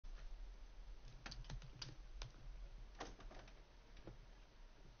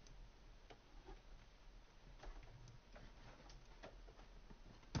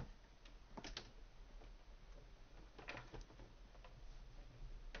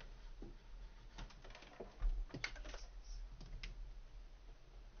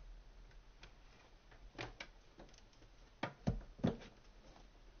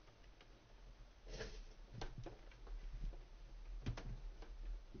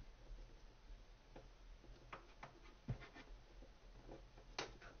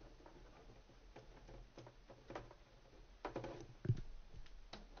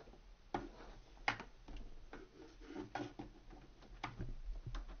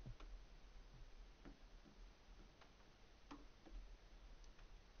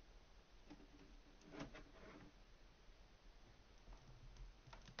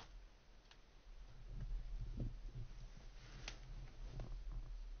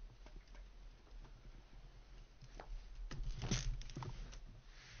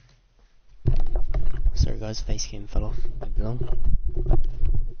guys, face cam fell off. Won't be long.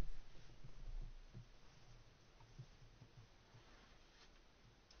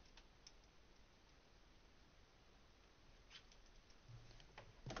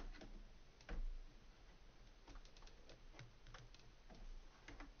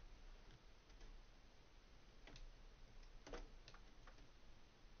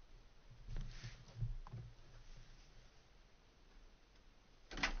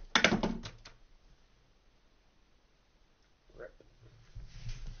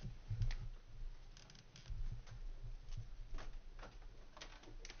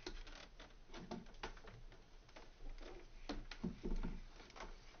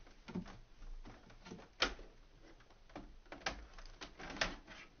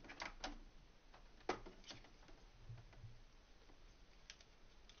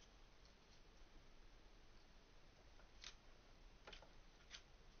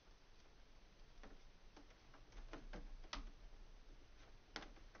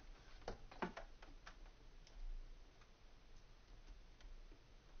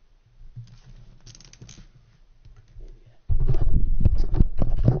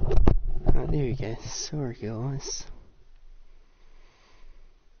 There we go. Sorry guys.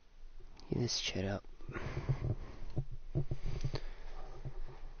 Get this chat up.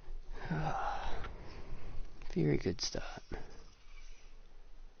 Very good start.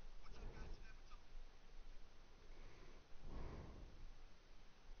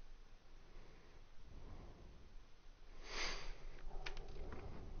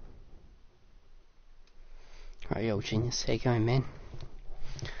 Alright, yo, genius, how you going, man?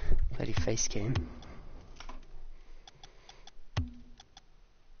 Bloody face cam.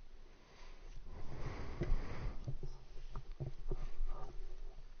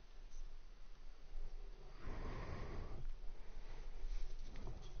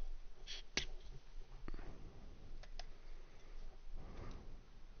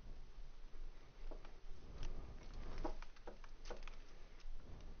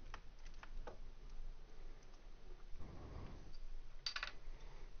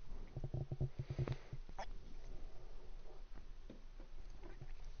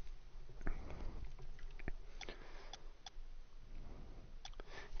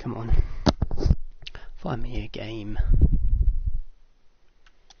 Come on. Find me a game.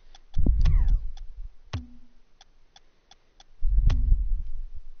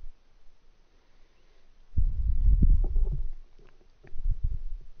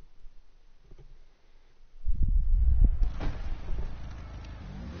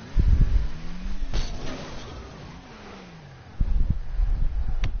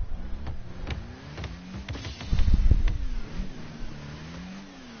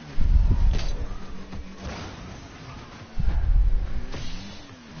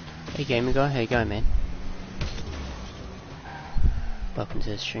 Hey gaming guy, how you going, man? Welcome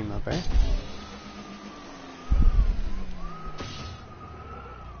to the stream, my bro.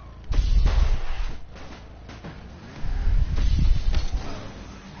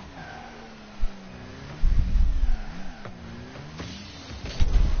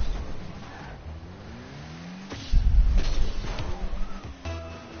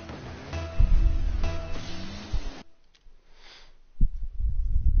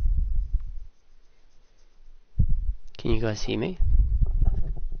 Can you guys hear me?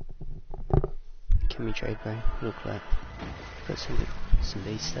 Can we trade, bro? Look like got some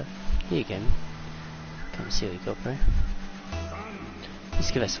B stuff. Here you go. Come see what you got, bro.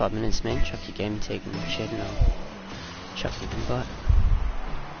 Just give us 5 minutes, man. Chuck your game tag in the shed and I'll chuck an invite.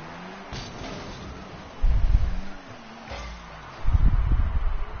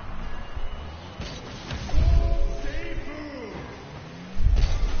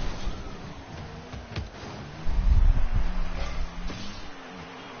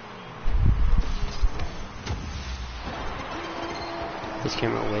 This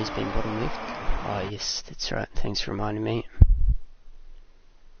camera always been bottom left. Oh yes, that's right, thanks for reminding me.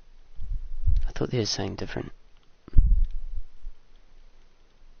 I thought they were saying different.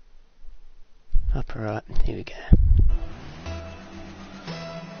 Upper right, there we go.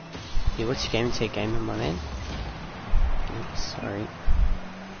 Yeah, what's your gaming tag, gamer, my man? Oops, sorry.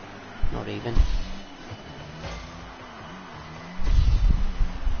 Not even.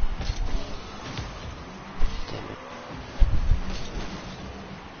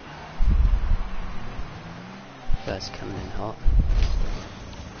 Guys coming in hot.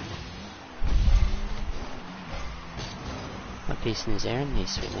 My piece in his errand,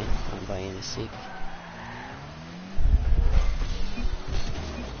 yes sweet man, I'll buy you the sec.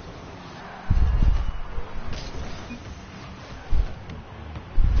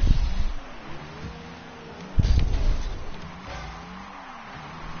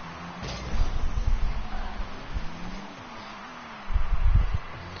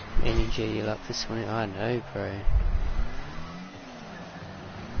 Any GD luck this morning? I know, bro.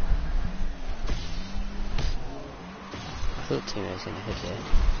 I thought Timo was gonna hit there.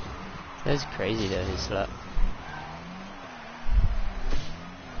 That was crazy though, his luck.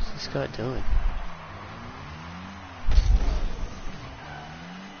 What's this guy doing?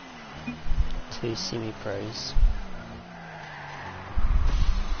 Two semi-pros.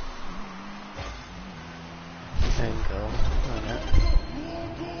 Own goal. Why not?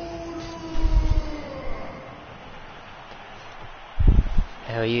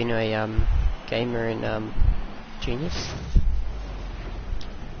 How are you, gamer and genius?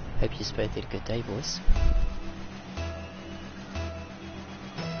 Hope you both had a good day, boys.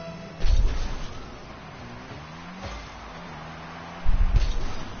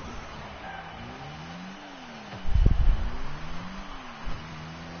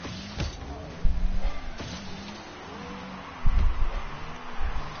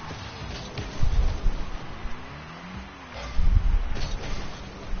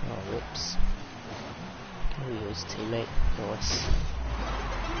 Teammate, nice.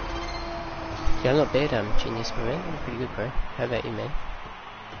 Yeah, I'm not bad, genius, my man. I'm pretty good, bro. How about you, man?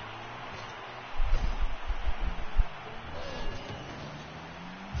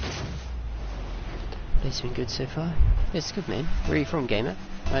 Day's been good so far. Yeah, it's good, man. Where are you from, gamer?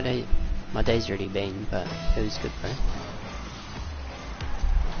 My day's already been, but it was good, bro.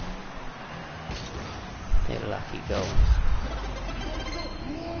 Yeah, lucky goal.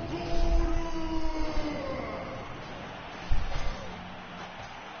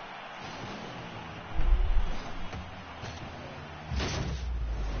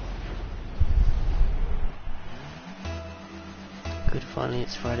 Good, finally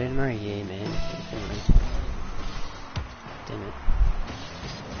it's Friday tomorrow. Yeah, man, definitely. Damn it.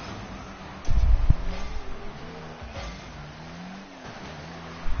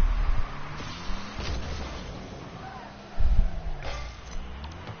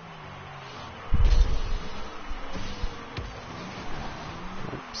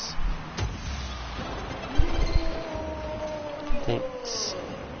 Oops. Thanks.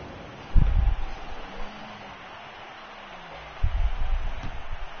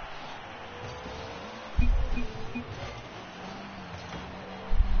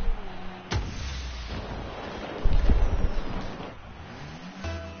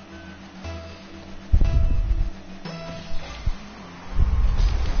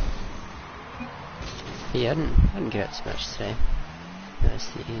 Yeah, I didn't get up too much today. No, it's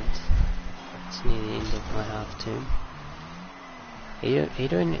the end. It's near the end of my half term. Are you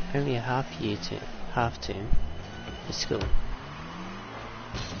doing only a half term for school?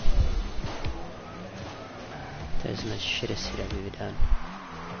 That was the most shittest shit I've ever done.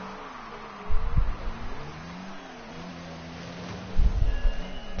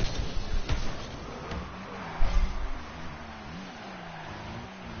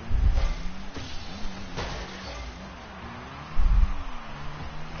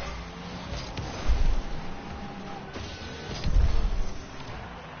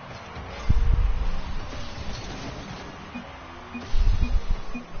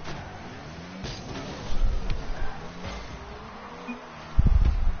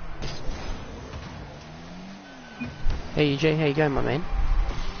 Hey UJ, how you going, my man?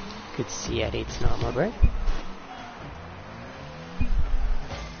 Good to see you out here tonight, my bro.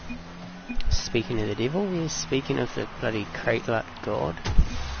 Speaking of the devil, yeah, speaking of the bloody crate luck god.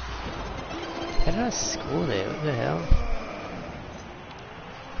 How did I score there? What the hell?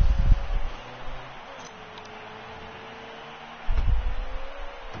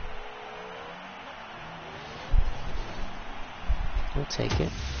 I'll take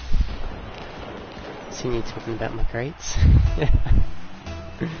it. Seen you talking about my crates.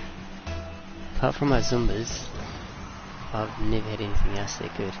 Apart from my Zumbas, I've never had anything else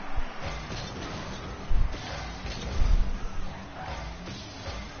that good.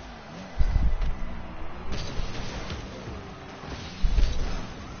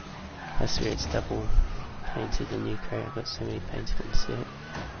 I swear it's double painted the new crate. I've got so many paints, couldn't see it.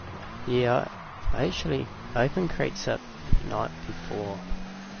 Yeah, I actually opened crates up the night before.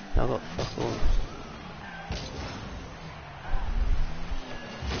 I got fuck all.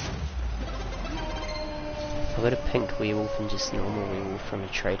 I got a pink werewolf and just normal werewolf from a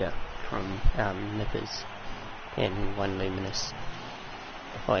trader from Nippers, and one luminous.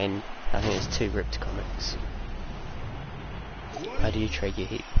 Oh, and I think there's 2 ripped comics. How do you trade your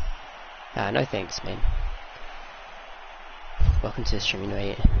heat? No thanks, man. Welcome to the stream,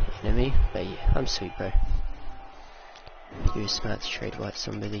 enemy, but yeah, I'm sweet, bro. You're smart to trade white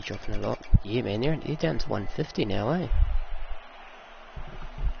zombie, they're dropping a lot. Yeah, man, they're down to 150 now, eh?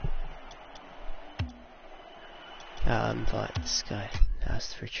 Invite this guy.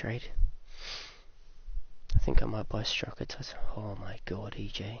 Ask for a trade. I think I might buy Strucker. Oh my god,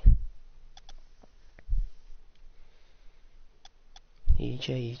 EJ.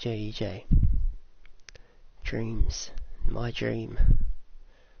 EJ. Dreams. My dream.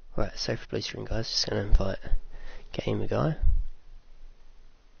 Right, so for blue screen guys, just gonna invite Gamer Guy.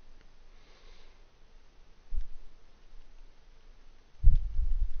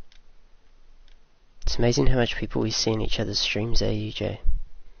 It's amazing how much people we see in each other's streams, EJ.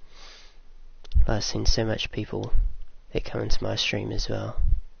 I've seen so much people that come into my stream as well.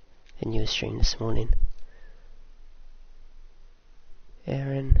 In your stream this morning.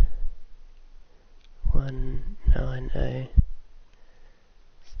 Aaron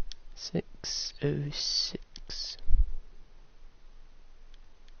 190606.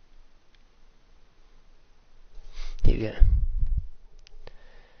 Here we go.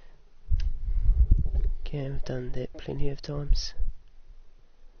 Okay, I've done that plenty of times.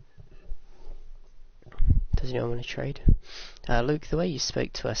 Does anyone want to trade? Luke, the way you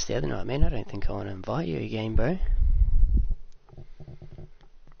spoke to us the other night, man, I don't think I want to invite you again, bro.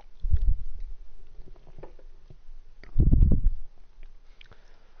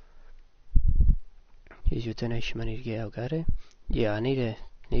 Use your donation money to get Elgato. Yeah, I need to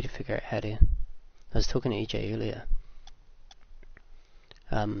figure out how to. I was talking to EJ earlier.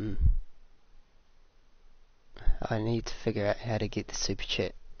 I need to figure out how to get the super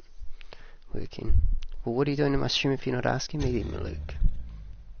chat working. Well, what are you doing in my stream if you're not asking me then, Luke?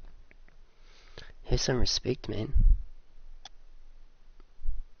 Have some respect, man.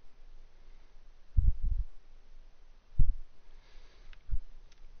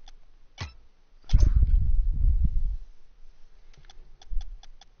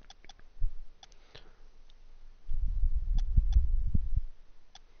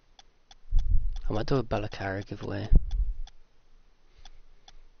 I might do a Balakara giveaway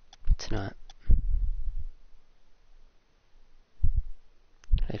tonight.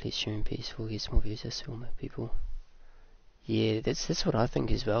 Lately streaming peaceful, gets more views, I see all my people. Yeah, that's what I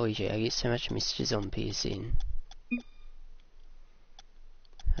think as well, EJ. I get so much messages on PSN.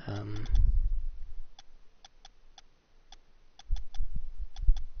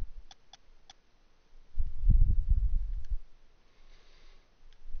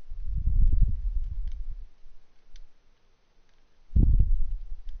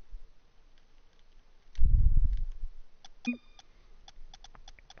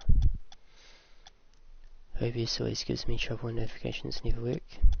 OBS always gives me trouble when notifications never work.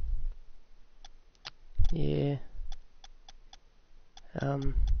 Yeah.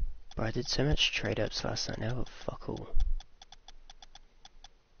 Bro, I did so much trade ups last night now, but fuck all.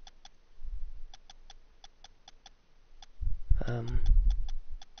 And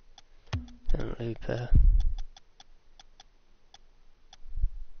Looper.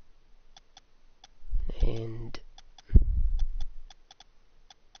 And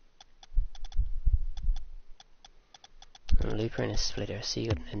Looper and a splitter, so you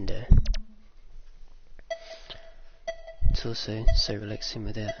got an endo. It's also so relaxing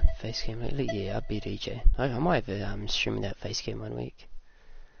with that face cam lately. Yeah, I beat EJ. I might have a stream without face cam one week.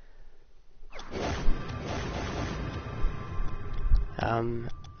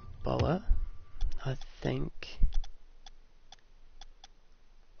 Boa, I think.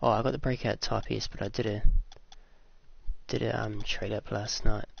 Oh, I got the breakout type yes, but I did a trade up last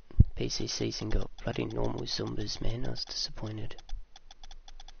night. PCCs and got bloody normal Zumbas, man. I was disappointed.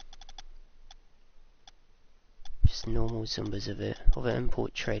 Just normal Zumbas of an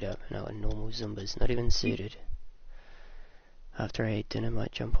import trade up, and I got normal Zumbas, not even suited. After I ate dinner,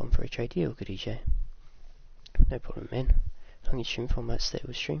 might jump on for a trade. Yeah, good EJ. No problem, man. How long you stream for? Might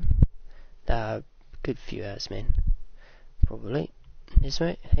stable stream. Good few hours, man. Probably.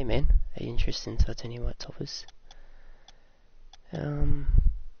 Ismate, hey man, are you interested in titanium white toppers?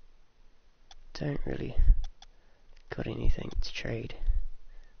 Don't really got anything to trade.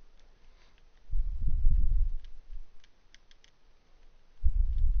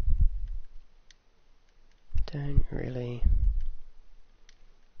 Don't really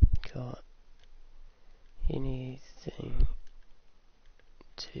got anything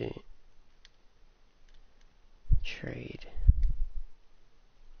to trade.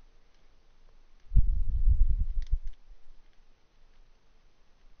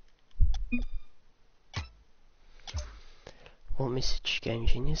 What message, Game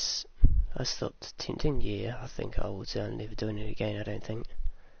Genius? I stopped tempting. Yeah, I think I will never doing it again, I don't think.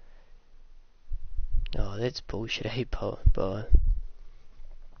 Oh, that's bullshit, hey, Boa.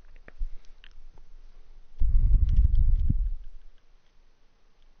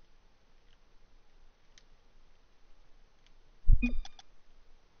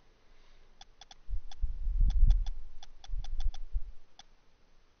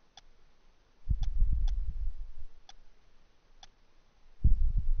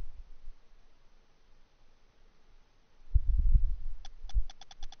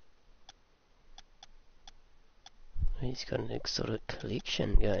 he's got an exotic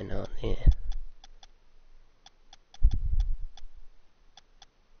collection going on there.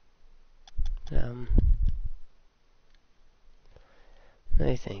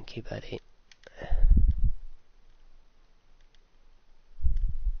 No thank you, buddy.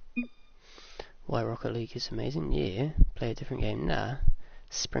 Why Rocket League is amazing? Yeah, play a different game. Nah,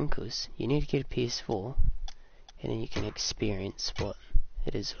 sprinkles. You need to get a PS4 and then you can experience what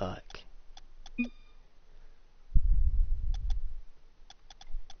it is like.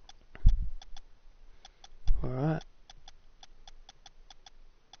 Alright.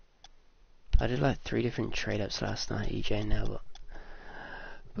 I did like 3 different trade-ups last night, EJ, now what?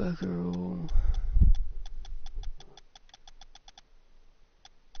 Bugger all.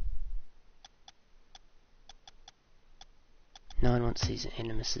 No one wants these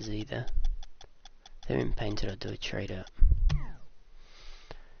animuses either. They've been painted, I'll do a trade-up.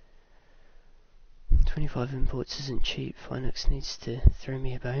 25 imports isn't cheap. Finex needs to throw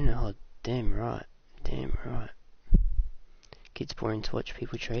me a bone. Oh, damn right. Damn right. Kids boring to watch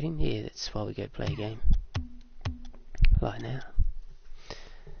people trading? Yeah, that's why we go play a game. Like now.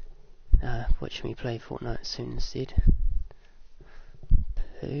 Watch me play Fortnite soon instead.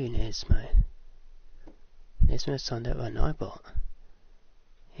 Pooh, Nesmo. Nesmo signed up by Nightbot.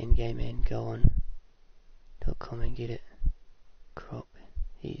 Endgame and go on .com and get it. Crop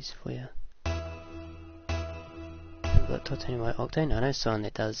is for you. I've got titanium white octane. I know someone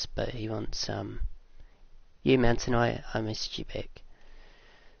that does, but he wants yeah, Mountain, I messaged you back.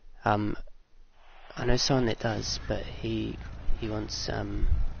 I know someone that does, but he wants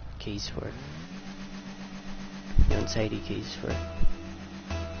keys for it. He wants 80 keys for it.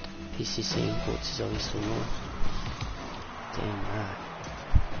 PCC imports is obviously more. Damn right.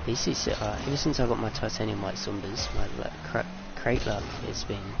 PCC, ever since I got my titanium white Zumbas, my crate luck has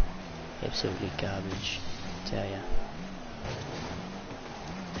been absolutely garbage, I tell ya.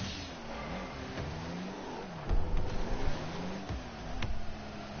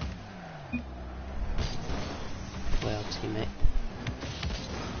 Well, teammate.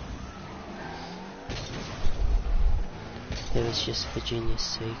 It was just for genius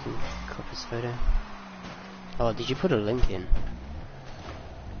so you can crop his photo. Oh, did you put a link in?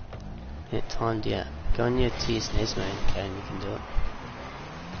 It timed out. Go on your TS Nesmo and you can do it.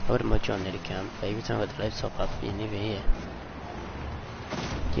 I would have mod you on that account, but every time I got the laptop up, you're never here.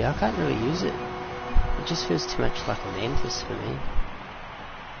 Yeah, I can't really use it. It just feels too much like a mantis for me.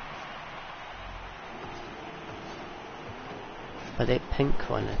 But that pink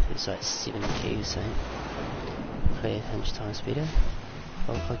one is like 7k or something. Play 100 times better.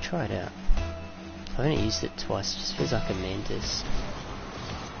 I'll try it out. I've only used it twice, it just feels like a mantis.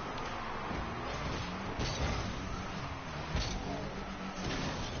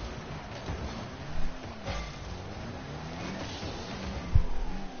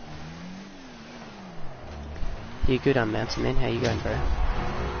 You good on Mountain Man? How you going, bro?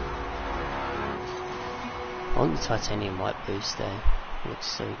 I want the titanium white boost though. It looks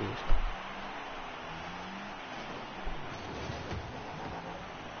so good.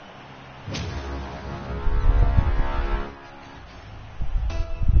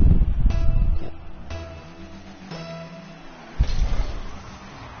 Yep.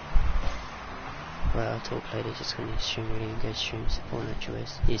 Right, I'll talk later, just gonna stream ready and go stream support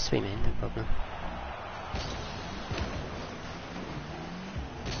NatureWest. Yeah, sweet man, no problem.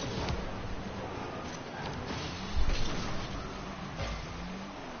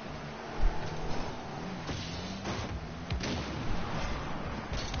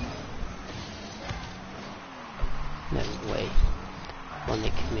 No way. One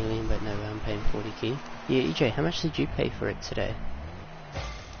that chameleon, but no way I'm paying 40k. Yeah, EJ, how much did you pay for it today?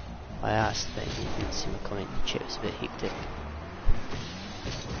 I asked, but you didn't see my comment in the chat, it was a bit hectic.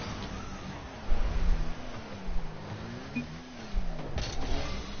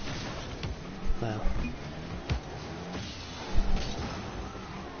 Wow.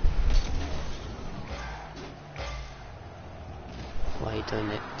 Why are you doing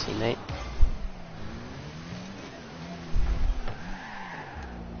that, teammate?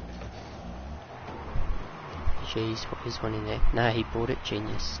 Jeez, what is one in there? Nah, he bought it,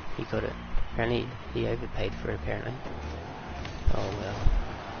 genius. He got it. Apparently, he overpaid for it, apparently. Oh well.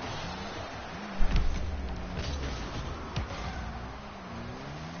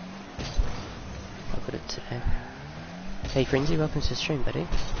 I got it today. Hey Frenzy, welcome to the stream, buddy.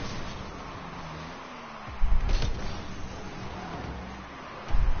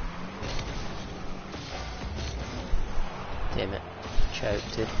 Damn it.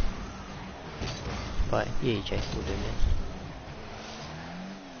 Choked it. But yeah, EJ, we'll do that.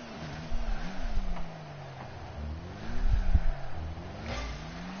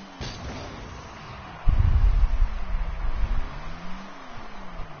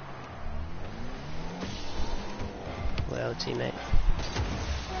 old teammate.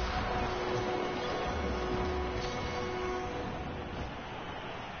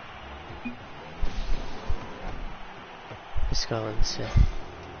 This guy wants to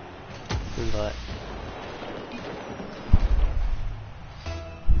invite.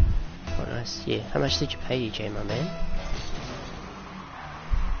 Oh nice, yeah. How much did you pay EJ, my man?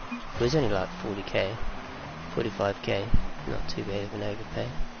 It was only like 40k, 45k, not too bad of an overpay.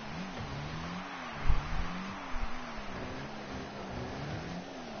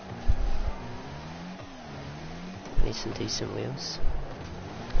 I need some decent wheels.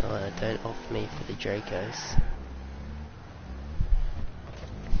 Oh, don't off me for the Dracos.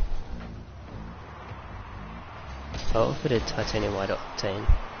 I offered a titanium white octane,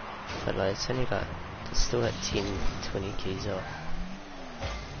 but like it's only like, it's still like 10-20 keys off.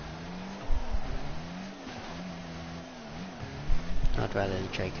 I'd rather the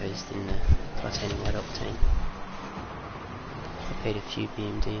Dracos than the titanium white octane. I paid a few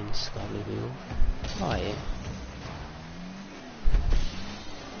BMD and slightly wheel. Oh yeah.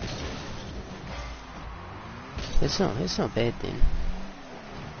 It's not bad then.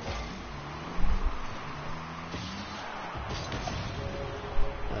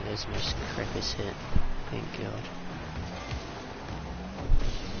 Oh, there's most crackers hit. Thank God.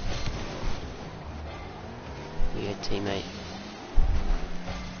 Yeah, teammate.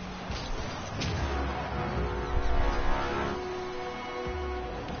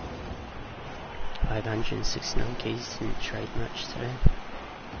 $569 keys, didn't trade much today.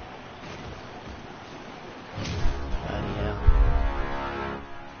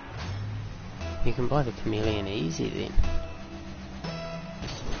 You can buy the chameleon easy then.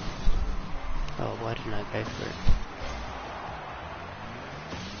 Oh, why didn't I go for it?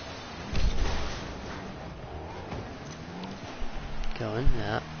 Go on?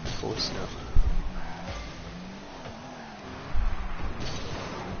 Nah, of course not.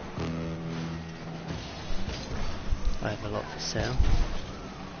 I have a lot for sale.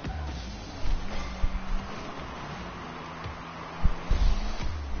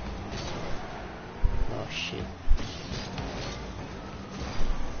 Oh shit.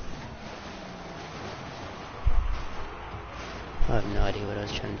 I have no idea what I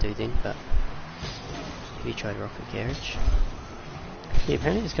was trying to do then, but have you tried rocket garage? Yeah,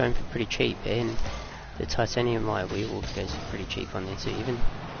 apparently it's going for pretty cheap, and the titanium white wheel goes for pretty cheap on there too. Even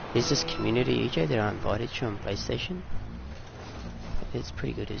there's this community EJ that I invited you on PlayStation. It's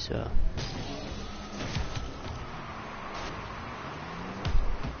pretty good as well.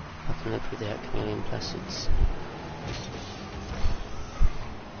 I can live without chameleon pluses.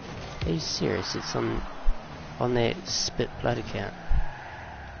 Are you serious? It's on their spit blood account.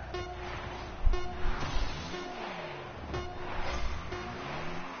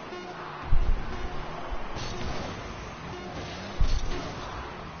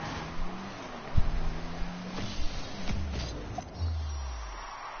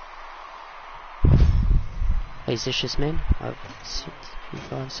 Hey Zicious man, I've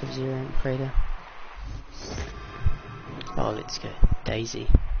 65 Sub-Zero and Predator. Oh, let's go. Daisy.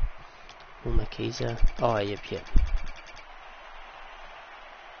 All my keys are... Oh, yep.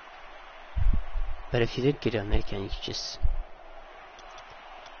 But if you did get on that account, you could just...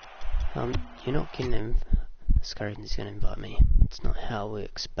 you're not getting him. Scarrington's gonna invite me. It's not how it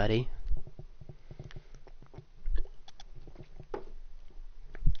works, buddy.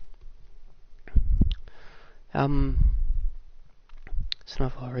 It's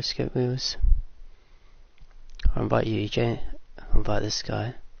not horoscope wheels. I'll invite you, EJ. I'll invite this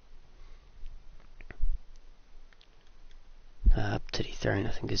guy. Up to the throne,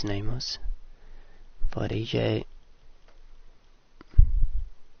 I think his name was. Invite EJ.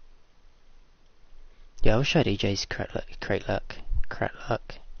 Yeah, I'll show EJ's crate luck.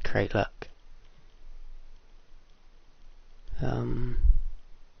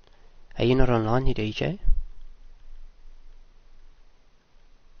 Are you not online, you DJ?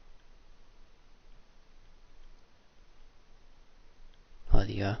 Oh, there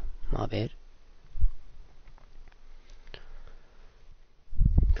you are. My bad.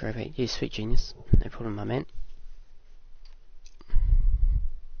 Great, you sweet genius. No problem, my man.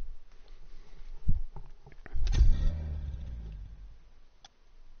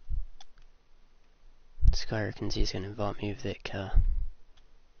 This guy reckons he's going to invite me with that car.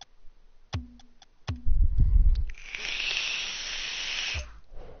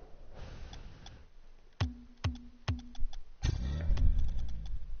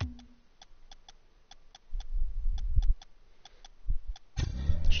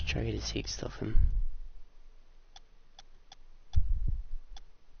 Should try to get his text off him.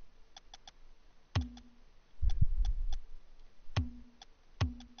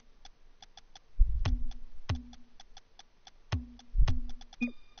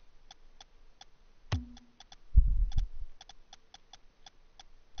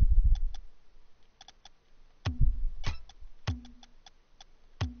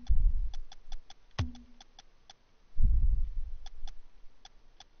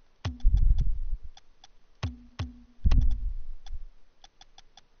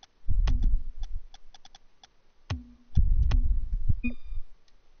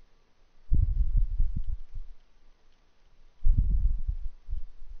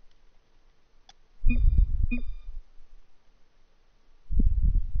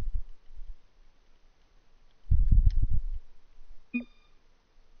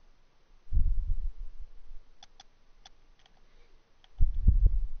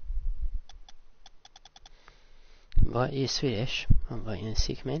 invite you, Swedish. I'll invite you in a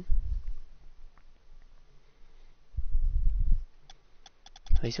second, man.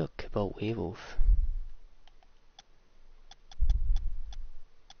 Oh, he's got Cobalt Werewolf.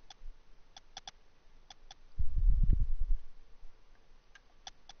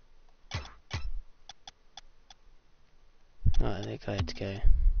 Right, that guy had to go.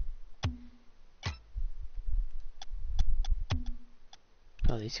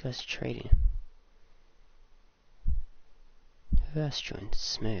 Oh, these guys are trading. Who else joined?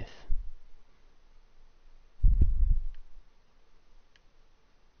 Smooth.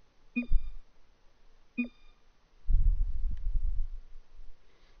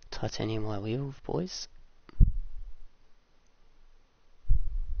 Titanium White Werewolf, boys.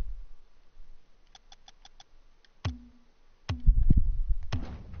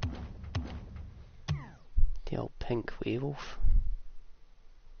 The old pink werewolf.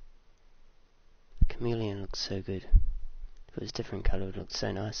 Chameleon looks so good. If it was different colour, it would look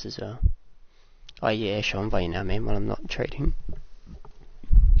so nice as well. Oh yeah, Ash, I'm buying now, man, while I'm not trading.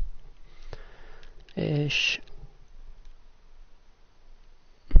 Ash.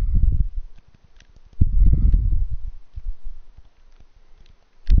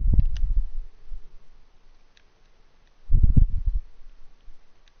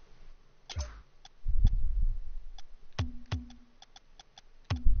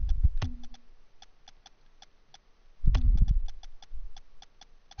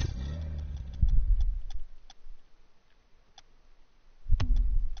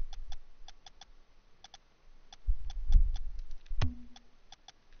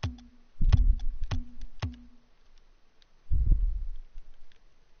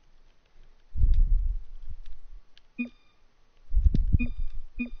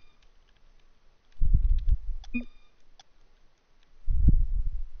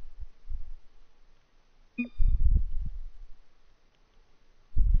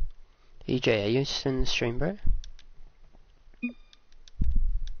 EJ, are you still in the stream, bro?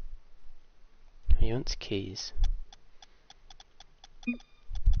 He wants keys.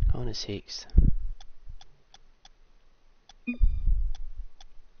 I want his hex.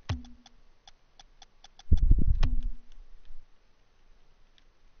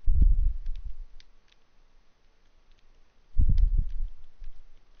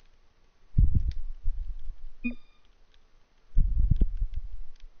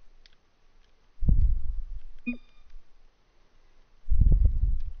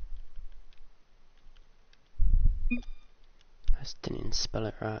 I just didn't spell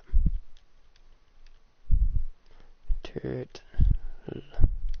it right. Turret.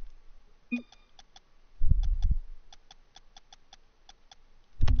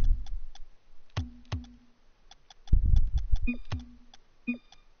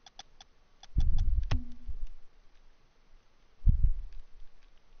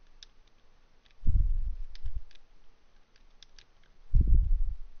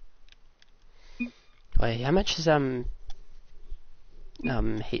 Wait, how much is hexed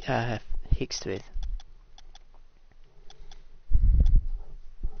with?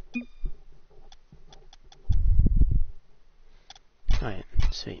 Alright,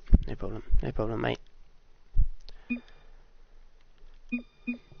 sweet, no problem, mate.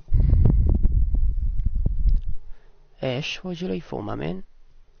 Ash, what would you leave for, my man?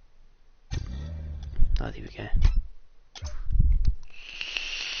 Oh, there we go.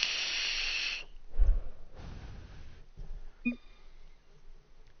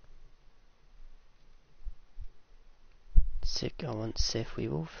 Sick, I want Seth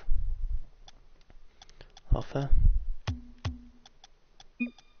Werewolf. Offer.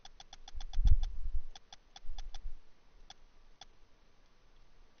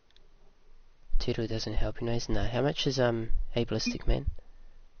 Tutor doesn't help you, nice. No, how much is ableistic, man?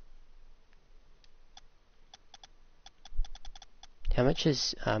 How much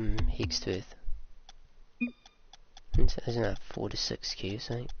is hexed with? Isn't that 4 to 6k or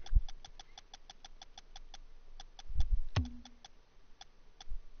something?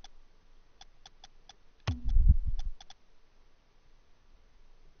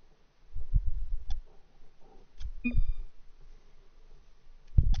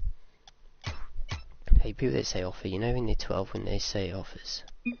 Hey, people that say offer, you know when they're 12 when they say offers.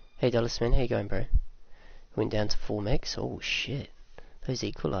 Hey Dollarman, how you going, bro? Went down to 4 megs? Oh shit. Those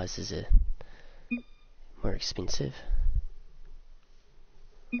equalizers are more expensive.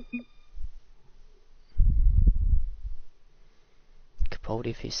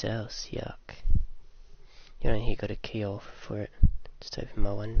 Capoldi FSLs, yuck. You know, he got a key offer for it. Just open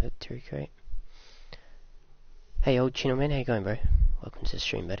my one victory crate. Hey old gentleman, how you going, bro? Welcome to the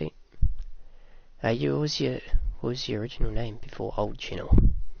stream, buddy. What What was the original name before old channel?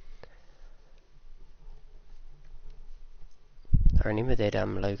 I remember that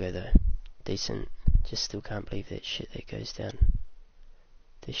logo though. Decent. Just still can't believe that shit that goes down.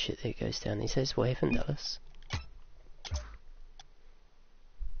 This shit that goes down these days. What happened, Dallas?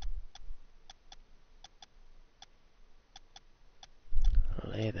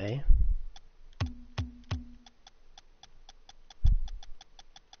 Lab, eh?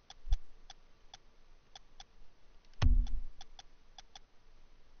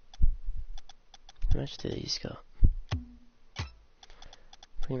 How much do these got?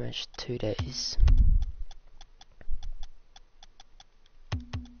 Pretty much 2 days.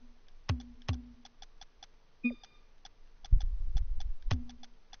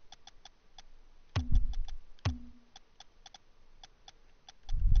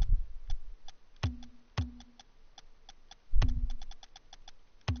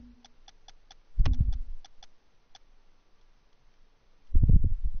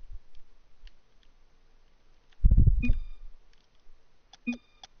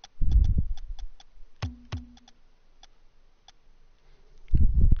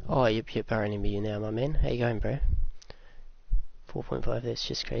 Oh, yep, I remember you now, my man. How you going, bro? 4.5, that's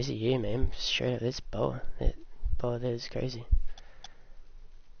just crazy. Yeah, man, straight up, that's boa. That is crazy.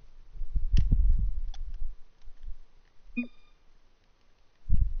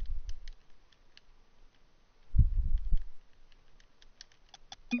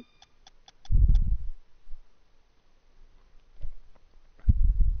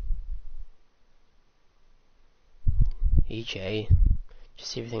 EJ.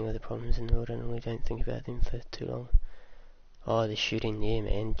 Just everything with the problems in the world, I normally don't think about them for too long. Oh, the shooting there,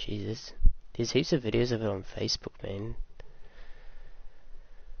 man, Jesus. There's heaps of videos of it on Facebook, man.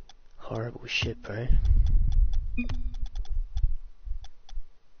 Horrible shit, bro.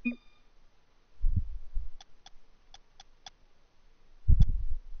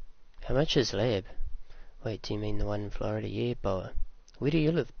 How much is lab? Wait, do you mean the one in Florida? Yeah, boa. Where do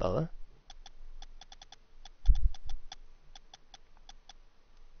you live, boa?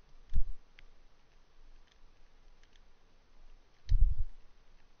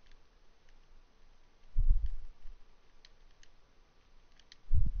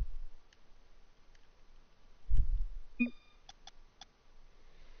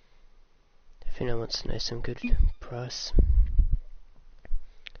 If anyone wants to know some good price.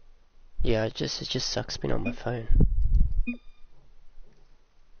 Yeah, it just sucks being on my phone.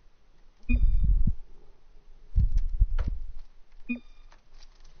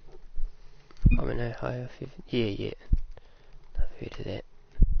 I'm in Ohio. Yeah. I've heard of that.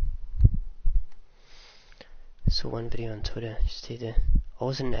 Saw one video on Twitter. Just either I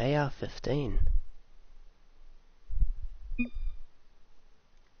was in an AR-15.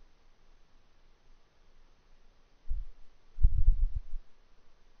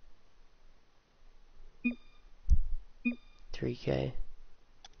 $3K.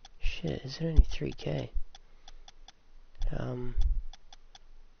 Shit, is it only $3K?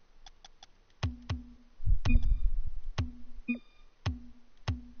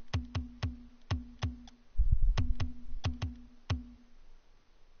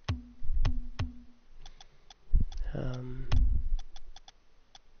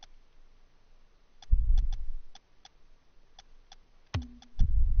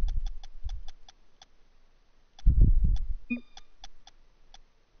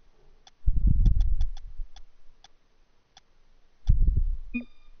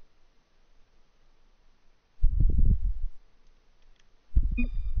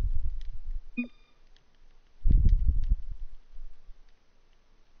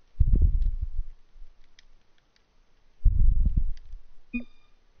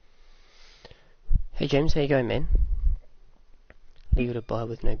 Hey James, how you going, man? Legal to buy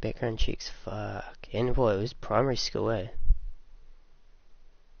with no background checks. Fuck. And boy, it was primary school, eh?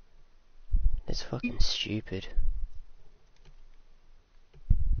 That's fucking stupid.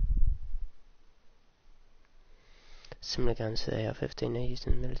 Similar guns to the AR-15 they used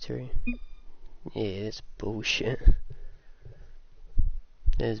in the military. Yeah, that's bullshit.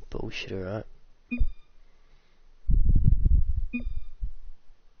 That's bullshit, alright.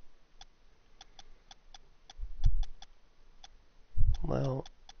 Well,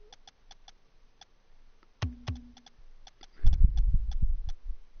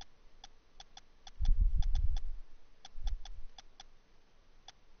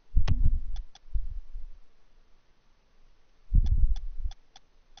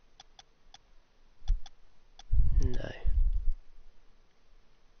 no.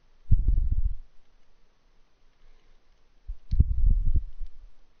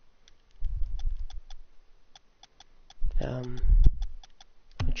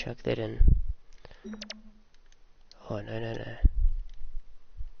 chuck that in. Oh, no.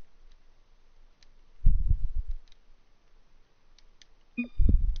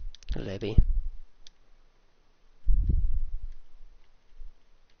 Labby.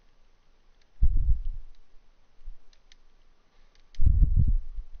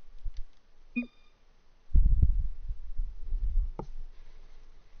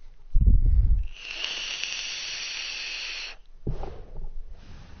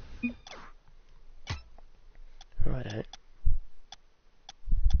 Righto.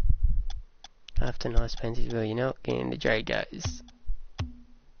 After nice painting, well, you're not getting the Dragos.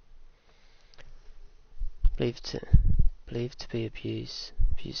 Believed to be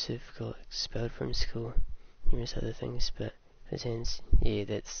abusive, got expelled from school, numerous other things, but his hands, yeah,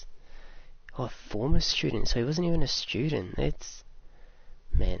 that's, oh, former student, so he wasn't even a student. That's,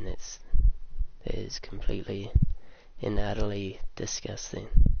 man, that is completely and utterly disgusting.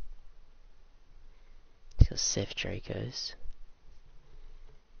 He's got Seth Dracos.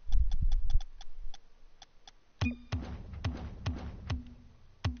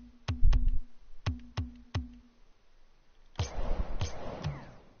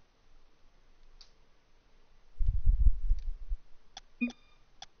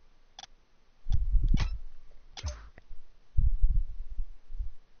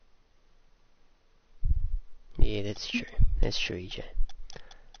 Yeah, that's true. That's true, EJ.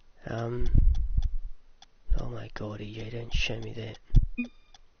 Oh my god, EJ, don't show me that.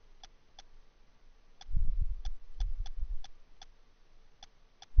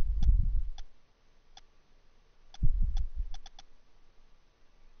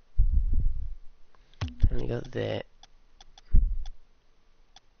 Only got that.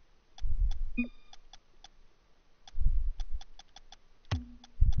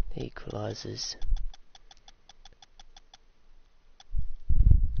 The equalizers.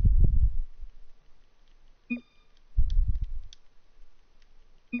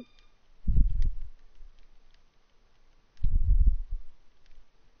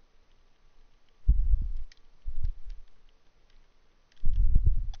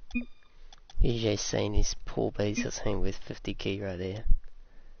 EJ's saying his poor base got something with 50k right there.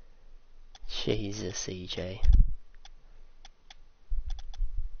 Jesus, EJ.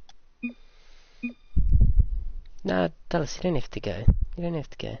 Nah, Dallas, you don't have to go. You don't have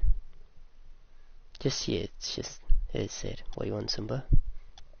to go. Just, yeah, it's just, as said, what do you want, Simba?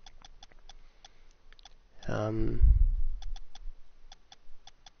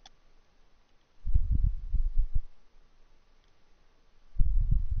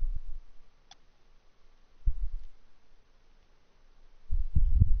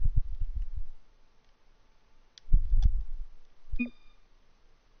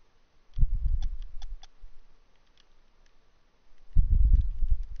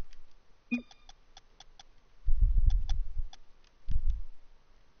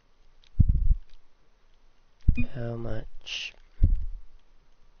 How much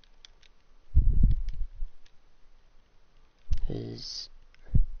is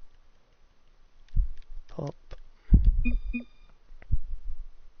pop?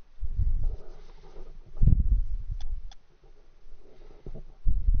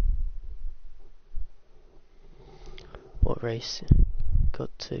 What race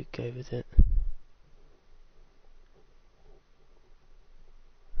got to go with it?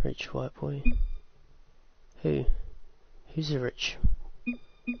 Rich white boy? Who? Who's a rich?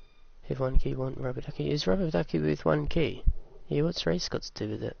 Have 1 key, want rubber ducky? Is rubber ducky with 1 key? Yeah, what's race got to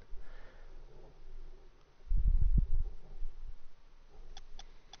do with it?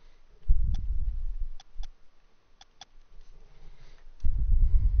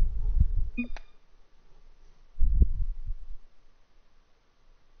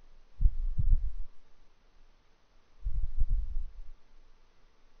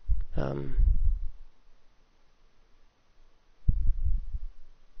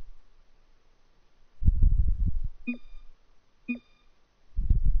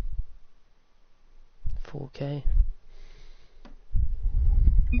 $4K.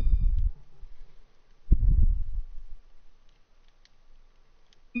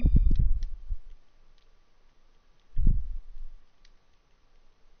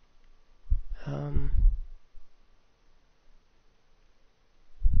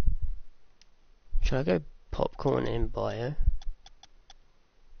 Should I go popcorn and bio?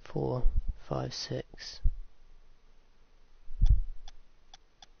 4, 5, 6.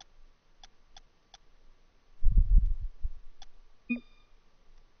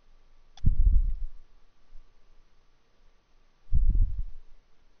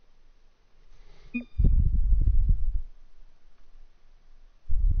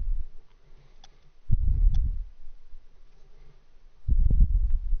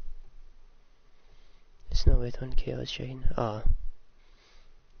 RoadTo1.5K, I was joking. Oh.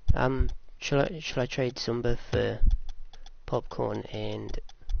 Should I trade Zumba for popcorn and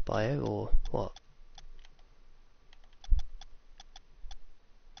bio, or what?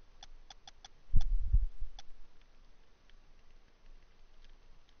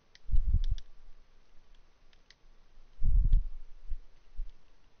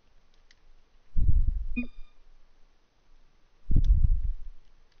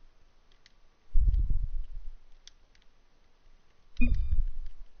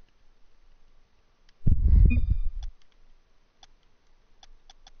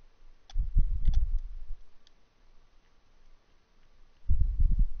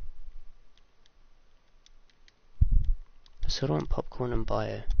 I sort of want popcorn and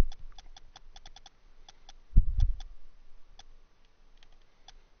bio.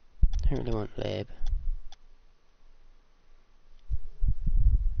 I don't really want lab.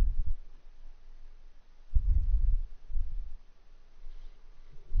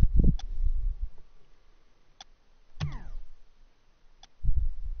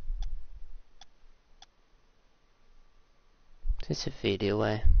 It's a fair deal,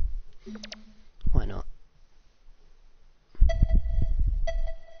 eh? Why not?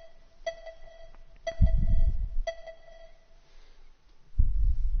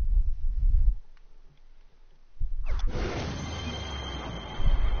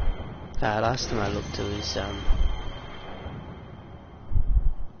 Last time I looked it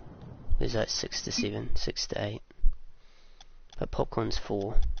was like 6 to 7, 6 to 8. But popcorn's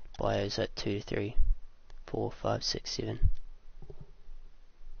 4, bio's like 2 to 3, 4, 5, 6, 7.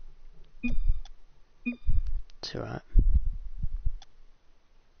 It's alright.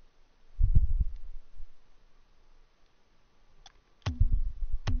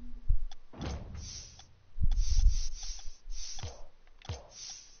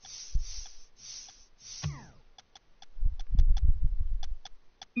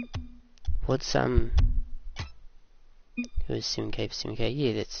 What's it was 7k for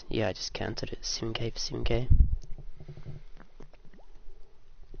 7k. Yeah, I just counted it. 7k for 7k.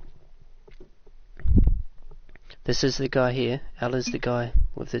 This is the guy here. Al is the guy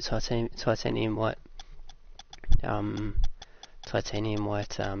with the titanium white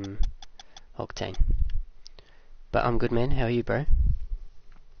octane. But I'm good, man. How are you, bro?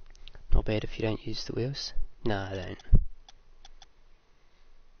 Not bad if you don't use the wheels. No, I don't.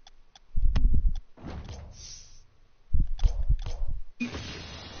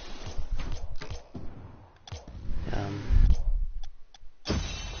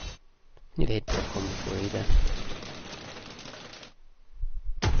 Never had popcorn before either.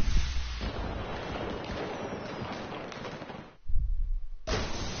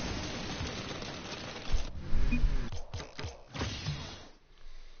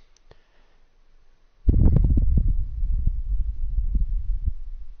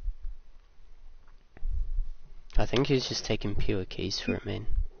 I think he's just taking pure keys for it, man.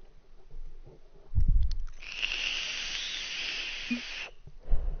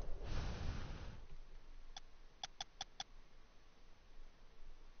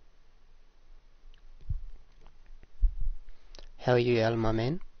 How are you, Al, my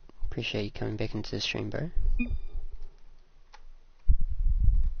man? Appreciate you coming back into the stream, bro.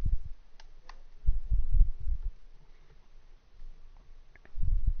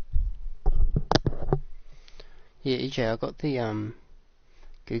 Yeah, EJ, I got the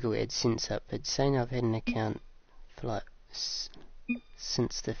Google AdSense up. It's saying I've had an account for like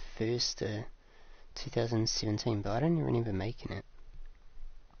since the 1st 2017, but I don't remember making it.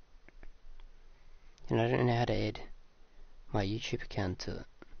 And I don't know how to add my YouTube account to it.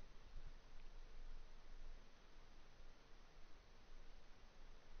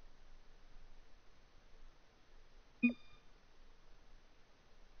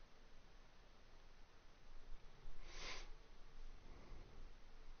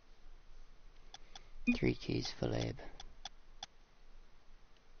 Three keys for lab.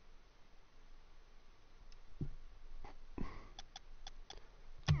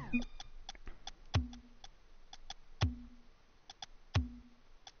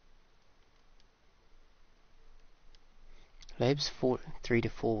 Lab's 3 to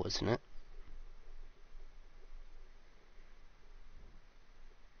 4, wasn't it?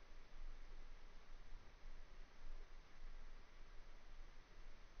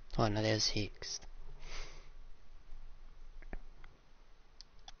 Oh no, that was Hext.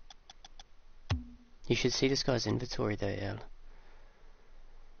 You should see this guy's inventory though, Al.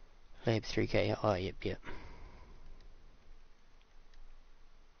 Lab 3k, oh yep.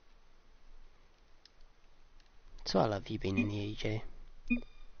 So I love you being in here, EJ.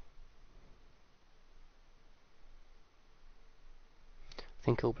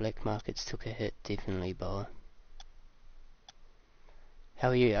 think all black markets took a hit, definitely, Boa. How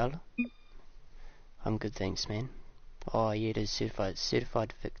are you, Al? I'm good, thanks, man. Oh, yeah, it is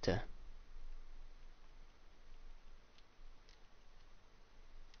certified victor.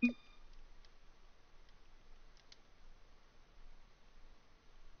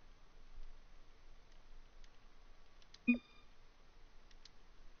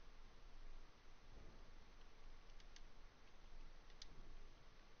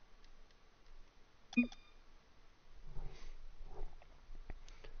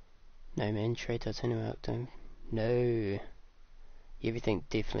 No, man, trade titanium out, don't. No. Everything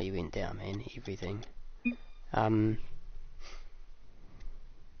definitely went down, man, everything. Oh,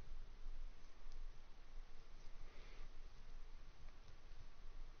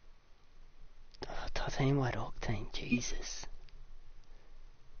 titanium white octane, Jesus.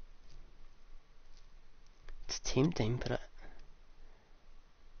 It's tempting,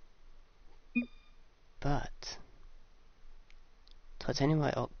 but titanium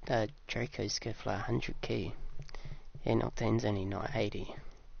white Dracos go for like 100k, and octane's only 980.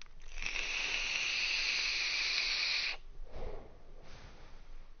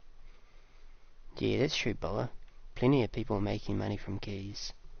 Yeah, that's true, Boa. Plenty of people making money from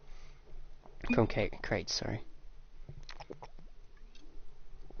keys. From crates, sorry.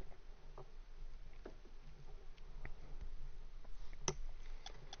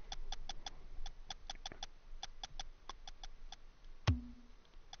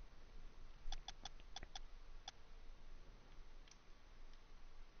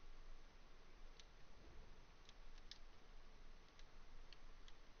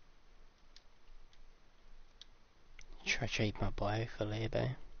 Try to trade my bio for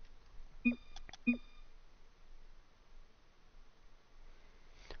Labo.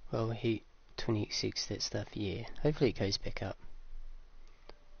 Well, he 26 that stuff, yeah. Hopefully it goes back up.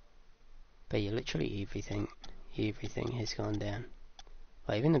 But yeah, literally everything has gone down.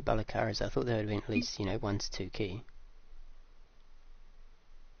 Like even the Balacaras, I thought they would have been at least, 1 to 2k.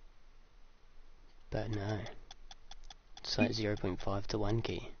 But no. It's like 0.5 to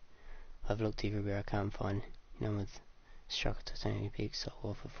 1k. I've looked everywhere, I can't find, with Struck Titanium Peaks,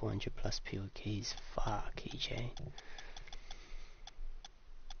 I'll offer 400 plus pure keys. Fuck, EJ.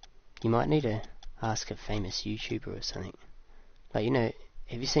 You might need to ask a famous YouTuber or something. Like,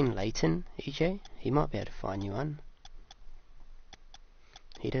 have you seen Leighton, EJ? He might be able to find you one.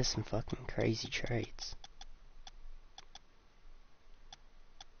 He does some fucking crazy trades.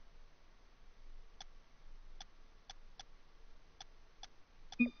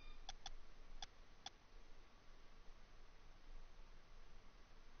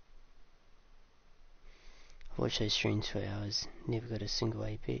 I've watched those streams for hours, never got a single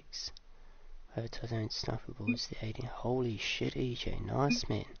apex. Over titanium sniper balls, the 18. Holy shit, EJ, nice,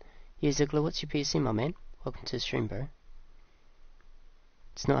 man. Yeah, Ziggler, what's your PSC, my man? Welcome to the stream, bro.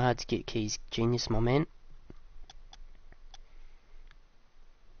 It's not hard to get keys, genius, my man.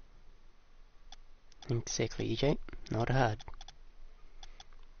 Exactly, EJ, not hard.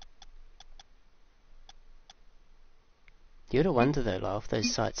 You gotta wonder though, like, off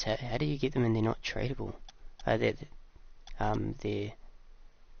those sites, how do you get them and they're not tradable? They're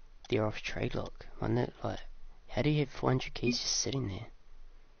off trade lock. Wonder, like, how do you have 400 keys just sitting there?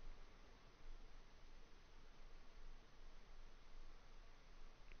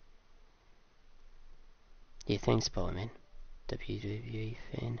 Yeah, thanks, Boa, man. WWE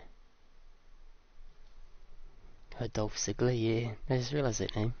fan. Dolph Ziggler, yeah. I just realised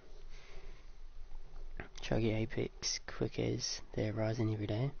that name. Try to get Apex quick as they're rising every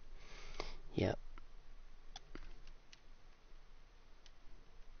day. Yep.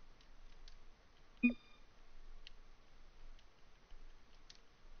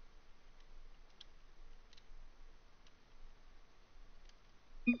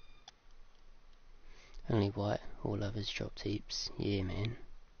 Only white, all others dropped heaps. Yeah, man.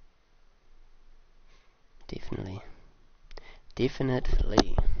 Definitely.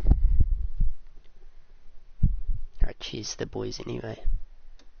 Definitely. Alright, cheers to the boys anyway.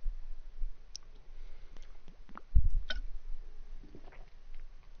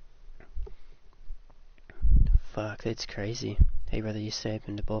 Fuck, that's crazy. Hey brother, you say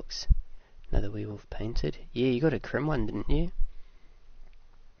open the box. Another werewolf painted. Yeah, you got a crim one, didn't you?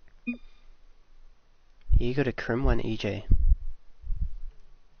 Yeah, you got a crim one, EJ.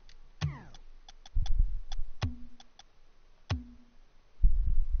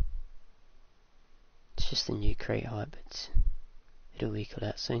 It's just a new crate hype, it'll equal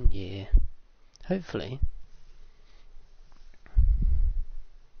out soon, yeah. Hopefully.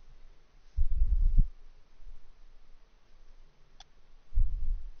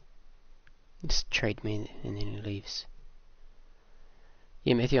 just trade me and then he leaves.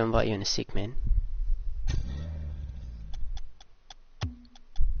 Yeah, Matthew, I'll invite you in a sec, man.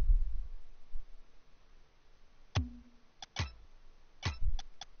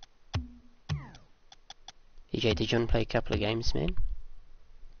 EJ, did you want to play a couple of games, man?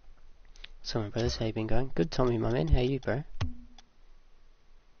 So my brothers, how you been going? Good, Tommy, my man. How you, bro?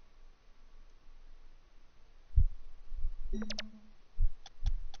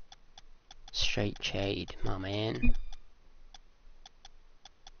 Straight shade, my man.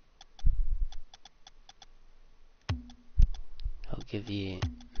 I'll give you...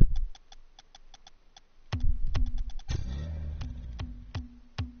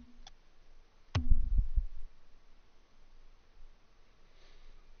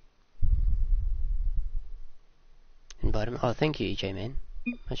 Invite him. Oh, thank you, EJ, man.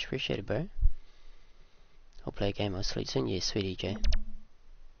 Much appreciated, bro. I'll play a game, I'll sleep soon. Yeah, sweet EJ.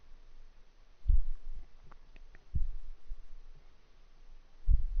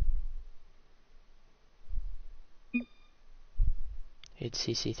 It's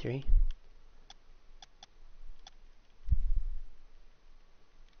CC3.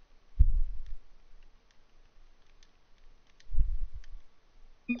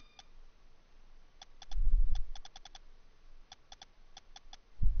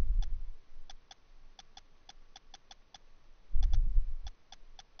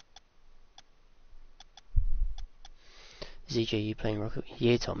 ZJ, you playing Rocket?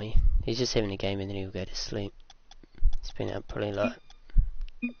 Yeah, Tommy. He's just having a game and then he'll go to sleep. He's been out probably like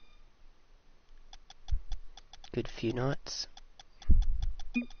good few nights.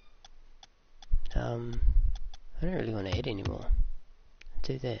 I don't really want to add anymore.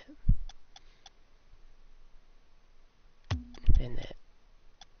 Do that. And that.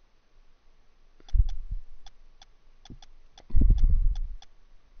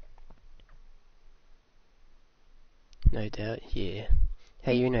 No doubt, yeah.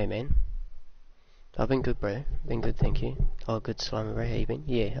 How you know, man? I've been good, bro. Been good, thank you. Oh, good, Slimer, bro. How you been?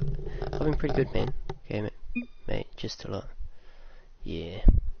 Yeah, I've been pretty good, man. Okay, mate, just a lot. Yeah.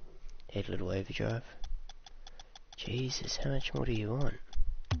 Add a little overdrive. Jesus, how much more do you want?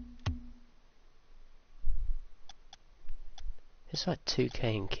 It's like 2k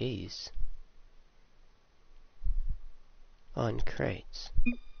in keys. Oh, in crates.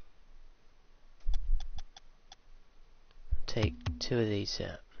 Take 2 of these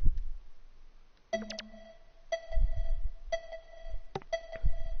out.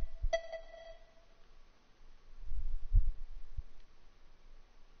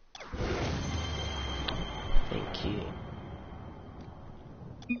 Thank you.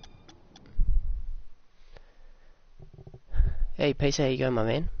 Hey, Pacer, how you going, my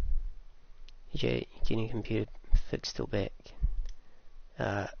man? You getting your computer fixed or back?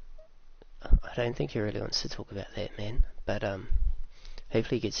 I don't think he really wants to talk about that, man. But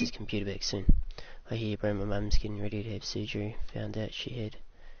hopefully he gets his computer back soon. I hear, bro, my mum's getting ready to have surgery. Found out she had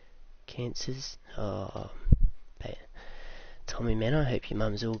cancers. Oh, Tommy, man, I hope your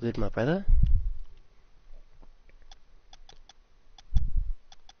mum's all good, my brother.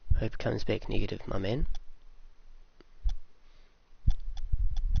 Hope it comes back negative, my man.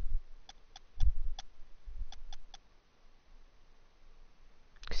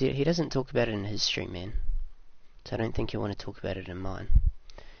 Because he doesn't talk about it in his stream, man. So I don't think he'll want to talk about it in mine.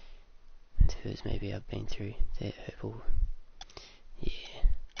 Because maybe I've been through that.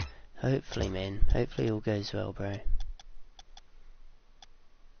 Yeah. Hopefully, man. Hopefully all goes well, bro.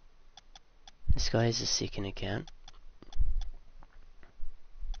 This guy has a second account.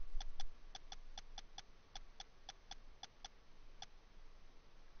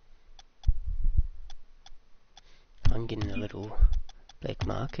 I'm getting a little black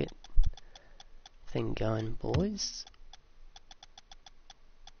market thing going, boys.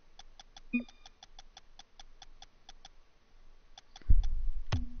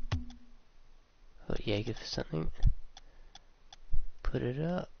 Got Jaeger for something. Put it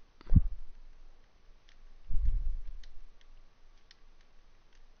up.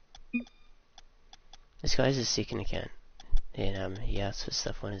 This guy has a second account. And he asks for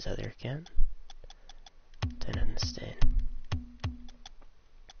stuff on his other account. Don't understand.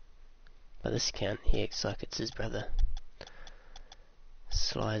 But this account, he acts like it's his brother.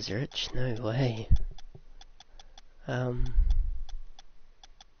 Sly's rich? No way.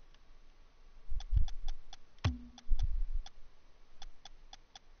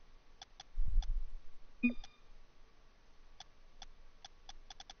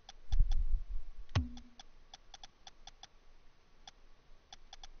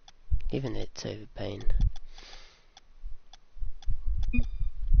 Even that's overpaying.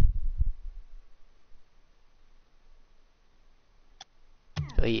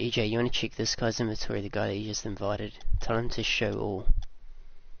 Oh, EJ, you want to check this guy's inventory, the guy that you just invited? Tell him to show all.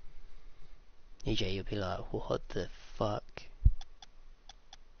 EJ, you'll be like, what the fuck?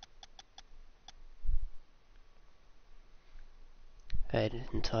 I had an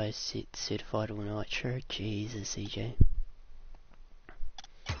entire set certified all nitro. Jesus, EJ.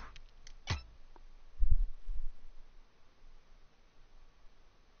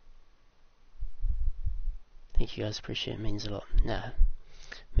 Thank you guys, appreciate it, means a lot. Nah,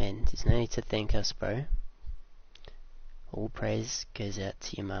 man, there's no need to thank us, bro. All praise goes out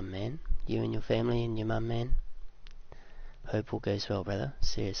to your mum, man. You and your family and your mum, man. Hope all goes well, brother.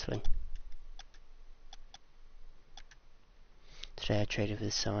 Seriously. Today I traded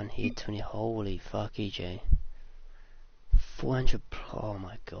with someone here 20. Holy fuck, EJ. 400. Oh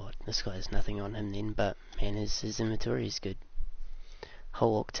my god. This guy has nothing on him then, but man, his inventory is good.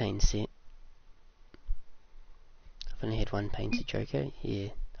 Whole octane set. I've only had one painted Draco. Yeah.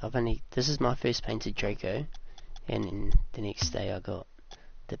 This is my first painted Draco. And then the next day I got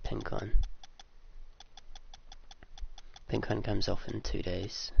the pink one. Pink one comes off in 2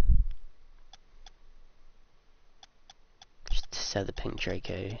 days. Just to sell the pink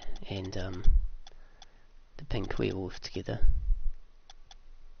Draco and the pink werewolf together.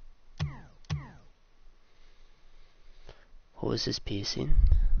 What was his PSN?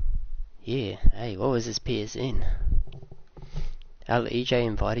 Yeah, hey, what was his PSN? EJ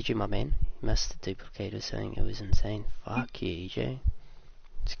invited you, my man. He must have duplicated something, it was insane. Fuck yeah, EJ.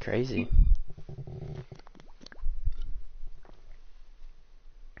 It's crazy.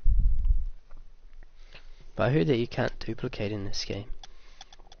 But I heard that you can't duplicate in this game.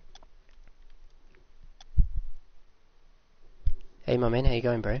 Hey my man, how you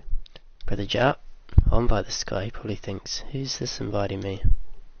going, bro? Brother Jart? I'll invite this guy, he probably thinks, who's this inviting me?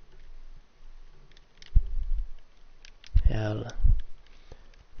 Al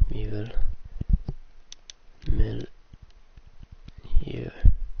Mule Mil You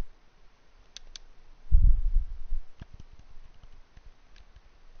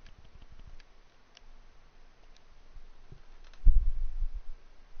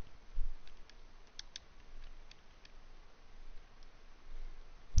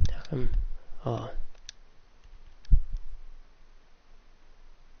oh.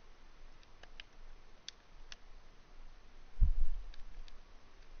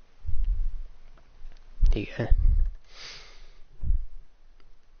 There you go.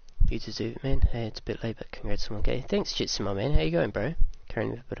 You deserve it, man. Hey, it's a bit late, but congrats on 1K. Thanks, Jitsu, my man. How you going, bro?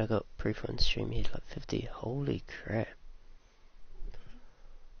 Currently, but I got proof on stream. He had like 50. Holy crap.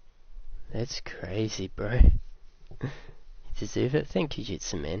 That's crazy, bro. You deserve it. Thank you,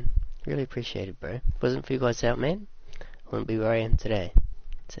 Jitsu, man. Really appreciate it, bro. If it wasn't for you guys out, man, I wouldn't be where I am today.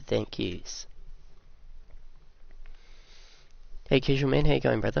 So thank yous. Hey, Casual Man. How you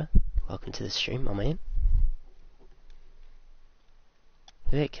going, brother? Welcome to the stream, my man.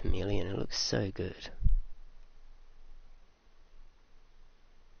 Look at that chameleon, it looks so good.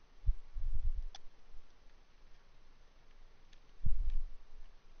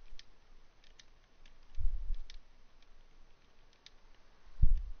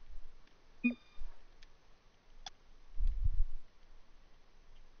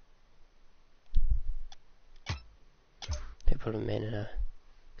 They put a man in a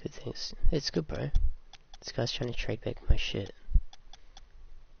good things. It's good, bro. This guy's trying to trade back my shit.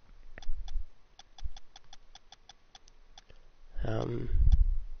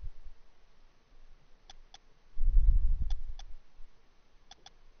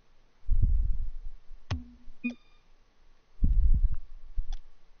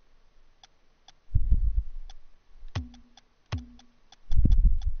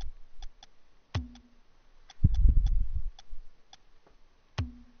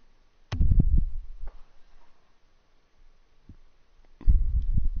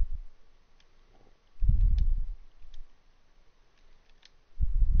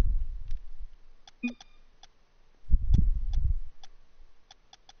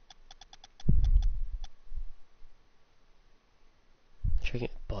 Try to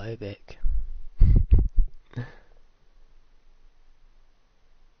get bio back.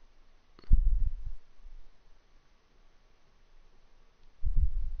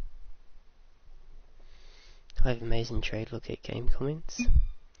 I have amazing trade, look at game comments.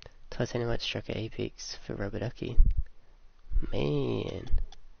 Titaniumite struck at Apex for Rubber Ducky. Man.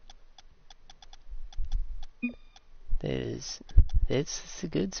 That's the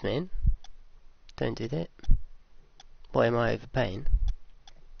goods, man. Don't do that. Why am I overpaying?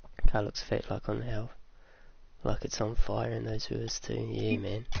 Car looks fat like on hell. Like it's on fire in those viewers too. Yeah,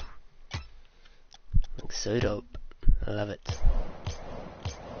 man. Looks so dope. I love it.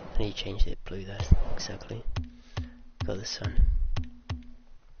 need to change that blue though. Exactly. Got the sun.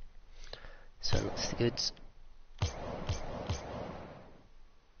 Sun looks the goods.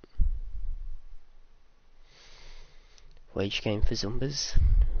 Wage game for Zumbas.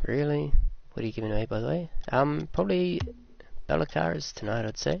 Really? What are you giving away, by the way? Probably Balacaras tonight,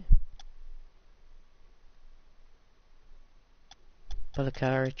 I'd say.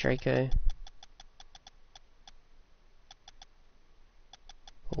 Balacara, Draco.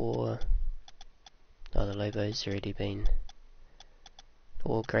 Or... oh, the Lobo's already been...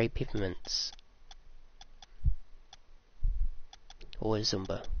 or Grey Peppermints. Or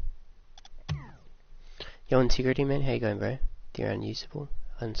Zumba. Yo, Integrity man, how you going, bro? They're unusable,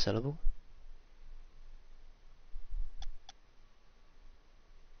 unsellable.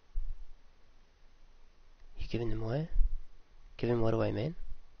 You giving them away? Giving what away, man?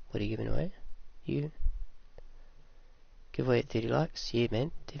 What are you giving away? You? Give away at 30 likes? Yeah,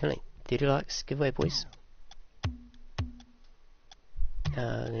 man, definitely. 30 likes, give away, boys.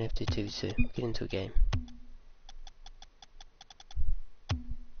 I'm gonna have to do two, get into a game.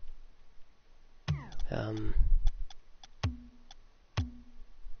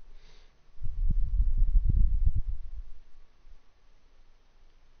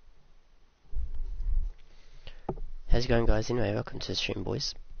 How's it going, guys? Anyway, welcome to the stream,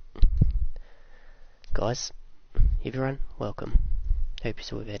 boys. Guys, everyone, welcome. Hope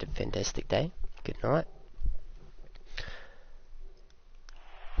you all have had a fantastic day. Good night.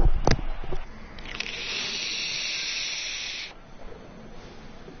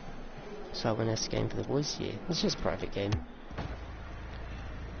 So I win this game for the boys? Yeah, it's just a private game.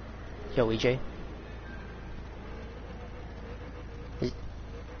 Yo, EJ.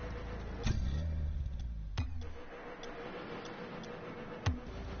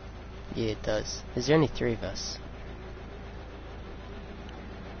 Yeah, it does. There's only 3 of us.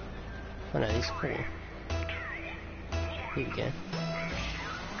 Oh no, there's 4. Here we go.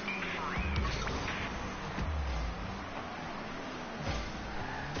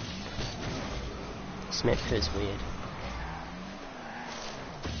 This map feels weird.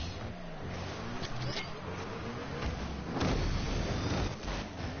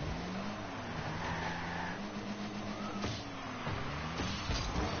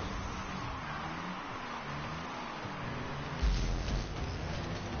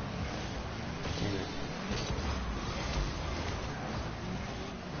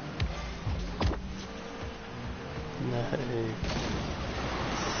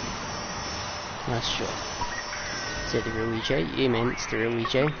 Nice shot. Is that the real EJ? Yeah, man, it's the real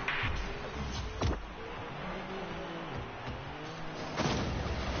EJ.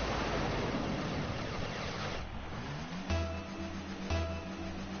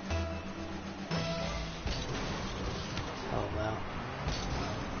 Oh, wow.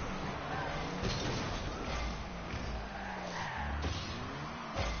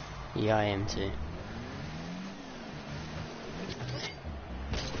 Yeah, I am too.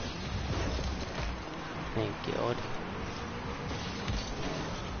 Thank God.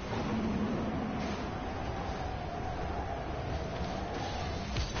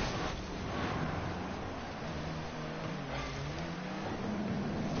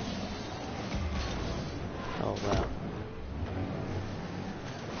 Oh wow.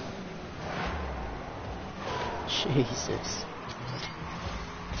 Jesus.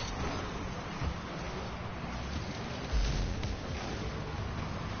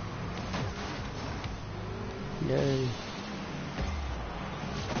 No.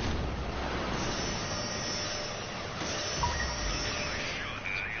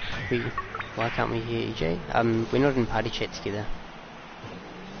 Why can't we hear EJ? We're not in party chat together.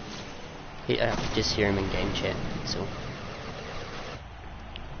 I could just hear him in game chat, so.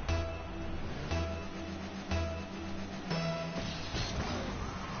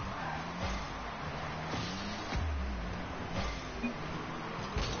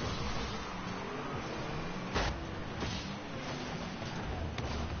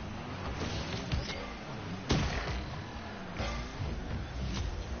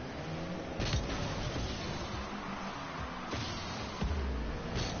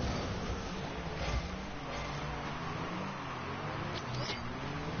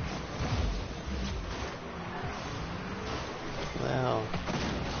 Wow.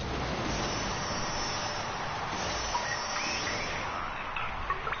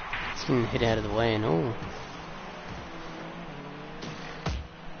 It's getting hit out of the way and all.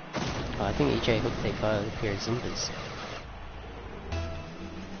 Oh, I think EJ hooked that guy with a pair of Zimbas.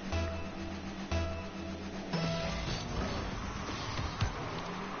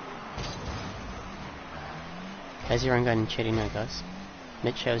 How's everyone going in chatting now, guys?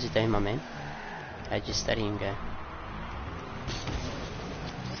 Mitch, how's your day, my man? How'd your studying go?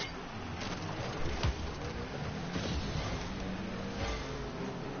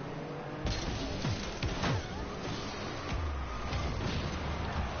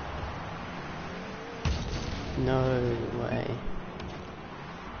 No way.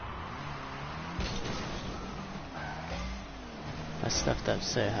 I stuffed up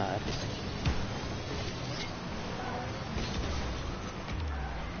so hard.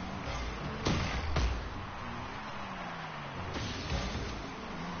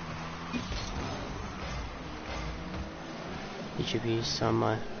 You should be used on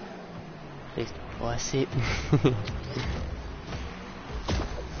my left bicep.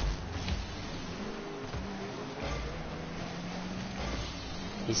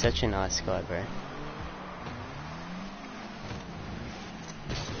 He's such a nice guy, bro.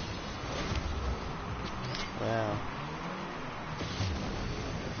 Wow.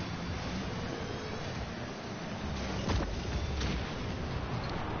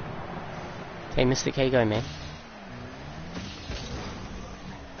 Hey, Mr. K, go, man.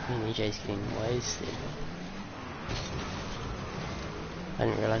 EJ's getting wasted. I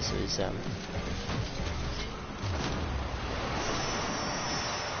didn't realise it was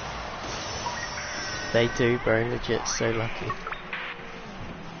They do, bro, legit, so lucky.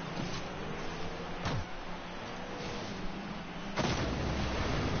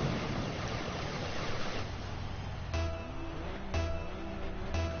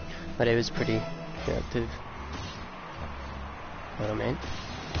 But it was pretty productive. What I meant.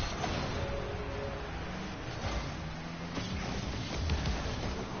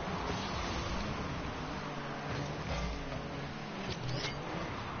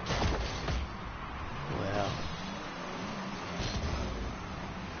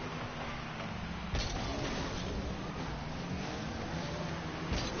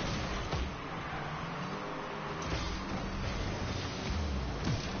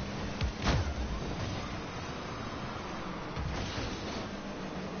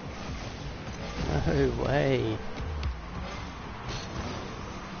 No way.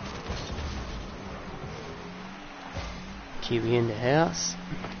 Kiwi in the house.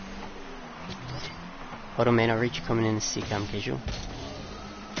 Hold on, man, I'll reach you coming in the stick, casual.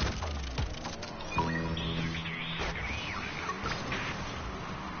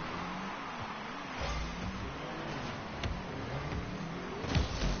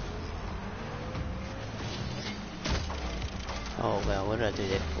 Oh wow, what did I do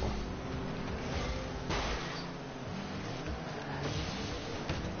that for?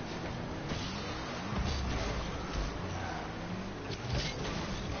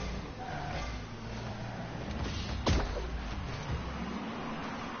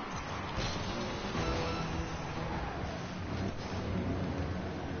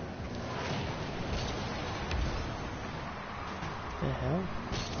 The hell?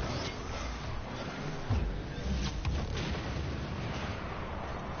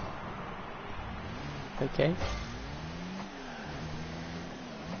 Okay.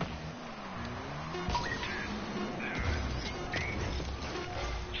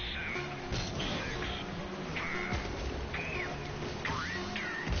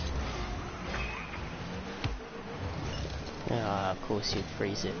 Ah, of course you'd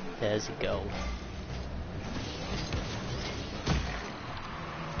freeze it. There's a goal.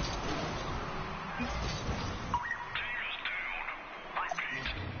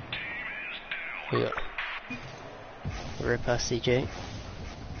 Yeah. Rip us, CJ.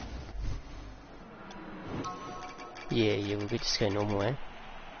 Yeah, we'll just go normal way.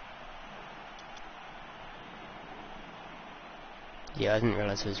 Yeah, I didn't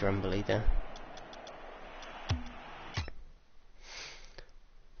realise it was Rumble either.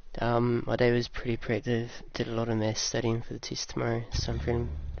 My day was pretty productive. Did a lot of math studying for the test tomorrow, so I'm feeling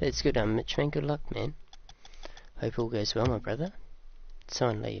that's good. Mitch, man, good luck, man. Hope all goes well, my brother. Did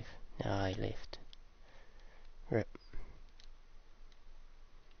someone leave? No, he left. Rip.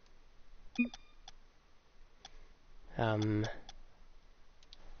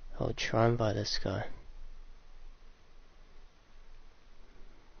 I'll try and buy this guy.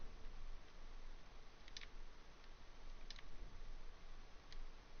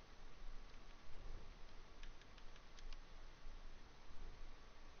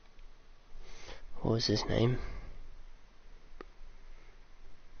 What was his name?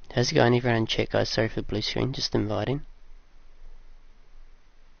 How's it going, everyone? Check, guys. Sorry for the blue screen. Just inviting.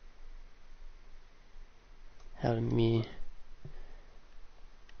 How to mute?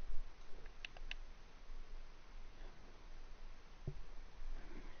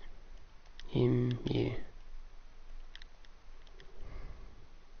 Him, you.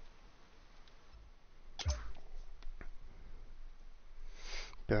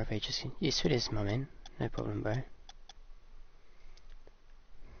 Be right back, just... Yeah, sweet as my man. No problem, bro.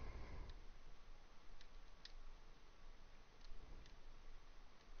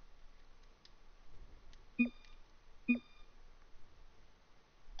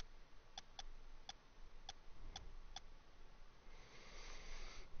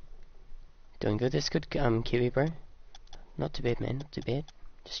 Doing good, that's good, Kiwi, bro. Not too bad, man, not too bad.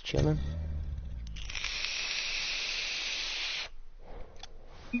 Just chilling.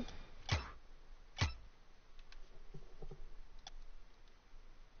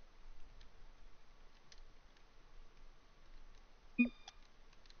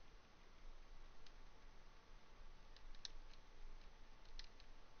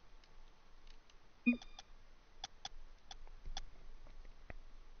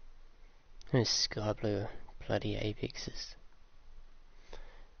 Those sky blue bloody apexes.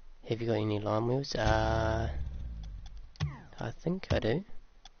 Have you got any lime wheels? I think I do.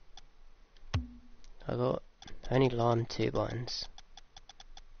 I got only lime turbines.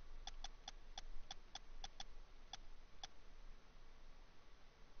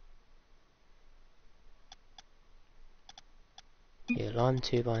 Yeah, lime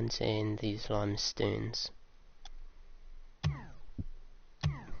turbines and these lime sterns.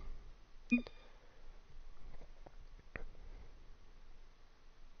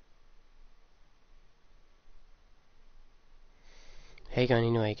 How you going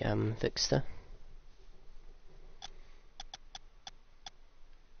anyway, Vixter?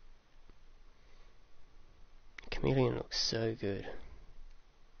 Chameleon looks so good.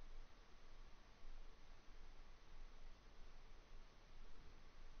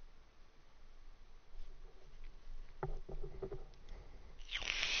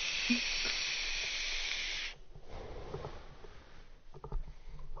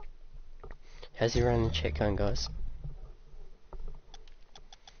 How's everyone in the chat going, guys?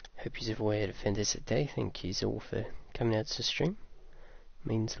 Hope you've all had a fantastic day. Thank you all for coming out to the stream.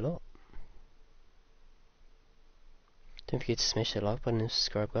 Means a lot. Don't forget to smash that like button and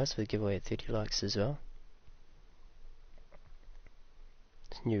subscribe, guys, for the giveaway at 30 likes as well.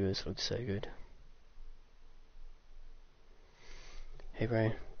 This new wheels look so good. Hey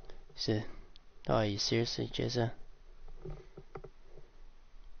bro, oh, are you seriously, Jezza?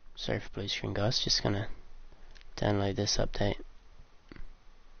 Sorry for blue screen, guys, just gonna download this update.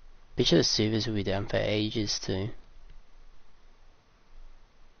 Bet you the servers will be down for ages too.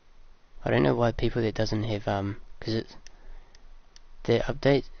 I don't know why people that doesn't have cause it's that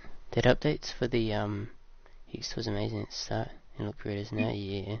updates for the Hext was amazing at the start and look where it is now.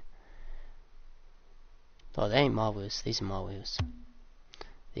 Yeah. Oh, they ain't my wheels, these are my wheels.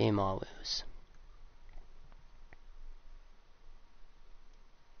 They're my wheels.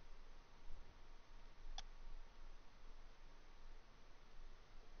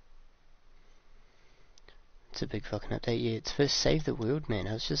 It's a big fucking update. Yeah, it's first Save the World, man.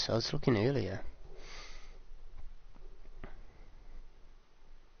 I was looking earlier.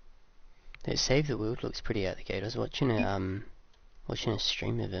 That Save the World looks pretty out the gate. I was watching a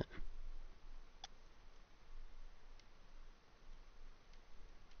stream of it.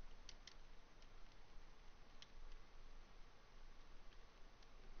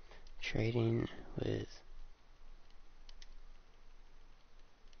 Trading with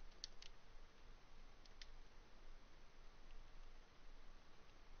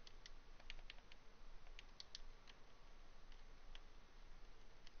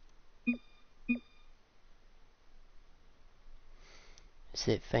is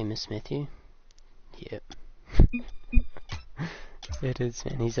that famous Matthew? Yep. It is,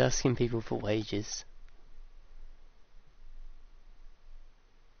 man. He's asking people for wages.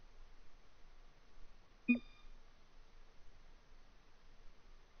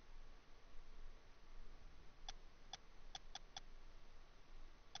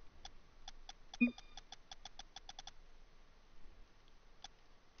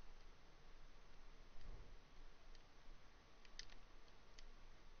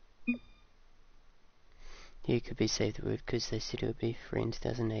 Yeah, it could be Save the World because they said it would be free in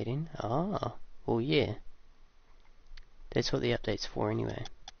 2018. Ah, well, yeah. That's what the update's for anyway.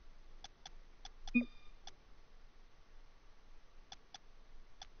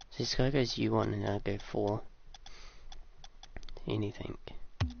 So this guy goes U1 and I go 4. Anything.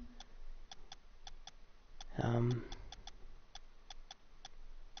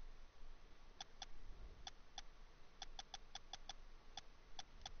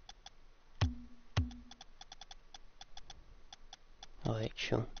 Oh,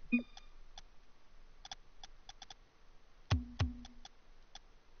 actual.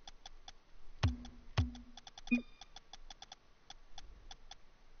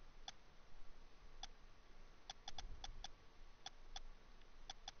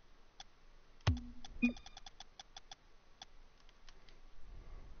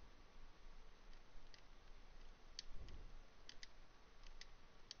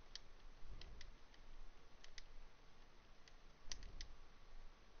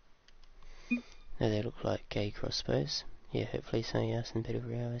 No, they look like gay crossbows. Yeah, hopefully something else in Battle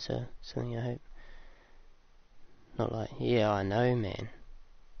Royale is something I hope. Not like, yeah, I know, man.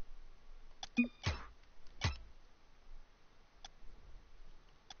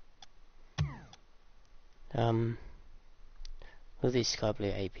 All these sky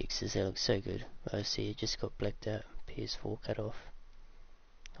blue apexes, they look so good. Oh, see, it just got blacked out. PS4 cut off.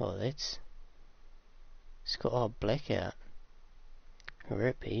 Oh, it's got all blackout.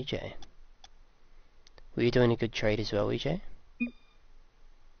 Rip, EJ. Were you doing a good trade as well, EJ?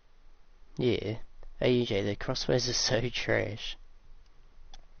 Yeah. Hey, EJ, the crossbows are so trash.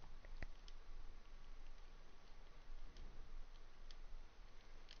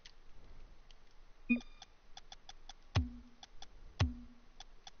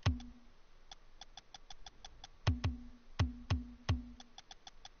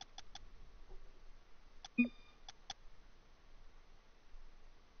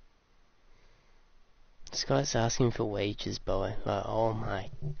 This guy's asking for wages, boy. Like, oh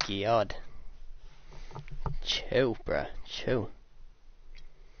my god. Chill, bruh. Chill.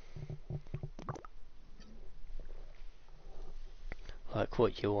 Like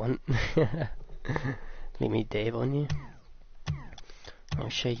what you want. Let me dab on you. I'll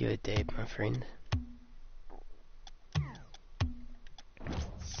show you a dab, my friend.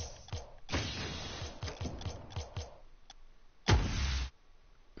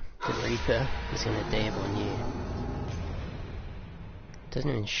 The Reaper is gonna dab on you. Doesn't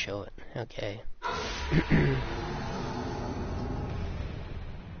even show it. Okay.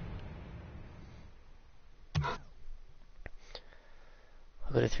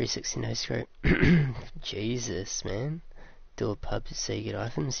 I got a 360 no scope. Jesus, man. Do a pub so you get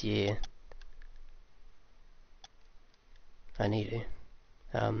items? Yeah. I need to.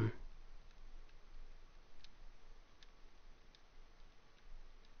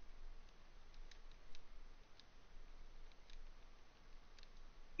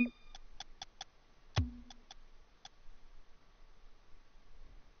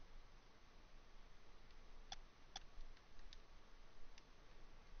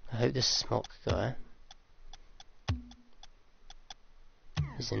 I hope this smoke guy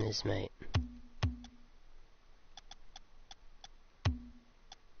isn't his mate.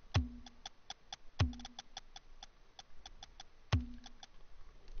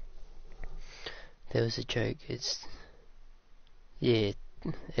 There was a joke, it's... Yeah,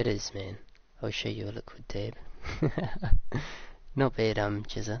 it is, man. I'll show you a liquid dab. Not bad,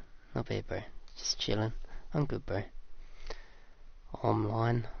 Jizza. Not bad, bro. Just chillin'. I'm good, bro.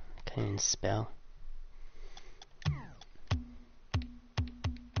 Online. Can't even spell.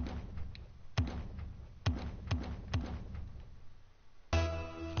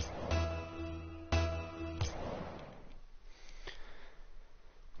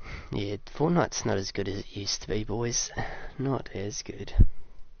 Yeah, Fortnite's not as good as it used to be, boys. Not as good.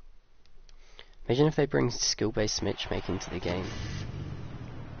 Imagine if they bring skill-based matchmaking to the game.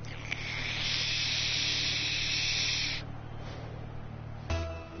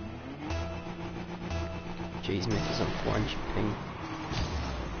 Jeez, Mac is on 400 ping.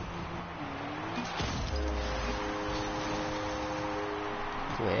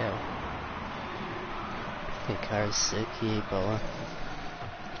 Wow. The car is sick, yeah, bowler.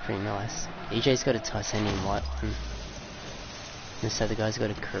 Pretty nice. EJ's got a titanium white one. This other guy's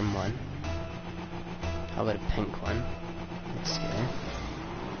got a chrome one. I've got a pink one. Let's go.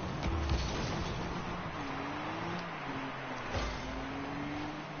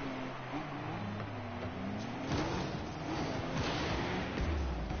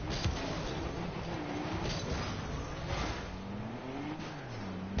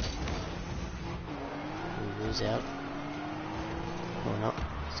 Wheels out. Or not.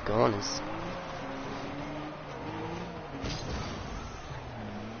 It's gone.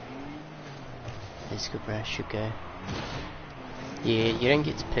 Let's go, bro. Should go. Yeah, you don't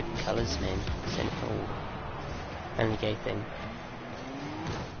get to pick colours, man. It's an only gay thing.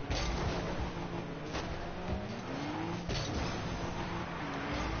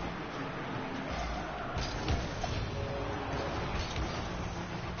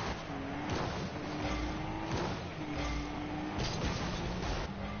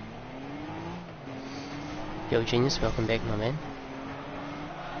 Yo, Genius, welcome back, my man.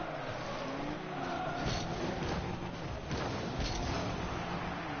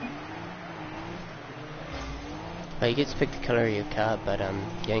 Oh, you get to pick the colour of your car, but you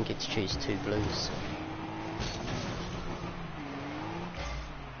don't get to choose two blues.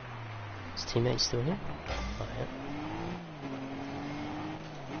 Is teammate still here? Oh, yeah.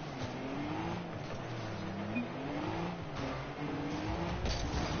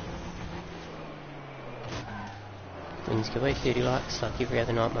 Games giveaway, 30 likes like every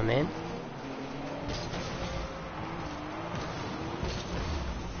other night, my man.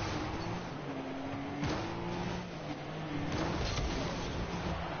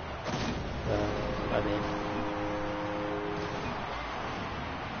 My bad.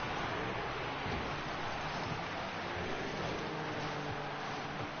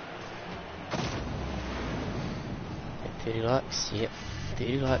 At 30 likes, yep.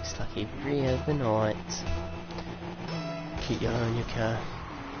 30 likes like every other night. Keep yellow on your car.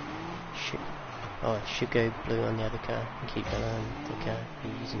 It should go blue on the other car and keep yellow on the car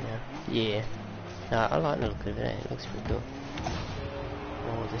you're using now. Yeah. Nah, I like the look of it, it looks pretty cool.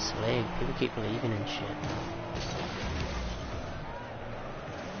 Oh, this lag, people keep leaving and shit.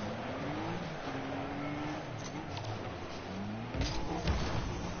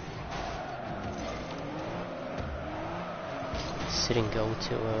 Sitting goal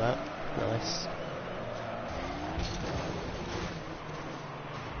 2-0 up, nice.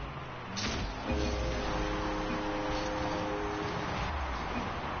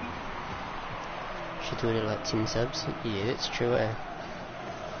 Should do it at like 10 subs. Yeah, that's true, eh?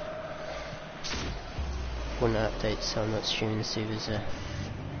 Wouldn't update, so I'm not streaming the servers.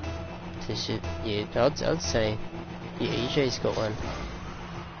 Yeah, I'd say. Yeah, EJ's got one.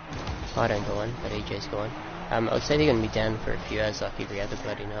 I don't got one, but EJ's got one. I'd say they're gonna be down for a few hours, like every other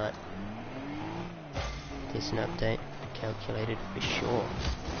bloody night. There's an update calculated for sure.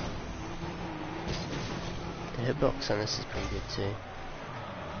 The hitbox on this is pretty good too.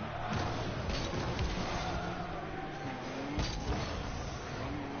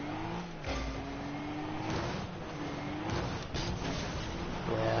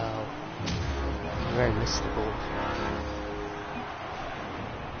 Wow. Everyone missed the ball.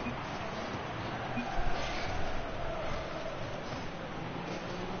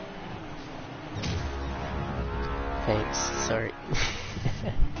 Thanks, sorry.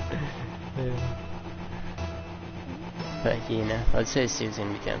 But yeah, no, I'd say the server's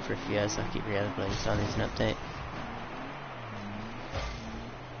gonna be down for a few hours like every other bloody time there's an update.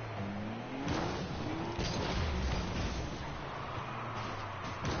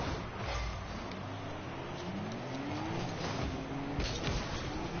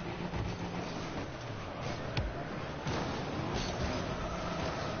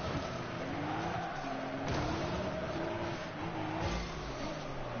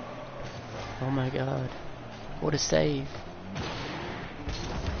 Oh my god, what a save!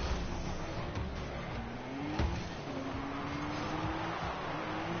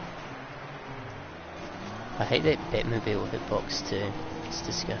 I hate that Batmobile hitbox too, it's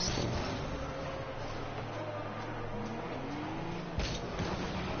disgusting.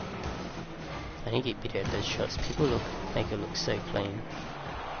 I need to get better at those shots, people make it look so clean.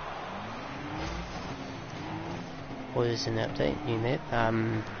 What is an update, new map?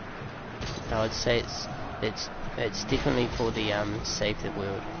 I would say it's definitely for the Save the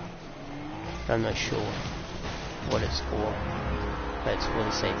World. I'm not sure what it's for, but it's for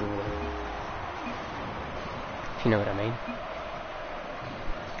the Save the World. If you know what I mean.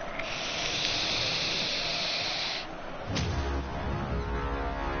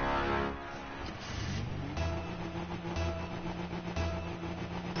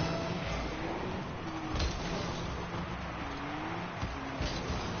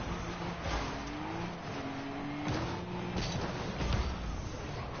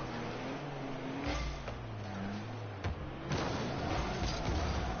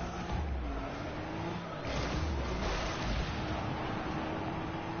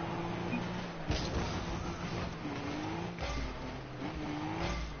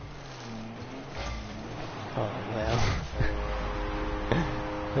 Oh wow.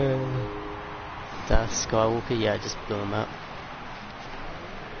 Darth Skywalker, yeah, I just blew him up.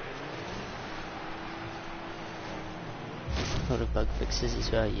 A lot of bug fixes as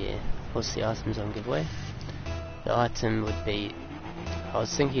well, yeah. What's the items on giveaway? The item would be, I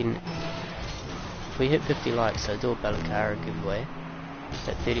was thinking, if we hit 50 likes, I'd do a Balakara giveaway.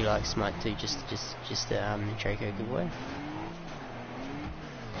 But 30 likes might do just a Draco giveaway.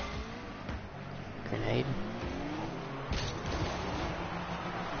 Grenade.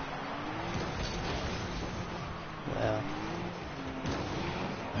 Wow.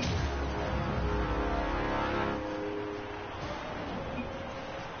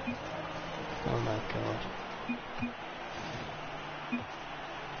 Oh my god.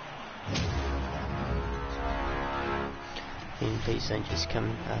 And please don't just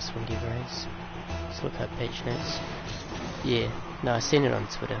come ask for giveaways. Just look up page notes. Yeah, no, I seen it on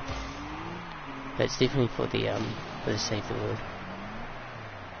Twitter. But it's definitely for the Save the World.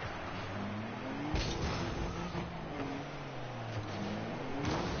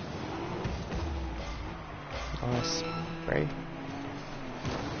 Nice, bro.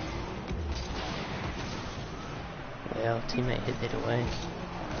 Wow, teammate hit that away.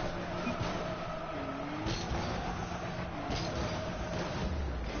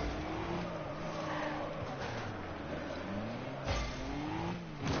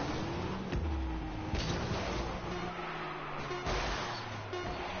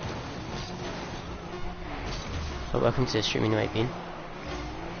 Well, welcome to the stream anyway, Ben.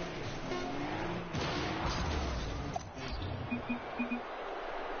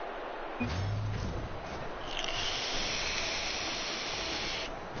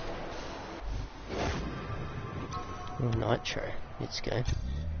 Nitro, let's go.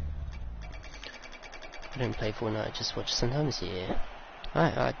 I don't play Fortnite, I just watch sometimes, yeah.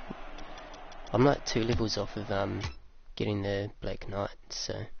 I'm like 2 levels off of getting the Black Knight,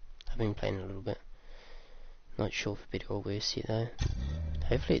 so I've been playing a little bit. Not sure if better or worse yet though.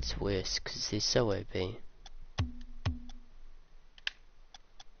 Hopefully it's worse, because they're so OP.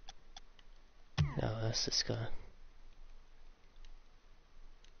 Oh, that's this guy.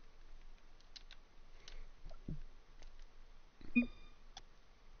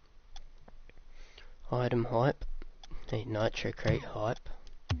 Item hype. Hey, Nitro crate hype.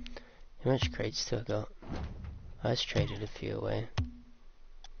 How much crates do I got? I just traded a few away.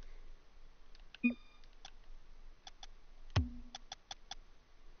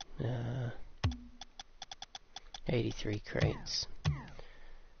 83 crates.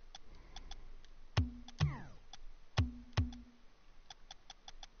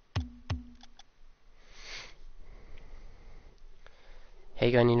 How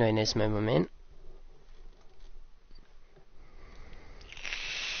you going, you know, Nesmo, my man?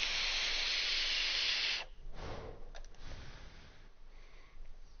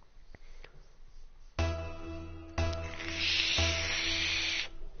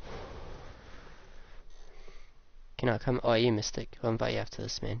 Can I come? Oh, you Mystic. I'll invite you after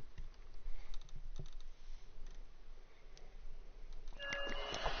this, man.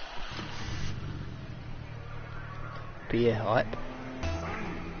 But yeah, hype.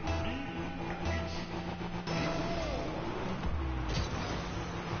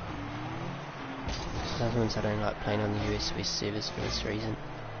 Sometimes I don't like playing on the US servers for this reason.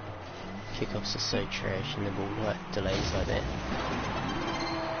 Kickoffs are so trash and the ball like delays like that.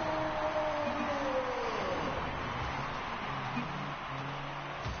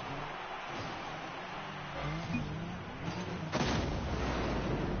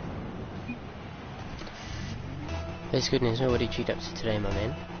 That's good news. What did you get up to today, my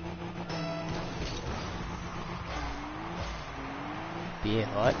man? Beer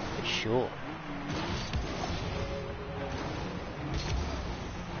hype for sure.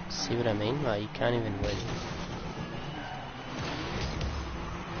 See what I mean? Like, you can't even win.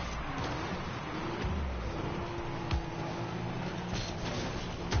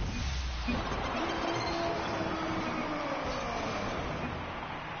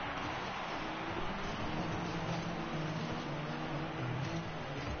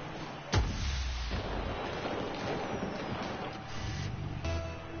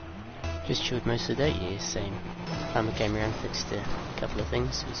 Just chilled most of the day, yeah, same. I came around, fixed a couple of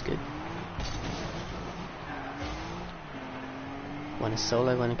things, it was good. Won a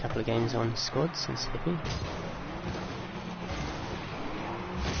solo, won a couple of games on squads, I was happy.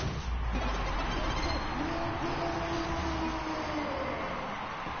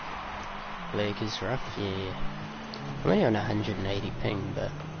 Leg is rough, yeah. I'm only on 180 ping,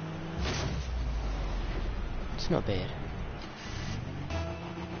 but it's not bad.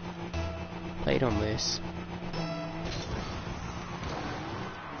 Played on worse.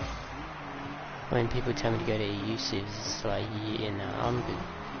 When people tell me to go to EU servers, it's like, yeah, no, I'm good.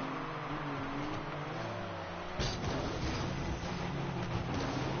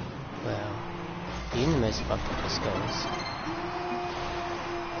 Well, you're in the most fucked up skulls.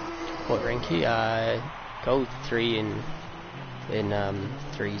 What rank you? Gold 3 in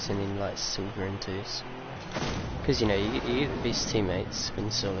 3s and then like silver in 2s. Because you know, you get the best teammates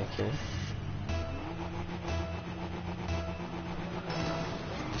when solo queuing.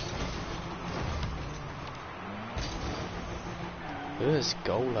 Look at this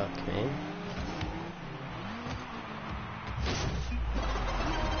goal luck, man.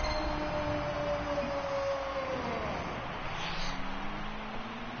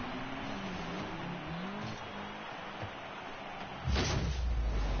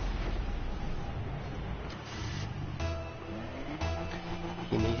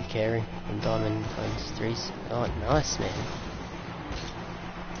 You need to carry on diamond phones 3s. Oh, nice, man.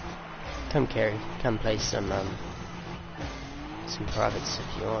 Come carry. Come play some privates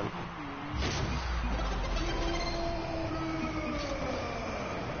if you want.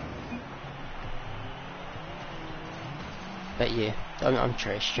 But yeah, I'm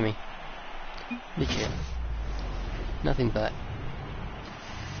trash, Jimmy. Legit. Nothing but.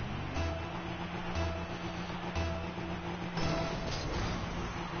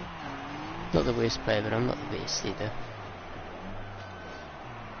 Not the worst player, but I'm not the best either.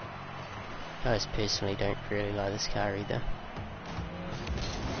 I just personally don't really like this car either.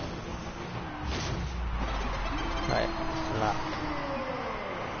 Right, luck.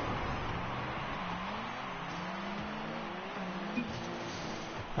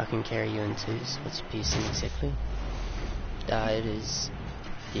 I can carry you in twos. What's your piercing exactly? It is,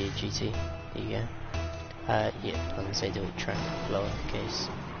 yeah, GT. There you go. Yeah, I can say do it truck, lower case.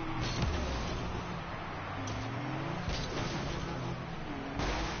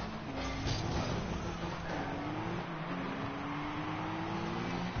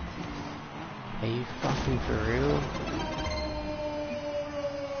 Are you fucking for real?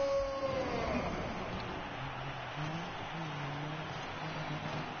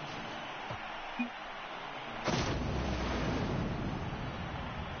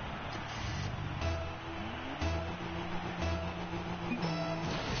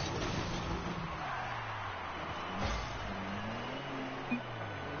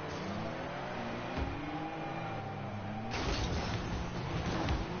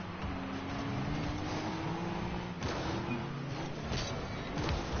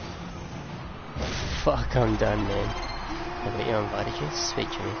 Fuck, I'm done, man. I bet you invited you. Sweet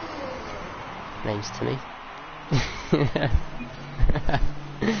Jimmy. Name's Timmy.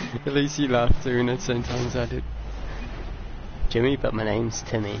 At least you laughed too, and at the same time as I did. Jimmy, but my name's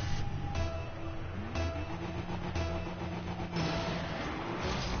Timmy.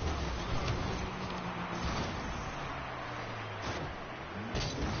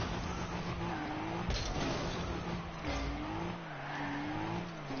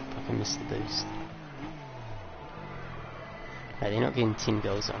 Fucking missed the boost. Hey, they're not getting 10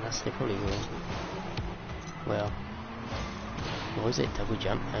 goals on us, they probably will. Well, what was it? Double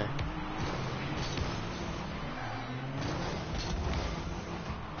jump? No.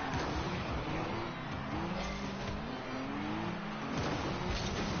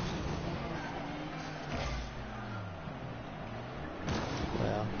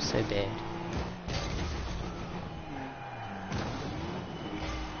 Well, so bad.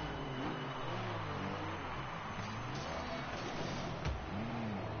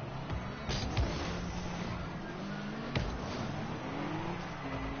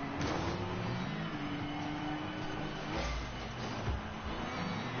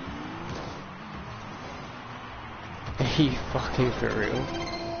 Are you fucking for real?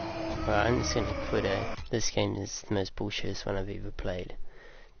 Right, I'm just gonna quit it. This game is the most bullshitest one I've ever played.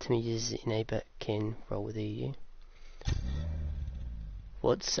 Timmy uses NA but can roll with EU.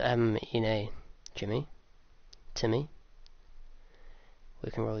 What's NA, Jimmy? Timmy?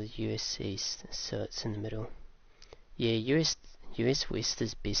 We can roll with US East, so it's in the middle. Yeah, US West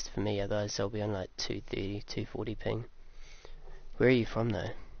is best for me, otherwise I'll be on like 230, 240 ping. Where are you from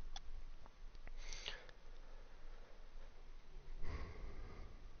though?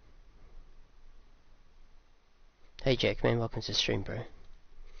 Hey Jack, man, welcome to the stream, bro.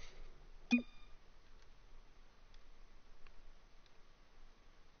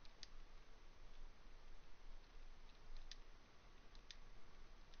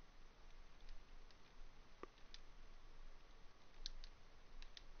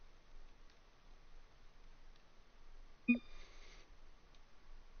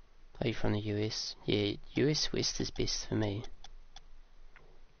 Are you from the US? Yeah, US West is best for me.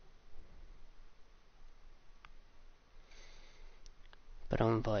 But I'll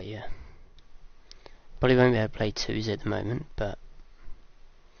invite you. Probably won't be able to play twos at the moment, but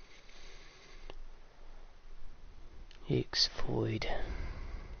X Void.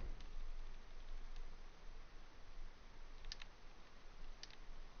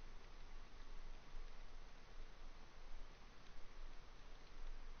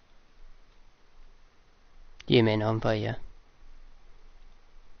 Yeah, man, I'll invite you.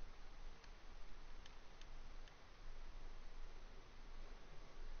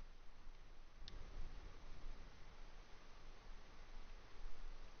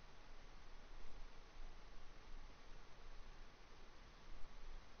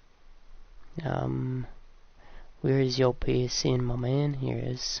 Where is your PSN, my man? Here it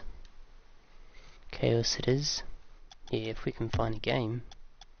is. Chaos it is. Yeah, if we can find a game.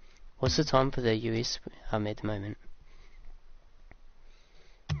 What's the time for the US at the moment?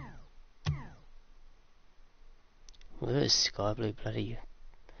 Well, those sky blue bloody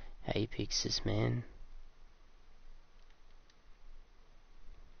apexes, man.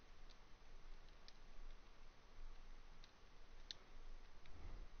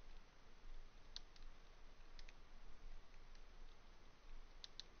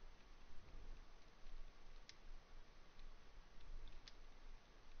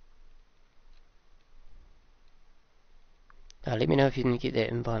 Let me know if you didn't get that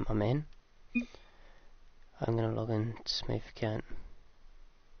invite, my man. I'm gonna log in to Smooth account.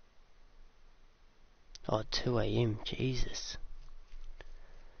 Oh, 2 AM, Jesus.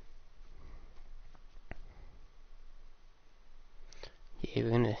 Yeah,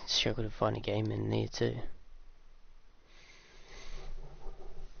 we're gonna struggle to find a game in there too.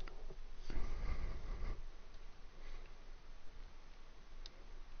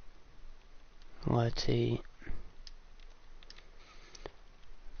 YT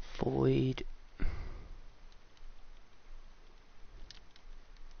void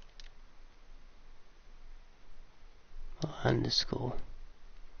underscore.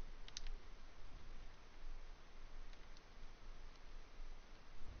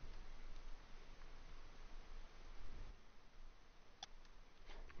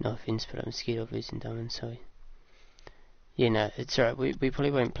 No offense, but I'm scared of losing diamonds, so yeah, no, it's alright. We probably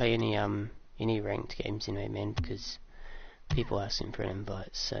won't play any ranked games anyway, man, because people are asking for an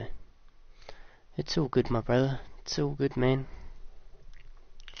invite, so it's all good, my brother. It's all good, man.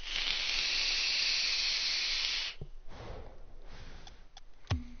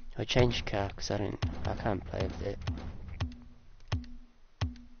 I changed car because I can't play with it.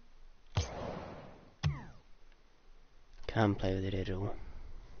 Can't play with it at all.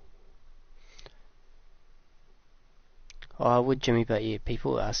 Oh, I would, Jimmy, but yeah,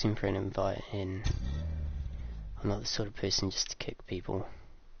 people are asking for an invite, and I'm not the sort of person just to kick people.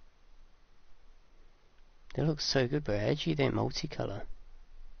 That looks so good, bro. How'd you do that multicolour?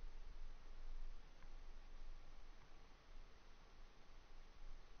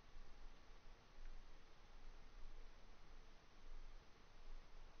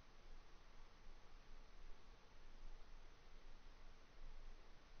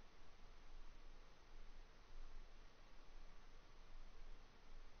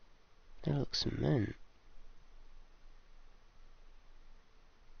 That looks mint.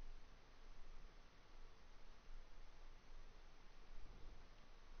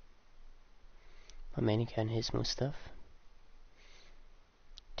 My main account has more stuff.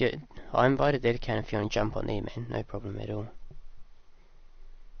 Dude, I invited that account if you want to jump on there, man. No problem at all.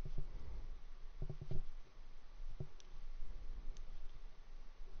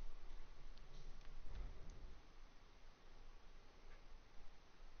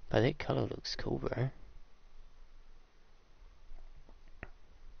 But that colour looks cool, bro.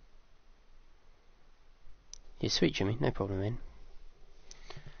 Yeah, sweet, Jimmy. No problem, man.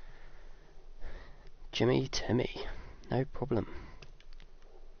 Jimmy Timmy. No problem.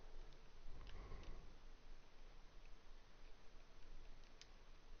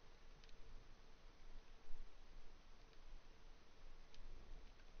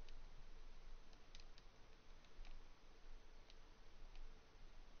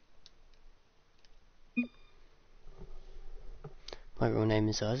 My real name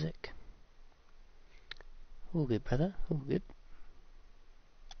is Isaac. All good, brother. All good.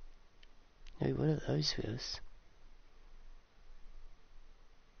 Hey, what are those wheels?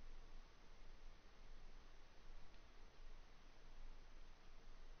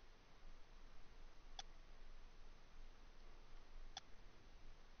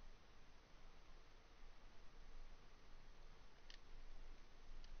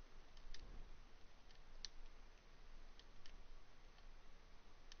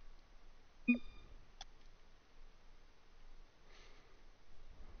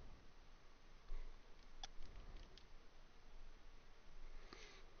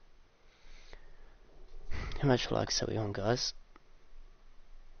 How much likes are we on, guys?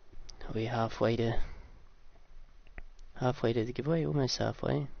 Are we halfway to the giveaway? Almost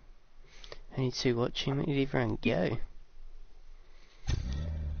halfway. Only 2 watching. Where did everyone go?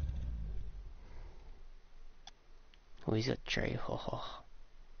 Oh, he's got Dre. Ho ho.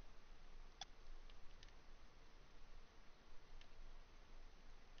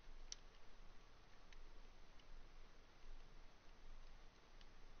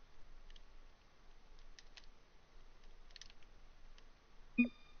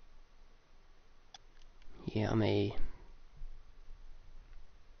 Yeah, I'm a...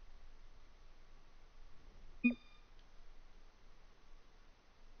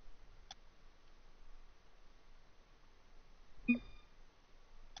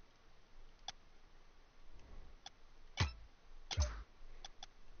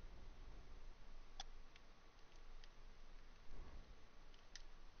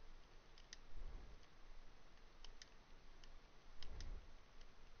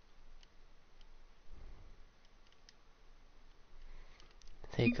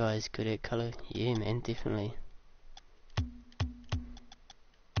 That guy's good at colour. Yeah, man, definitely.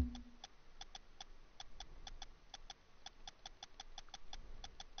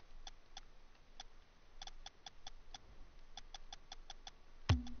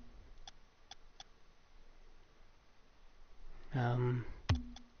 Um,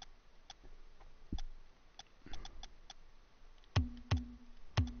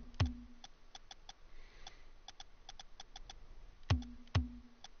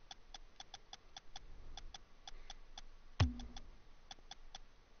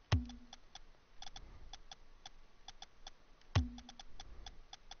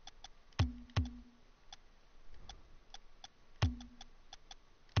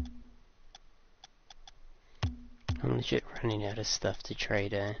 I'm legit running out of stuff to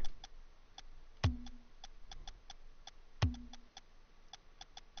trade,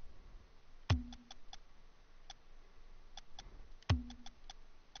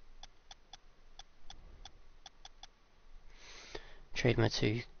 Trade my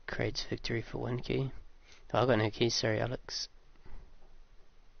 2 crates victory for 1 key. Oh, I got no keys, sorry Alex.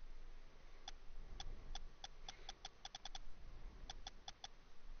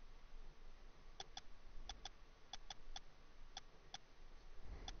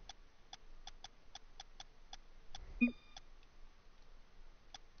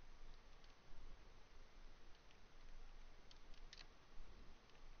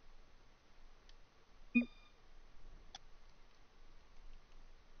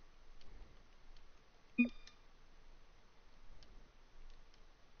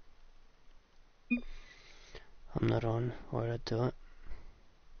 I'm not on, or I'd do it.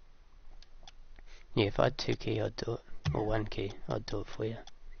 Yeah, if I had 2 key I'd do it, or 1 key, I'd do it for you.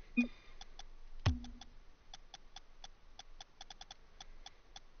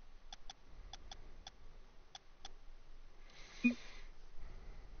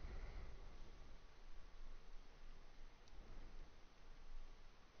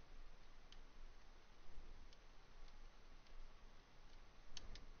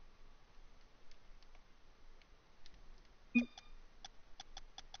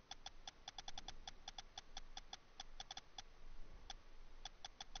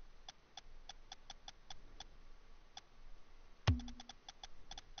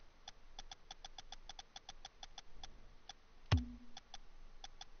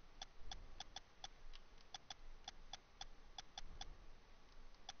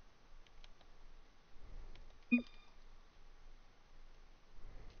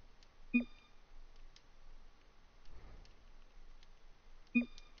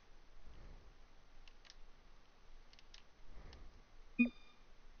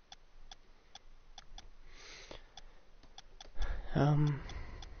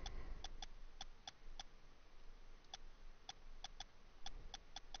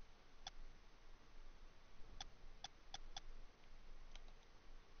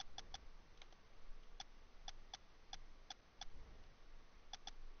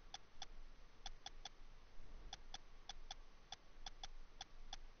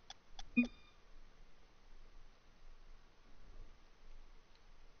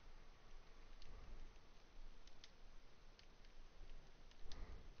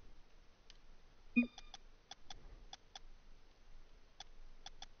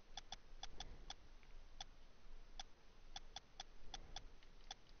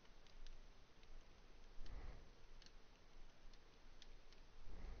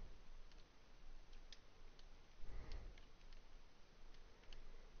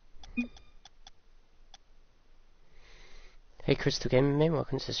 Hey Crystal Gaming Man,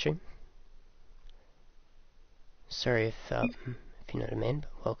 welcome to the stream. Sorry if you're not a man,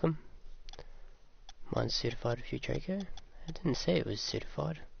 but welcome. Mine's certified with you, Draco. I didn't say it was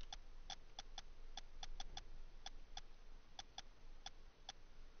certified.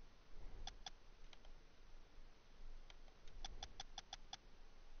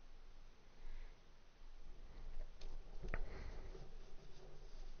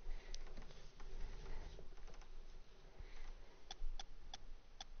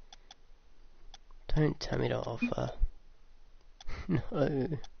 Don't tell me to offer. No.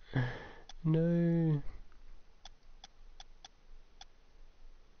 No.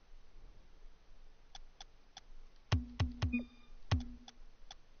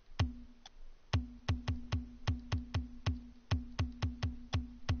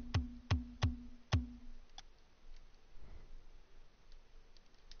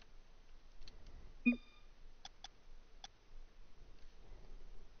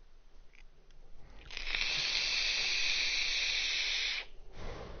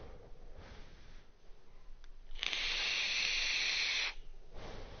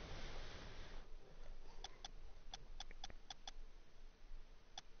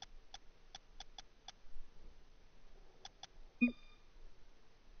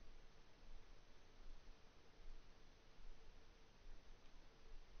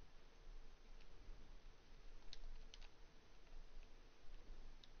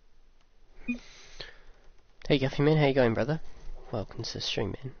 Hey Guffy man, how you going, brother? Welcome to the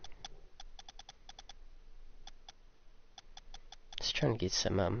stream, man. Just trying to get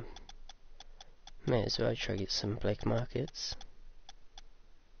some, may as well try to get some black markets.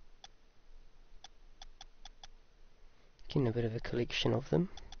 Getting a bit of a collection of them.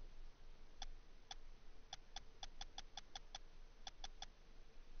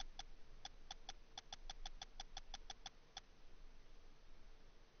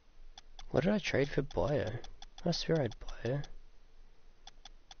 What did I trade for bio? I swear I had bio.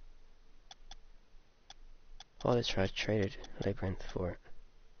 Oh, that's right, I traded Labyrinth for it.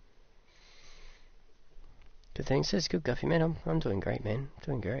 Good thanks, that's good Guffy man, I'm doing great man,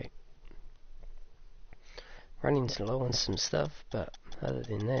 doing great. Running low on some stuff, but other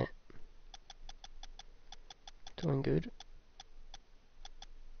than that, doing good.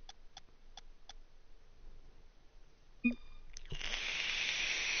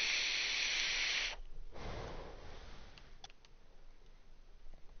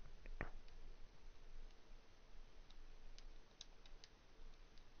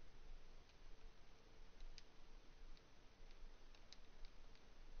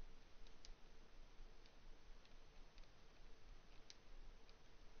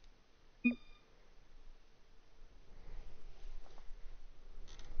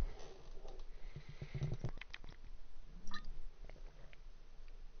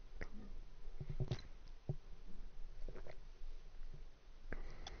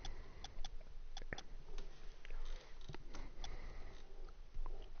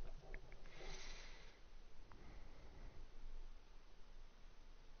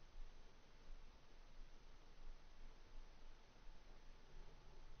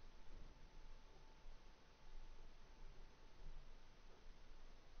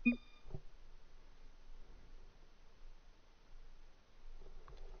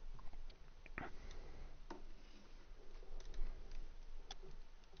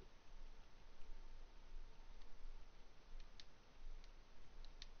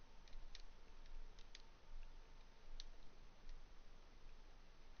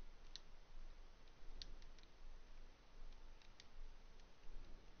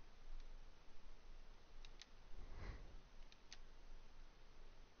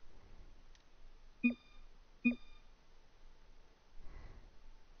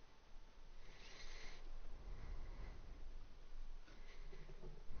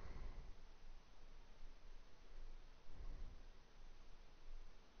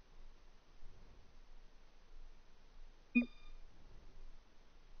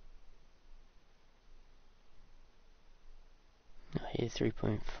 Here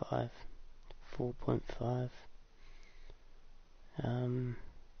 3.5, 4.5.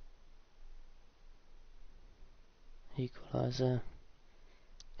 Equalizer.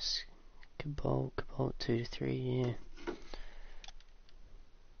 Cobalt 2 to 3, yeah.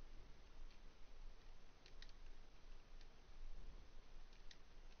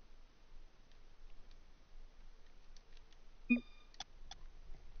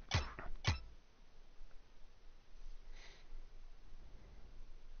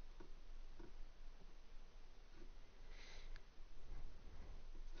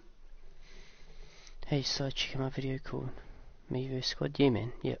 Hey, so check out my video called Me vs Squad. Yeah,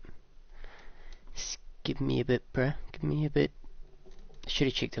 man. Yep. Just give me a bit, bruh. Give me a bit. Should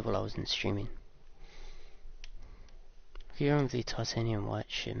have checked it while I wasn't streaming. You're on the titanium white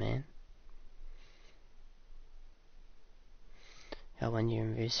shit, man. Our 1 year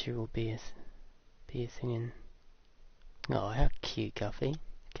anniversary will be a thing in. Oh, how cute, Guffy.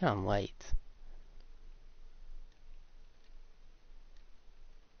 Can't wait.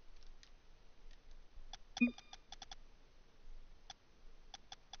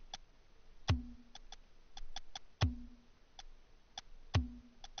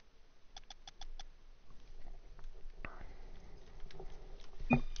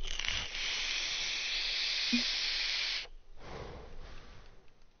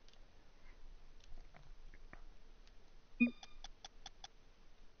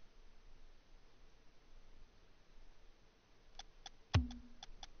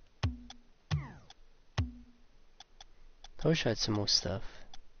 I wish I had some more stuff.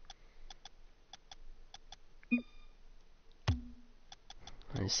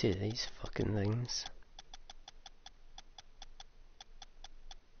 I see these fucking things.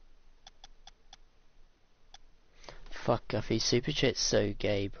 Fuck Guffy, Super Chat's so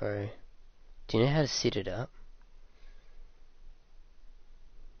gay, bro. Do you know how to set it up?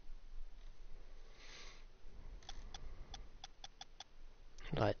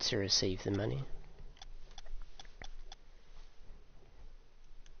 Like to receive the money.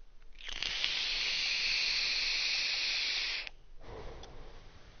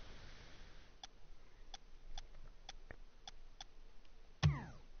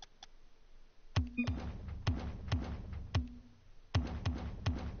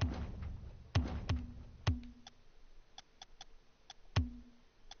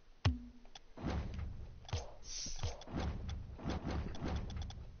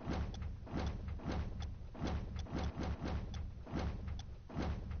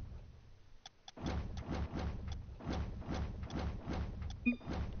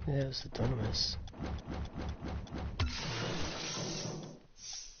 That was autonomous.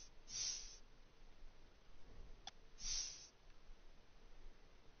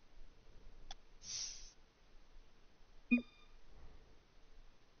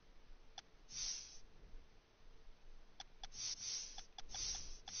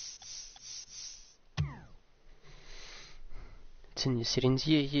 It's in your settings,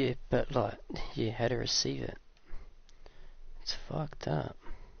 yeah, but like, yeah, how to receive it. It's fucked up.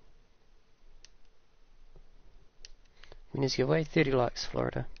 Winners giveaway, 30 likes,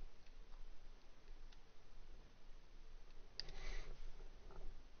 Florida.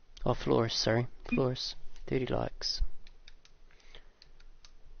 Oh, Flores, sorry. Flores, 30 likes.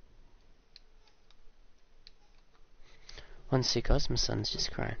 One sec, guys, my son's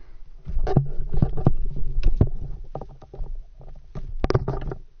just crying.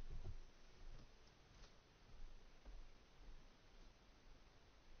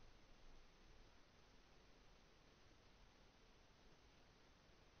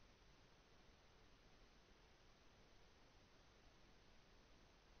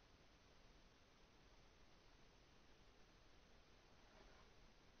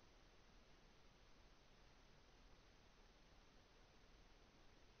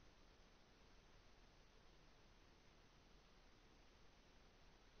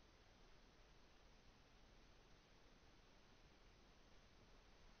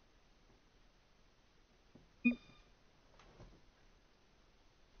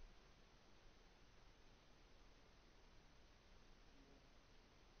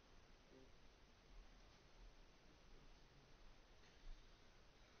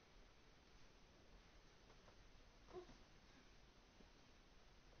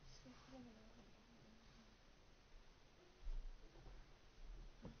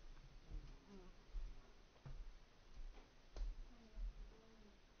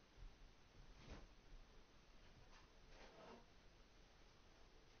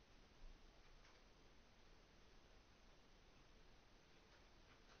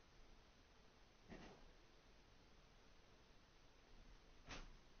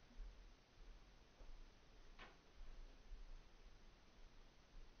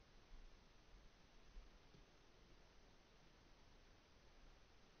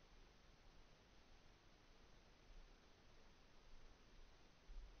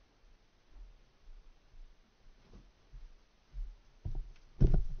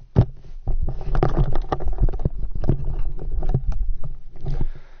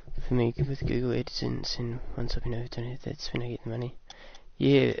 For me, with Google AdSense, and once I've been overturned, that's when I get the money.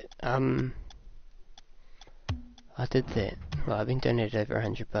 Yeah, I did that. Well, I've been donated over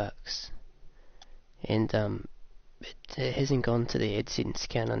 $100, and it hasn't gone to the AdSense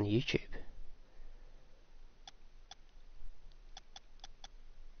account on YouTube.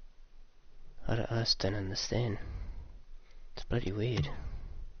 I just don't understand. It's bloody weird.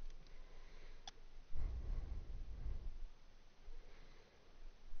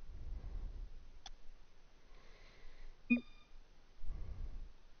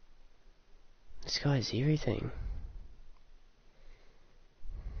 This guy's everything.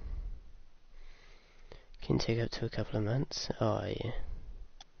 Can take up to a couple of months. Oh yeah.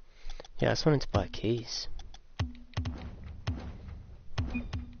 Yeah, I just wanted to buy keys.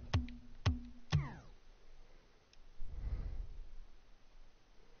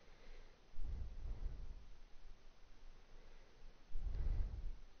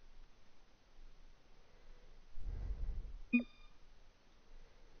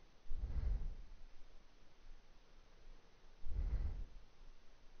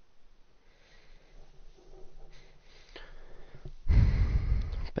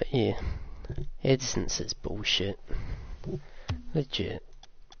 But yeah, AdSense is bullshit. Legit.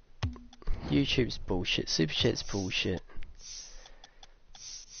 YouTube's bullshit. Super Chat's bullshit.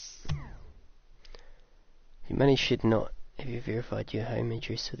 Your money should not. Have you verified your home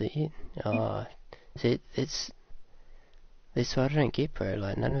address with it yet? Oh, that's what I don't get, bro.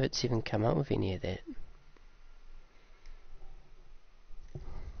 Like, none of it's even come up with any of that.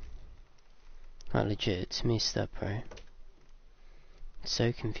 Like, legit, it's messed up, bro. It's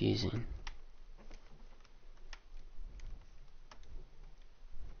so confusing.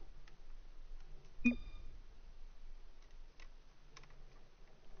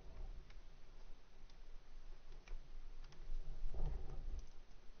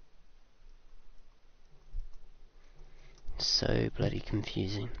 So bloody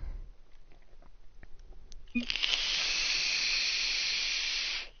confusing.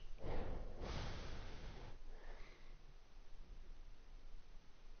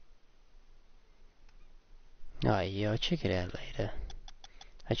 Oh yeah, I'll check it out later.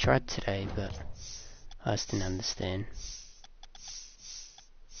 I tried today, but I just didn't understand.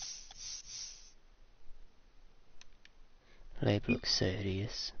 Label looks so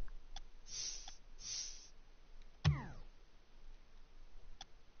hideous.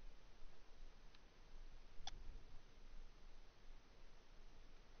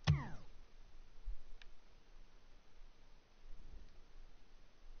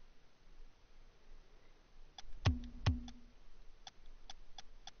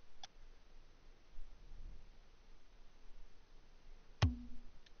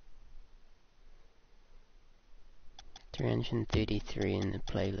 $333 in the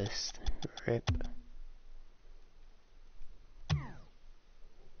playlist. Rip.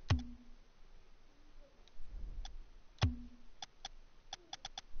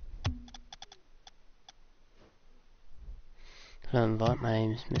 Hello, invite. My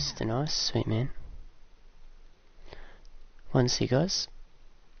name's Mr. Nice, sweet man. Want to see you guys?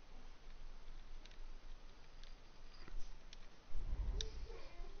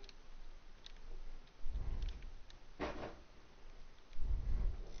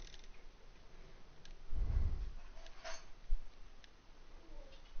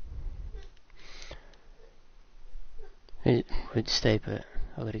 Would stay, but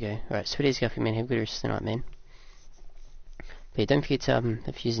I gotta go. Alright, so today's Guffy man. Have a good rest of the night, man. But yeah, don't forget to,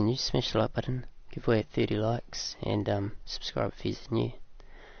 if you're new, smash the like button, give away 30 likes, and subscribe if you're new.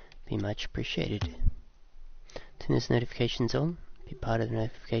 Be much appreciated. Turn those notifications on, be part of the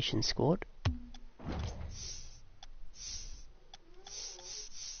notification squad.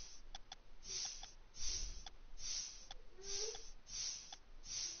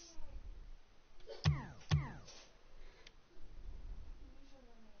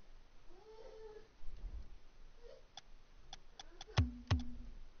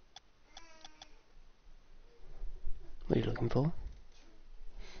 What are you looking for?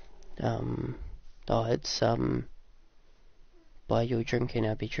 Oh, it's, buy your drink in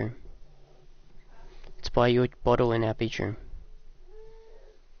our bedroom. It's buy your bottle in our bedroom.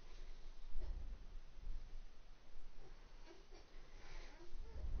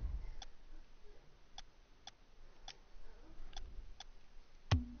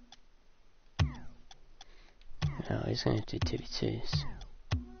 Oh, he's gonna do 2v2s.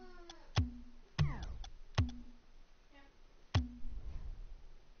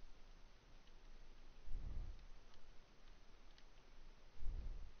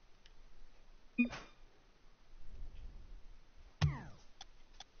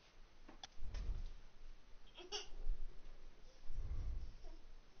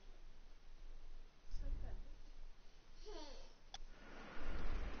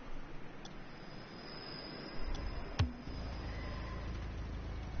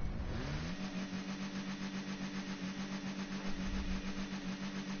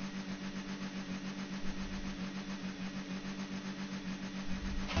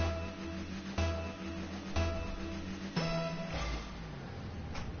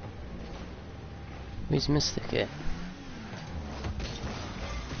 Where's Mystic at?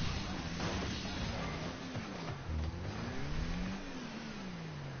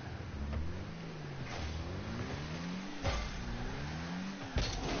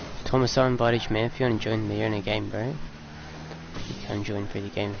 Thomas, I invited you, man. If you want to join me in a game, bro, you can join for the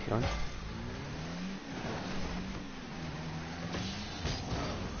game if you want.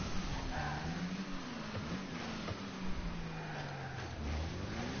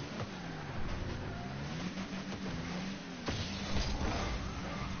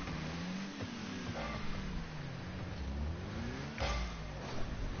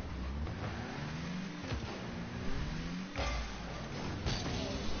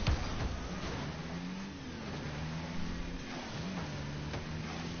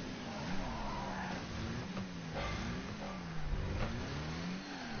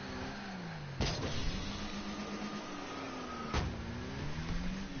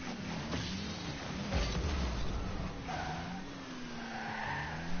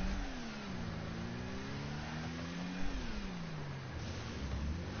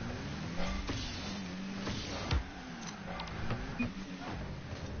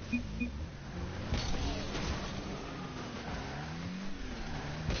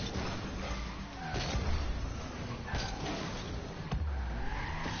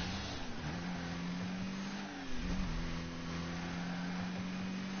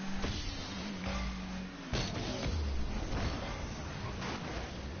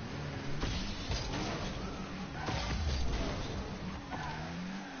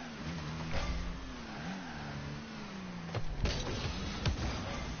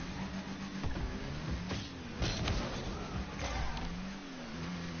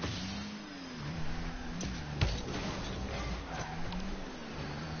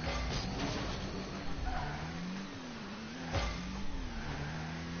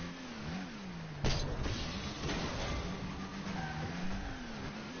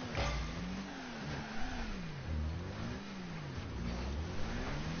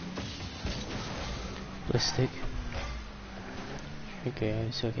 Ballistic. Okay,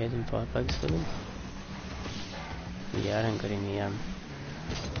 so I gave them 5 bugs for them. Yeah, I don't got any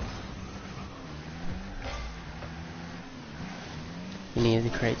of the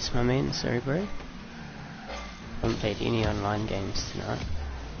crates, my man. Sorry, bro. I haven't played any online games tonight.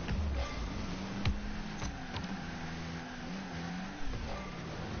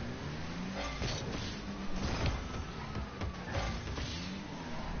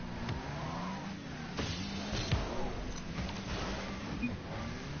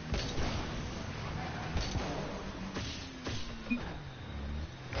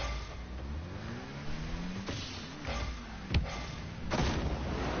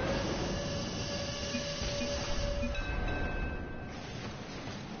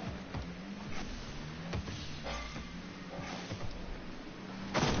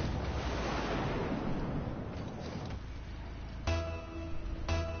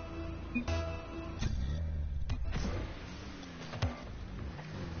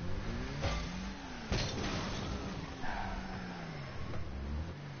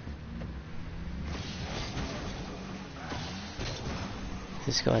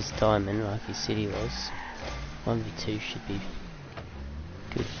 This guy's diamond, like he said he was. 1v2 should be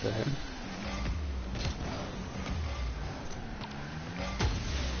good for him.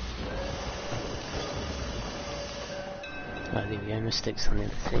 Oh, there we go, mistakes on the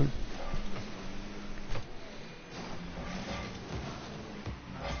other team.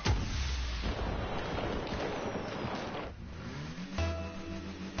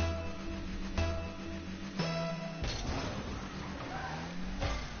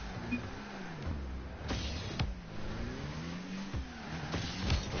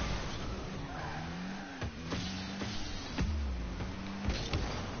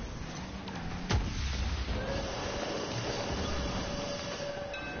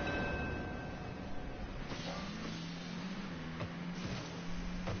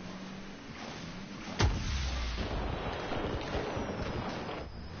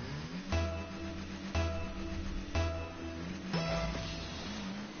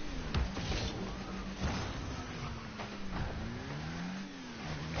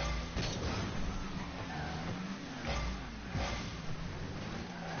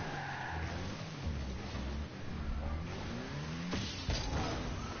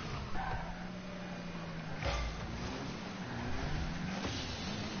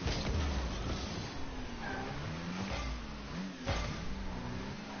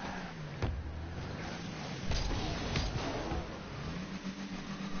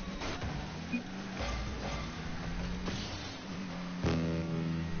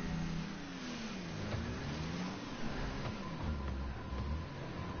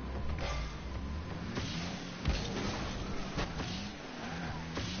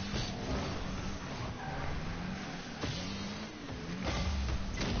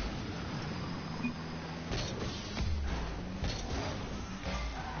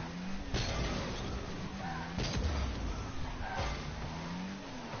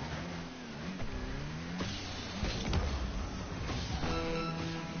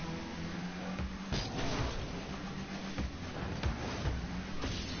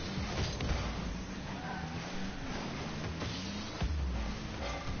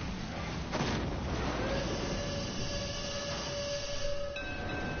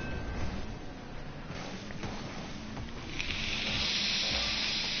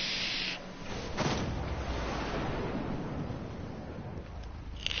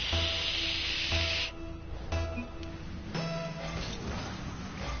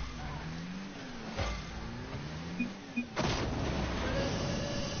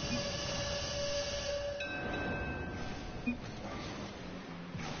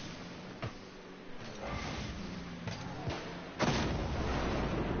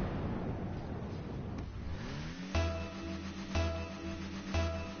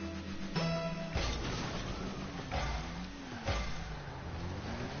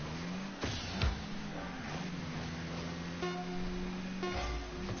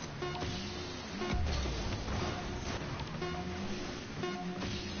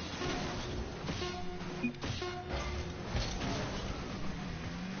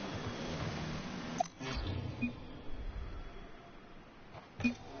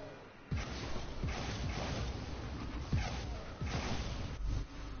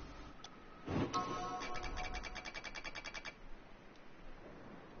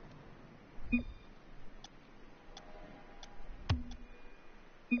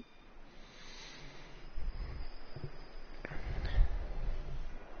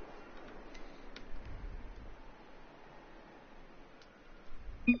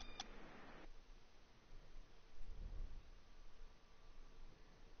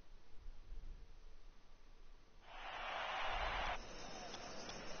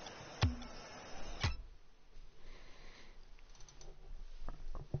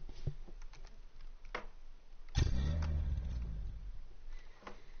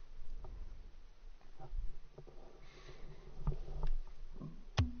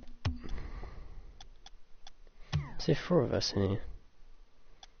 there 4 of us in here?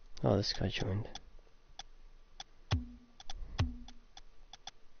 Oh, this guy joined.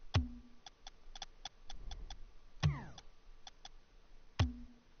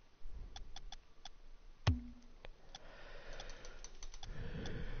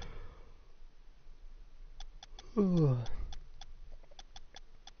 Ooh.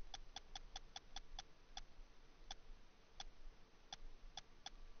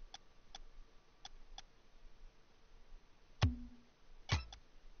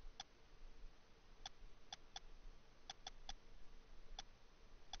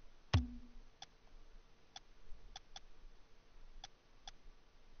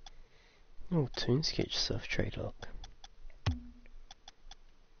 Oh, Toons get yourself trade lock.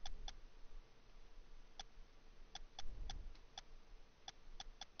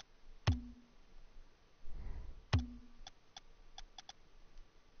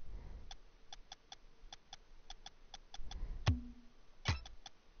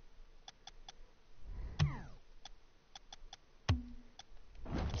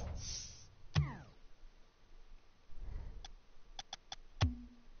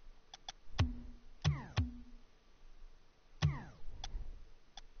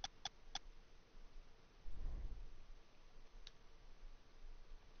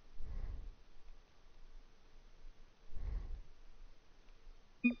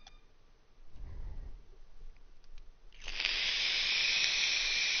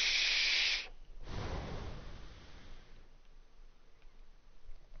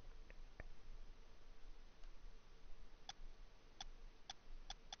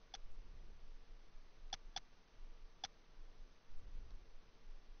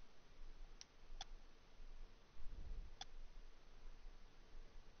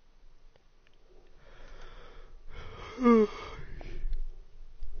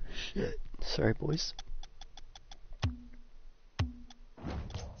 Shit. Sorry, boys.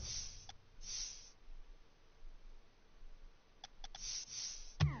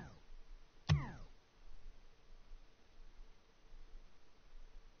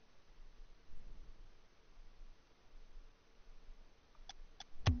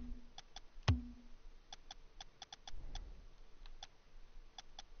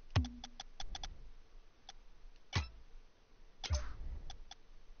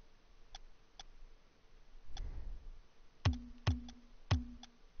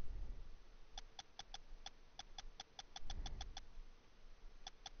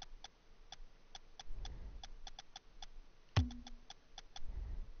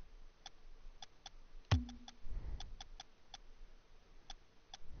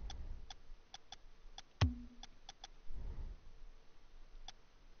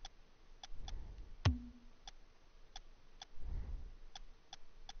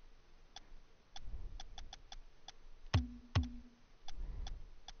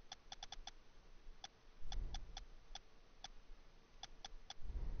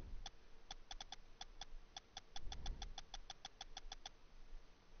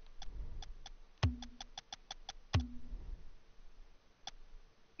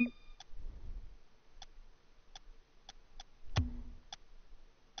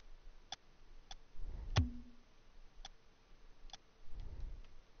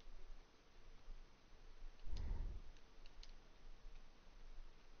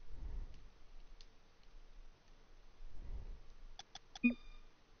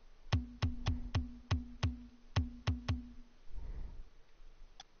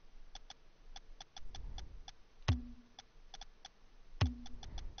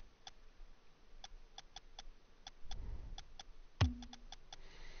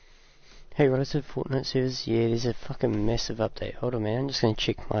 Hey, relative Fortnite servers, yeah, there's a fucking massive update. Hold on, man, I'm just gonna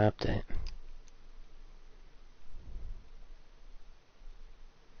check my update.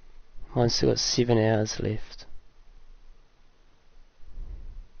 Mine's still got 7 hours left.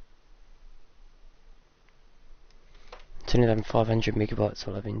 It's only done 500 megabytes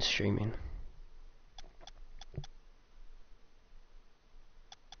while I've been streaming.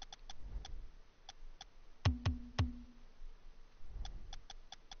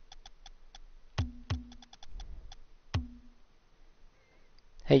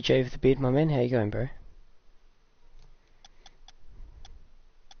 Hey Jay with the beard, my man, how you going, bro?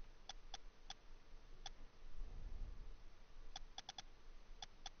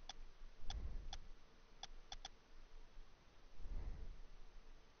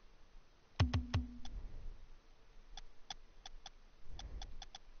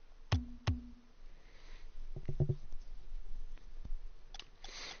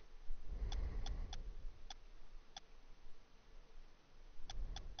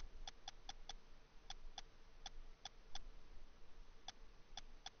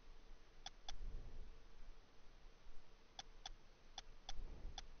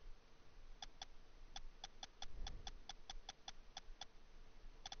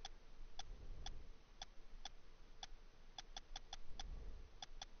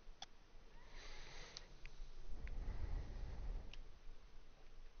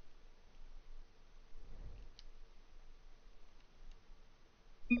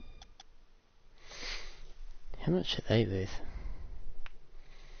 How much are they worth?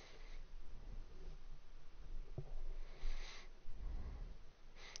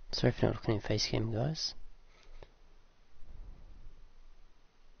 Sorry for not looking at face cam, guys.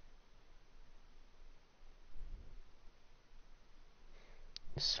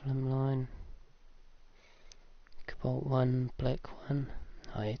 Slimline. Cobalt 1, black 1.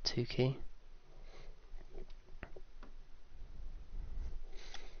 Oh yeah, 2 key.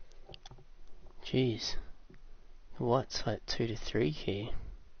 Jeez. What's like 2 to 3 key?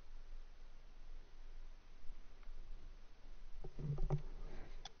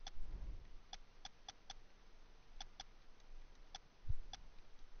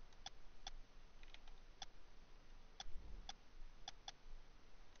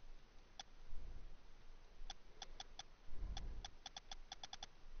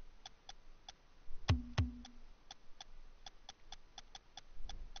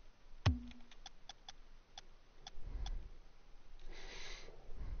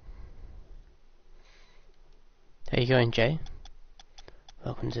 How you going, Jay?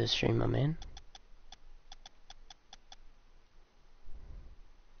 Welcome to the stream, my man.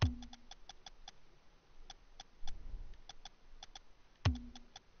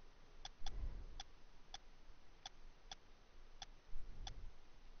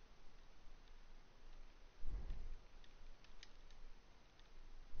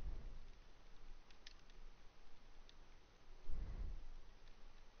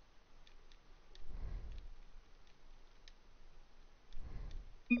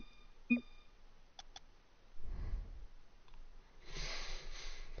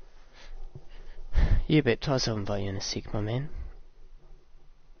 You baptise, I'll invite you in a sec, my man.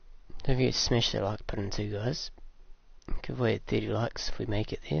 Don't forget to smash that like button too, guys. Give away 30 likes if we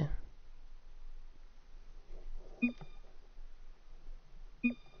make it there.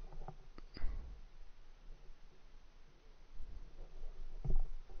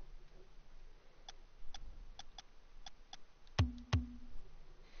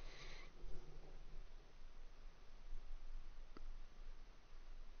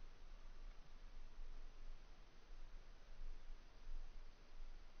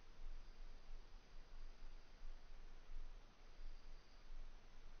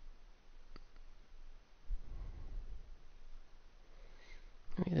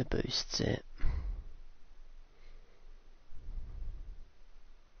 Where the boosts at?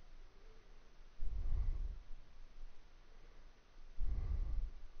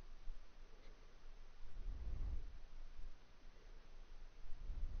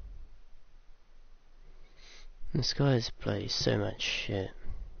 This guy's played so much shit.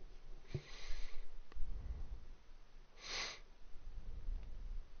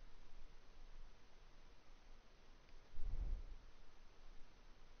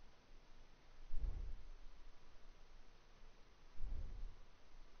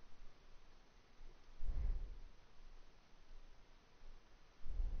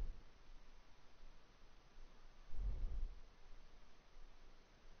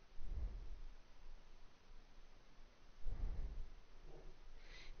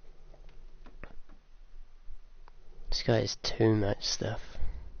 This guy has too much stuff.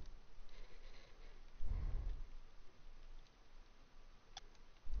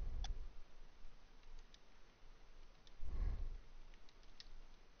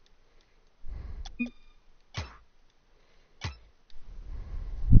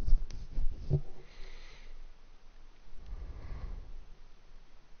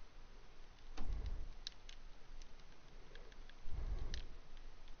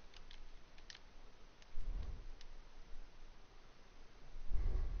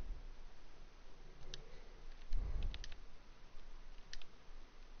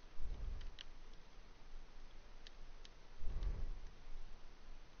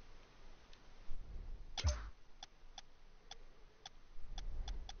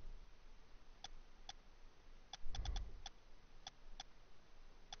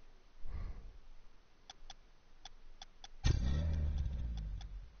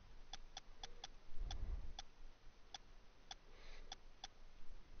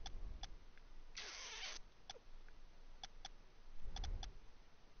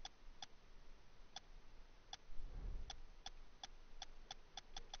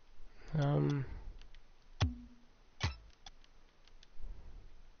 Um,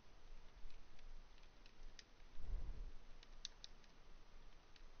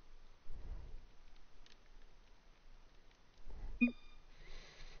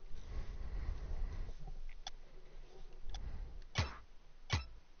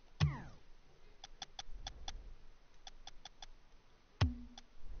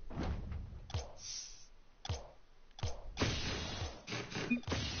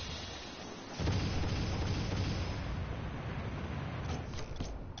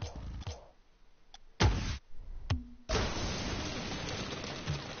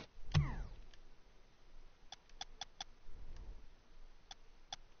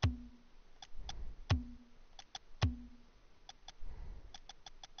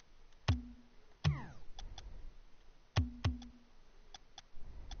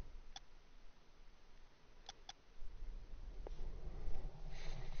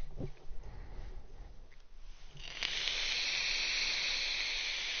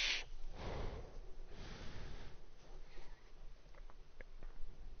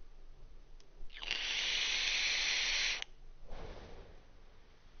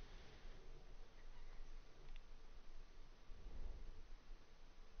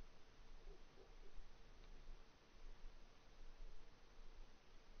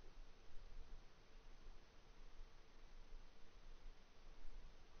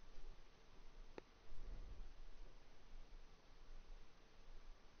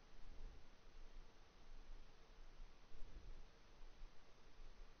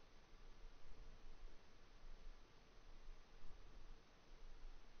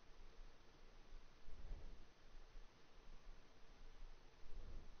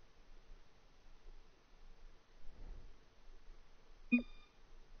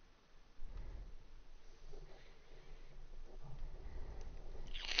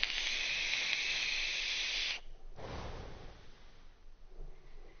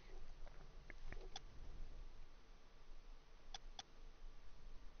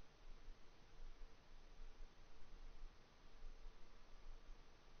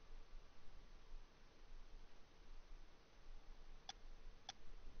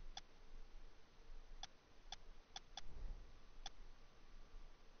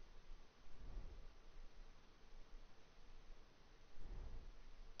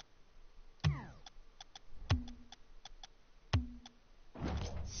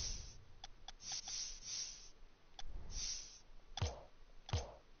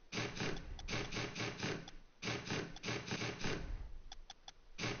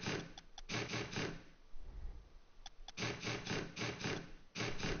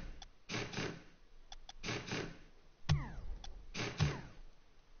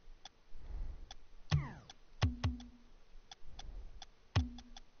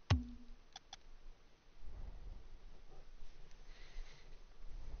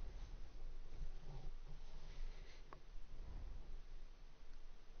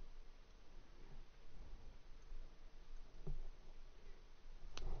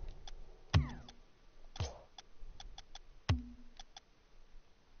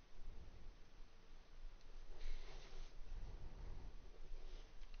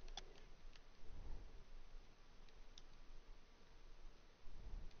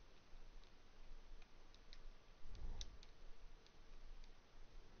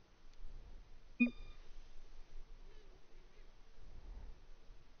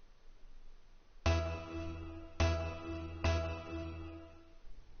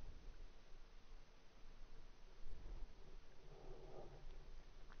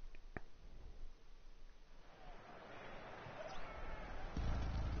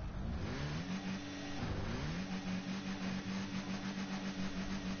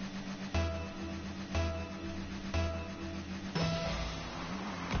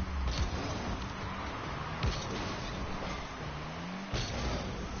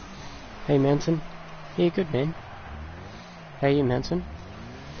 Hey Mountain. Yeah, good man. How are you, Mountain?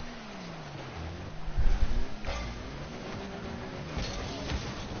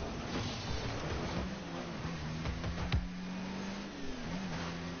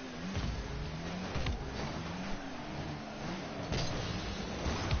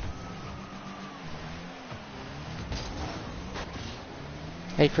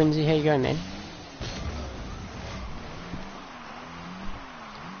 Hey Frenzy, how you going, man?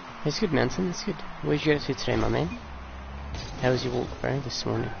 It's good, Mountain, it's good. Where'd you go to today, my man? How was your walk, bro, this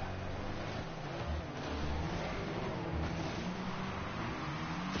morning?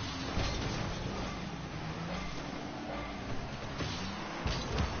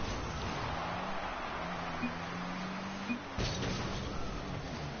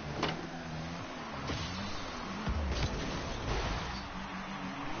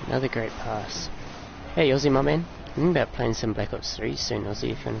 Another great pass. Hey Aussie, my man. I'm thinking about playing some Black Ops 3 soon,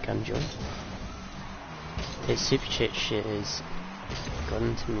 Aussie, if you want to come join. That super chat shit has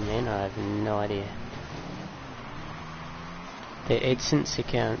gotten to me, man. I have no idea. The AdSense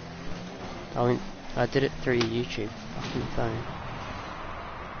account, I did it through YouTube. Fucking phone.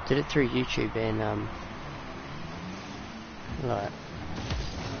 Did it through YouTube and like,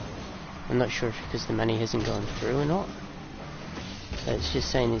 I'm not sure if because the money hasn't gone through or not. It's just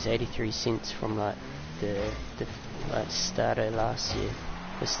saying there's 83 cents from like the like start of last year,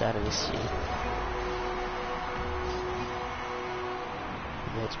 the start of this year.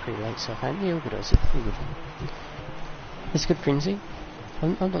 Yeah, it's pretty late, so I can't. Yeah, all good, Aussie. All good. It's good, Frenzy.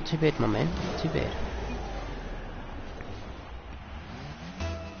 I'm not too bad, my man. Not too bad.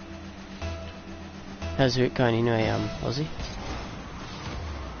 How's it going anyway, Aussie?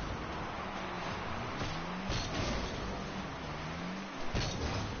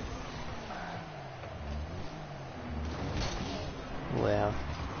 Wow.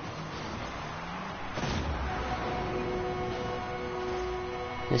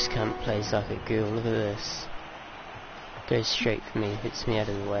 This cunt plays like a girl, look at this. Goes straight for me, hits me out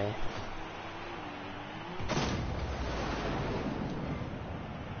of the way.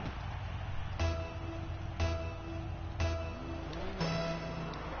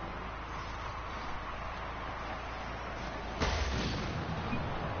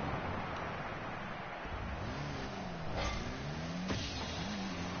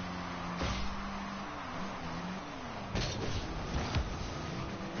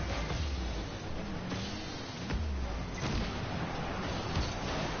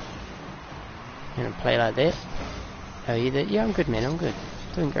 Gonna play like that? How are you there? Yeah, I'm good, man, I'm good.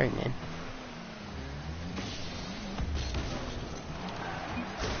 Doing great, man.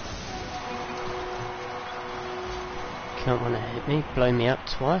 Can't wanna hit me, blow me up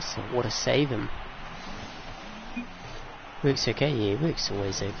twice, or what to save him. Works okay? Yeah, works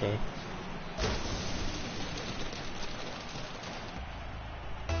always okay.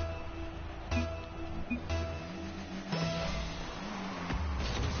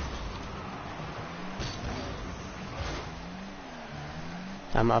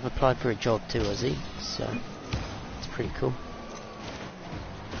 I've applied for a job too, Aussie, so it's pretty cool.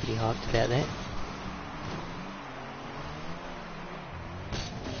 Pretty hyped about that.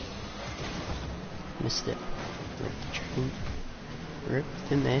 Missed it. Rip the dream. Rip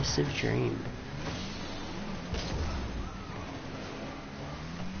the massive dream.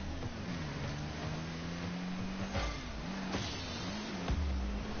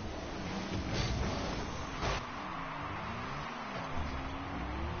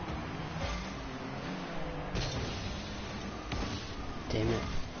 Damn it.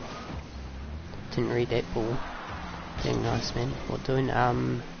 Didn't read that ball. Damn nice, man. What doing?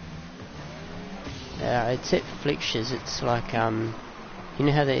 It's at flexures. It's like, you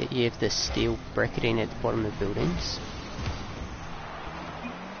know how you have the steel bracketing at the bottom of buildings?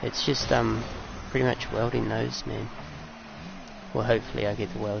 It's just, pretty much welding those, man. Well, hopefully I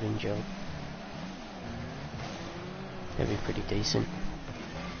get the welding job. That'd be pretty decent.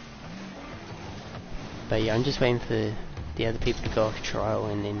 But yeah, I'm just waiting for the other people to go off trial,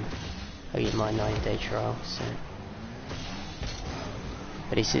 and then I'll get my 90-day trial, so.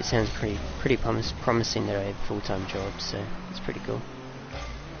 But he said it sounds pretty promising that I have a full-time job, so it's pretty cool.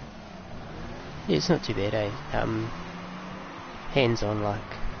 Yeah, it's not too bad, eh? Hands-on like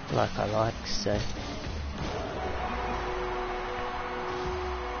I like, so.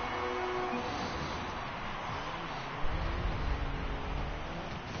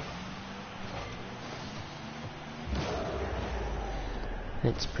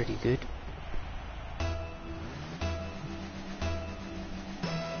 That's pretty good.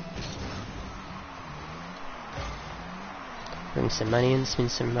 Bring some money in, spend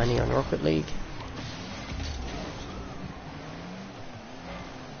some money on Rocket League.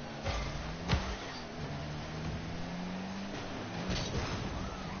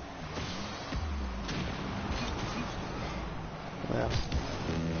 Well.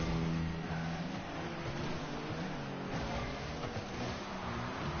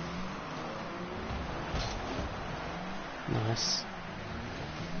 Nice.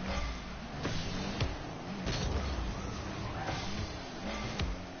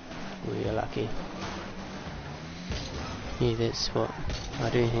 We are lucky. Yeah, that's what I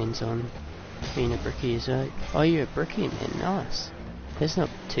do, hands on. Being a brickie as well. Oh, you're a brickie, man, nice. That's not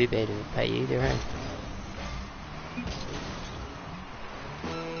too bad of a pay either, eh?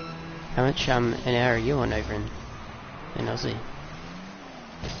 How much an hour are you on over in Aussie?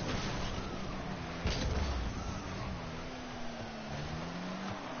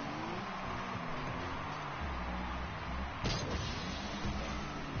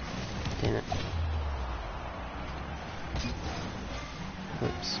 Damn it.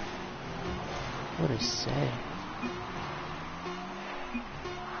 Oops. What a say.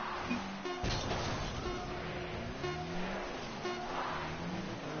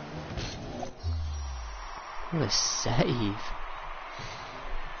 What a save.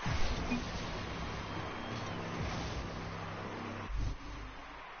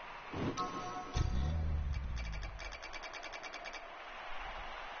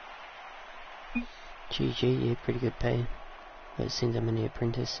 GG, yeah, pretty good pay. But since I'm an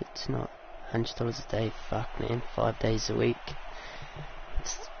apprentice, it's not $100 a day. Fuck, man, 5 days a week.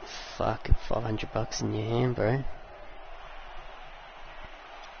 It's fucking $500 in your hand, bro.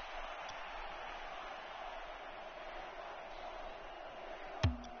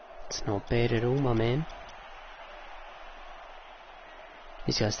 It's not bad at all, my man.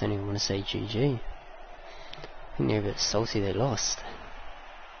 These guys don't even want to say GG. I think they're a bit salty they lost.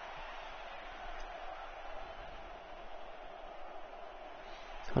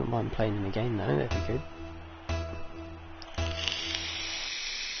 I wouldn't mind playing in the game though, that'd be good.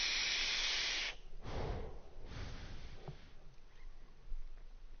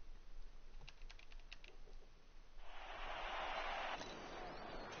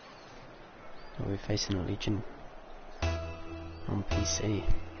 Oh, we're facing a Legion on PC,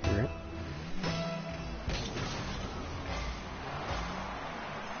 right?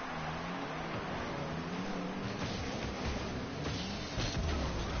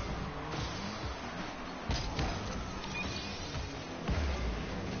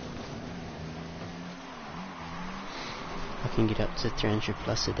 I can get up to 300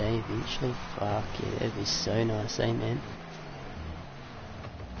 plus a day eventually. Fuck yeah, that'd be so nice, eh, man?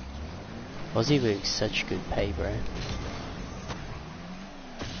 Aussie works such good pay, bro.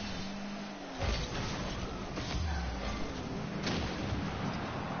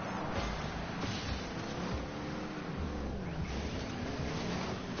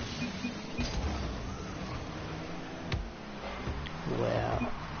 Wow.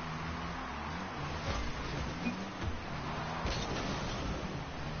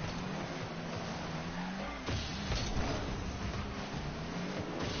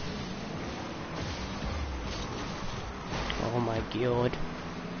 Oh my god.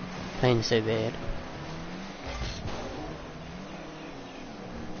 Playing so bad.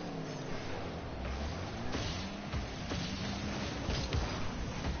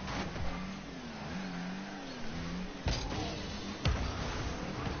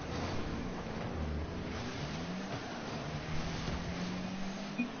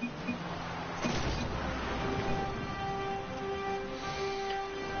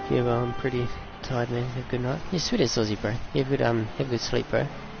 Yeah, well, I'm pretty tired, man. Have a good night. Yeah, sweet as Aussie, bro. You have good sleep, bro.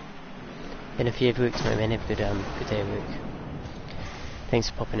 And if you have work tomorrow, man, have a good day of work. Thanks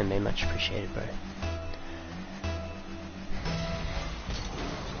for popping in, man. Much appreciated, bro.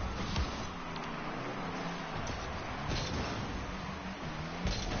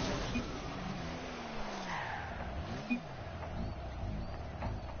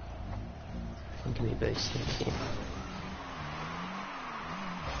 Give me a boost, thank you.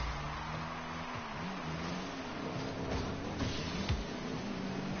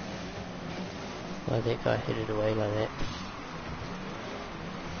 Why that guy hit it away like that?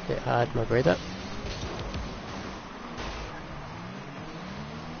 Bit hard, my brother.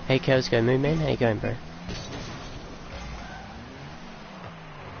 Hey, cows go moo, man. How you going, bro?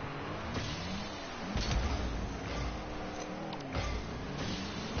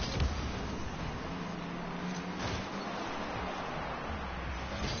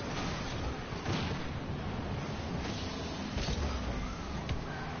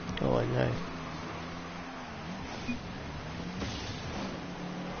 Oh no.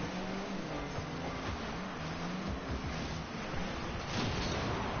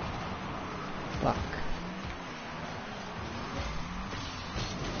 Fuck.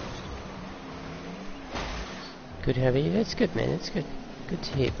 Good heavy. That's good, man. That's good. Good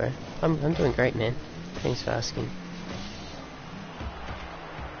to hear, bro. I'm doing great, man. Thanks for asking.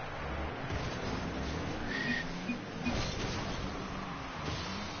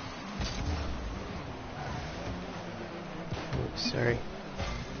 Oops, sorry.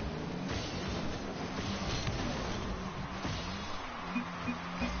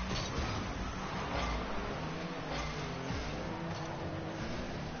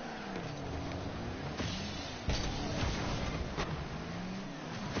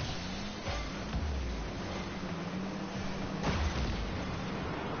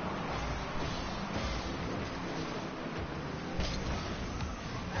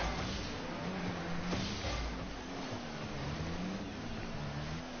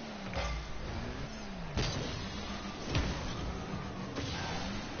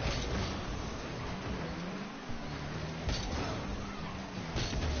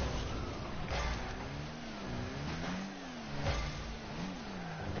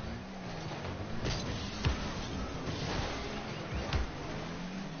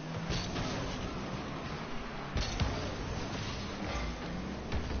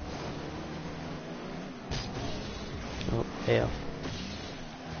 Oh, fail.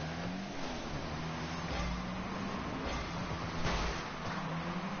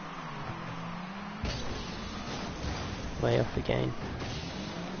 Way off again.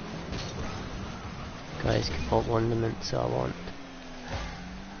 Guys, Capult Wonderments I want.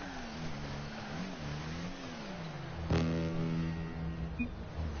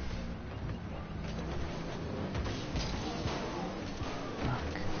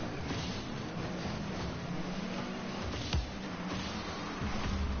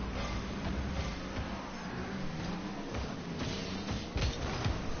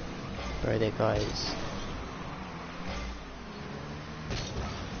 Bro, that guy is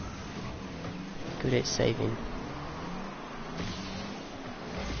good at saving.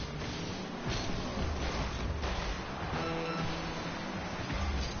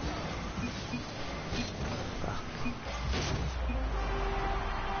 Fuck.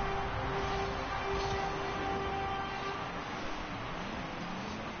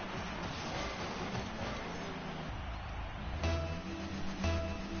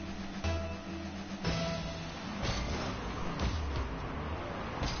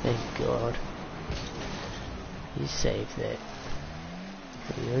 Thank God. You saved that.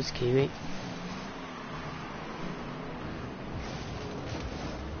 Adios, Kiwi.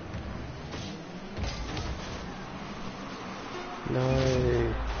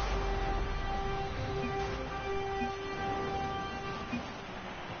 No.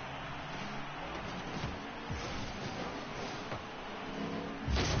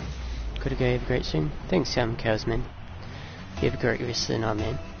 Gotta go, have a great stream. Thanks, Cowsman. You have a great rest of the night,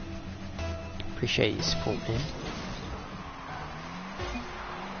 man. Appreciate your support, man.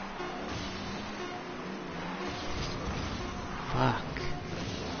 Fuck.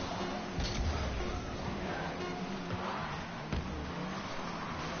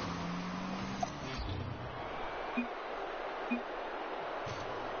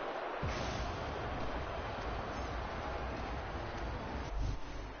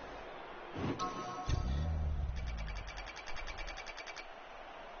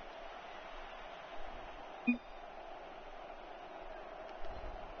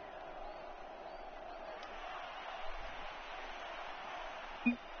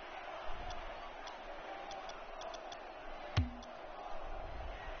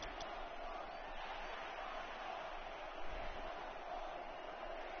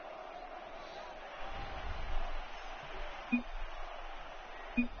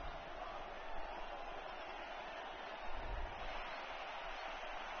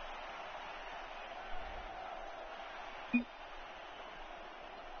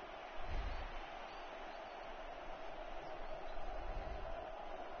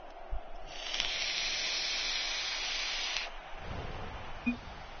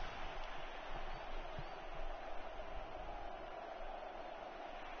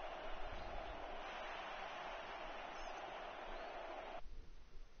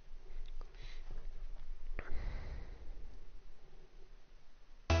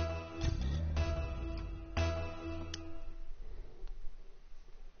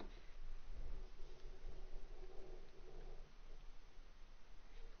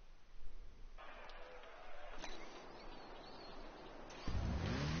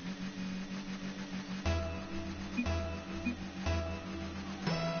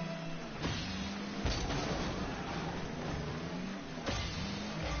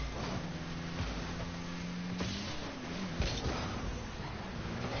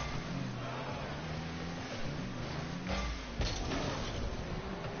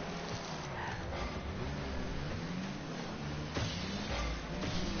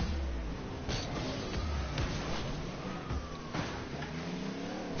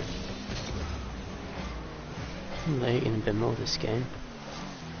 I'm lagging a bit more this game.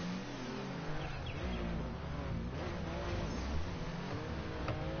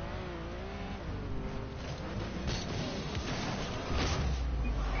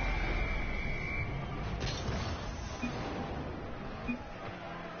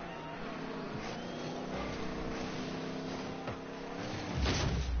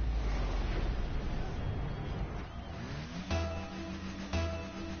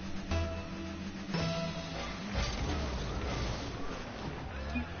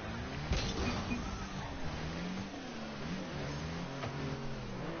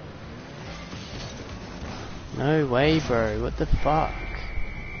 No way, bro. What the fuck?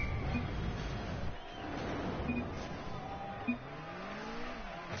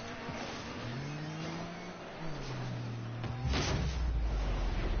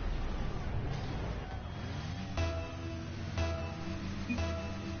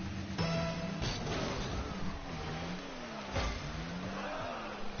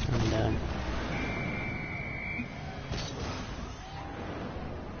 I'm done.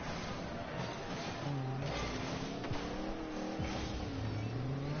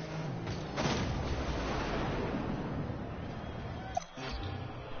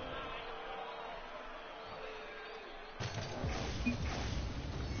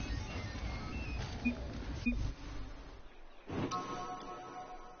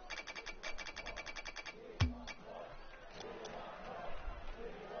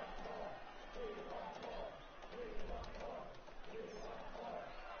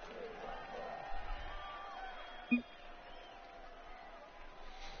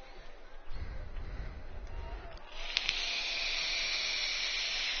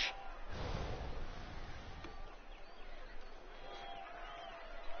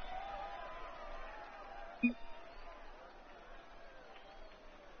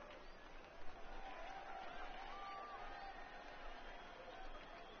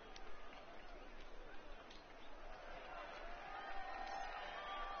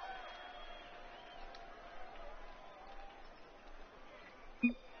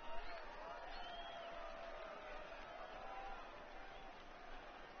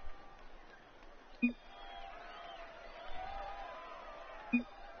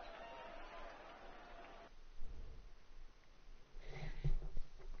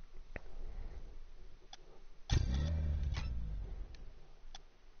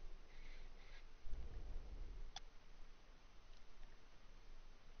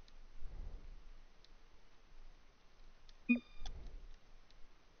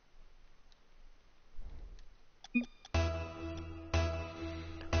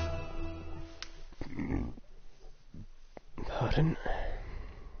 Pardon.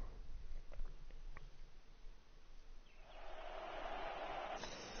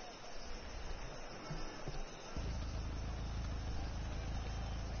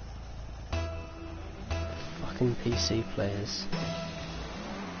 Fucking PC players.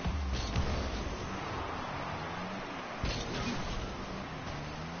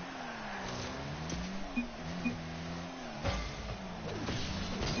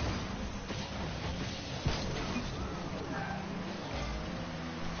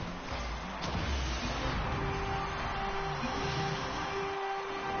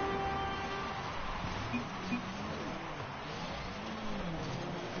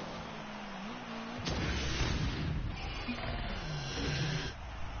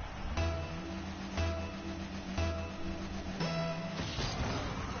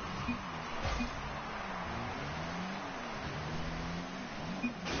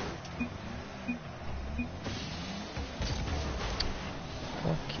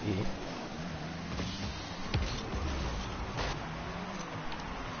 Fuck you.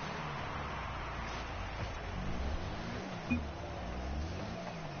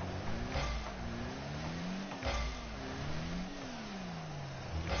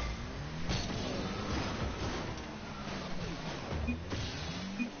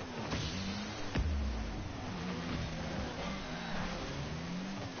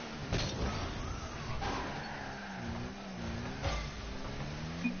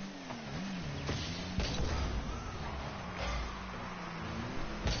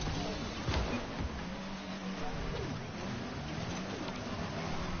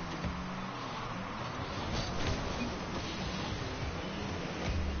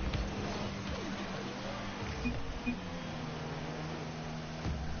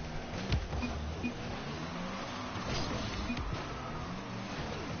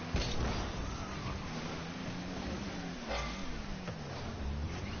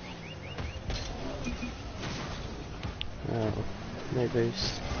 Oh, no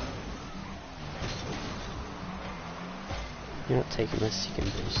boost. You're not taking my second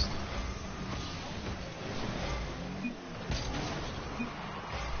boost.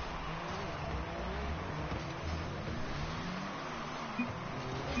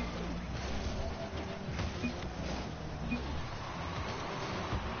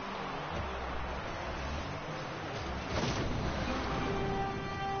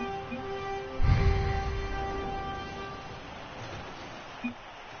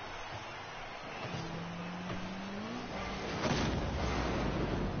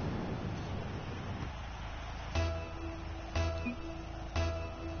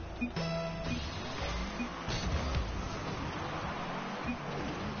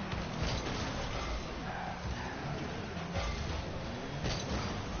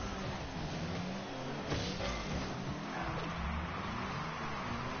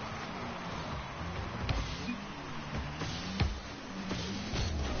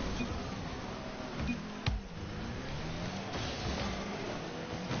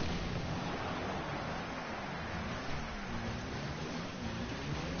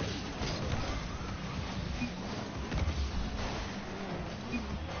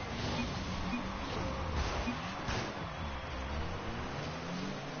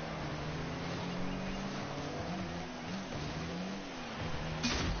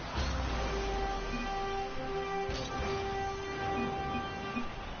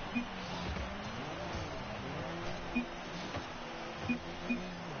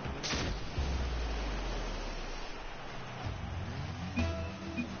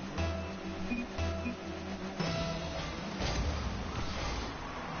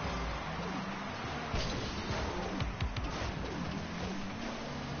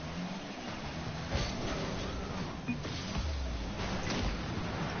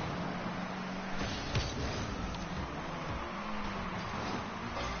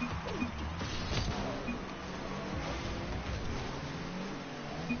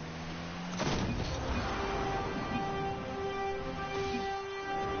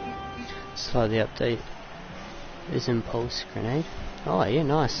 So the update is impulse grenade. Oh yeah,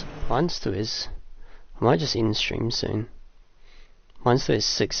 nice. Mine still is. I might just end stream soon. Mine still has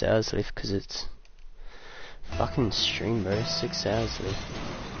 6 hours left because it's fucking stream, bro. 6 hours left.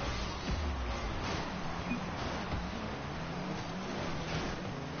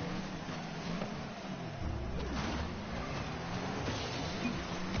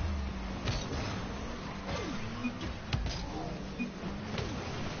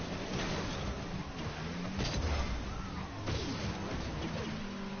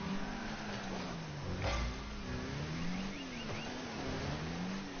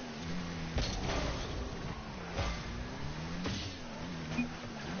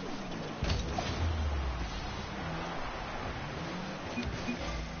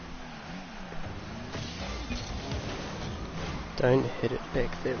 Don't hit it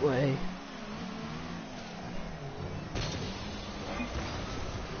back that way.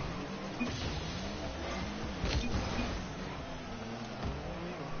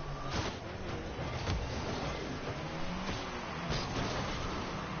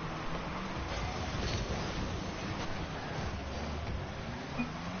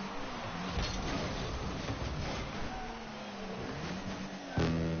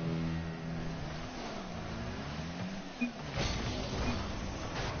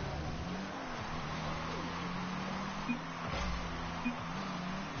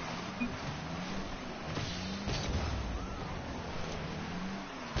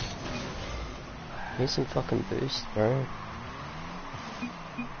 Need some fucking boost, bro.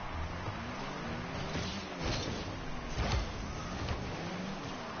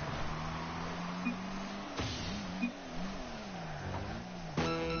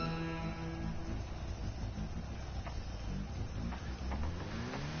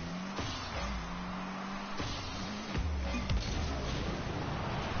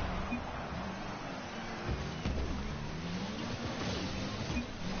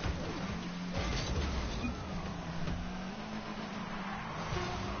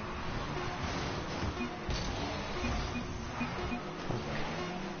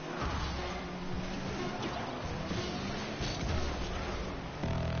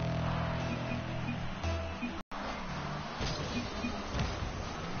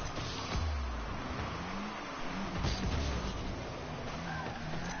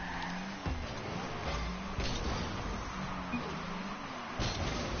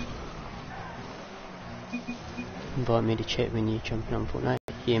 Invite me to chat when you're jumping on Fortnite.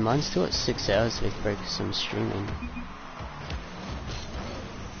 Yeah, mine's still at 6 hours left, bro, because I'm streaming.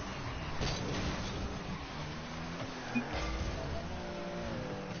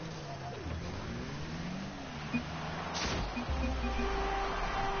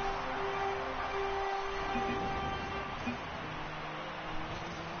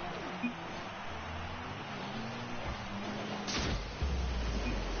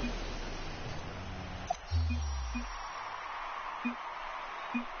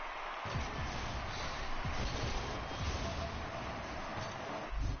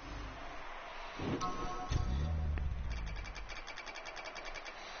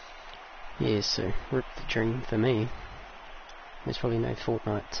 Yeah, so rip the dream for me. There's probably no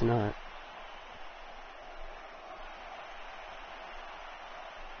Fortnite tonight.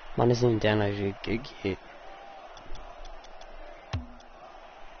 Mine isn't even downloaded a gig yet.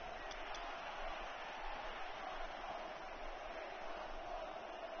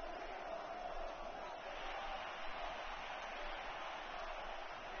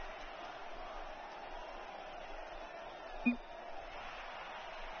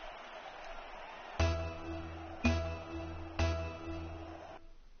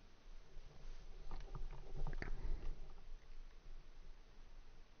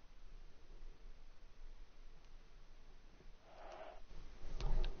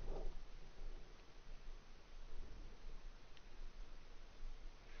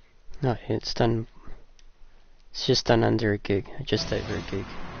 No, it's done. It's just done under a gig, just over a gig.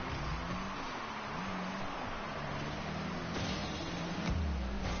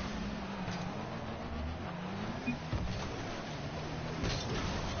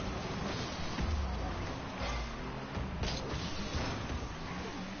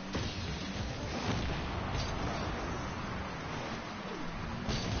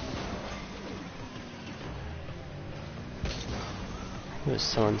 It was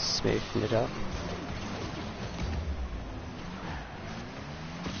someone smoothing it up.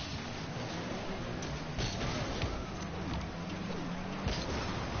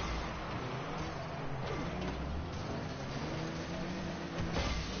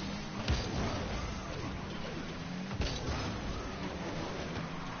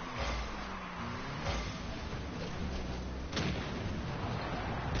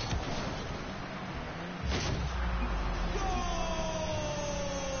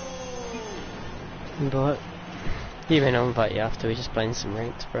 But even I'll invite you after, we're just playing some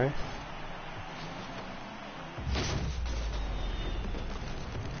ranked, bro.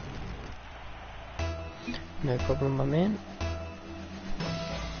 No problem, my man.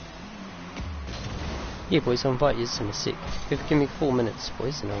 Yeah, boys, I'll invite you in a sec. Give me 4 minutes,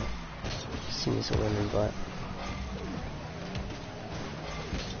 boys, and I'll send you all an invite.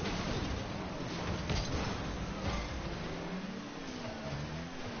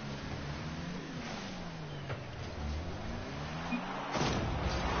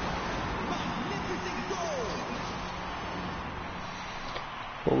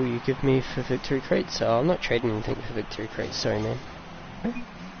 What will you give me for victory crates? Oh, I'm not trading anything for victory crates, sorry man.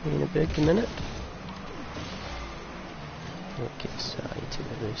 In a big minute. Okay, so you took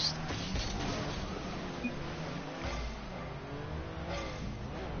a boost.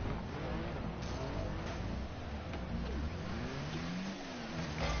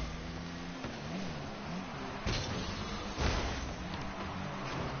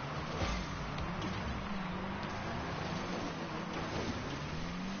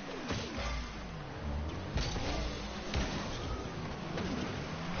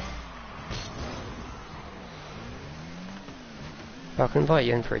 I can invite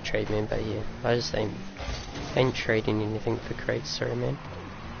you in for a trade, man, but yeah, I just ain't trading anything for crates, sorry, man.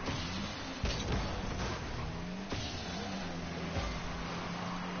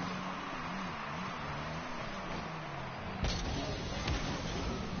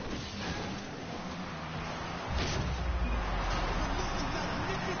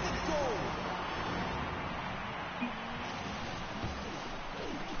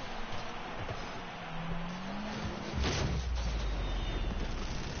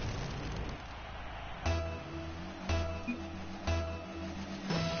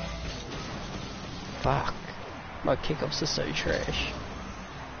 Fuck, my kickoffs are so trash.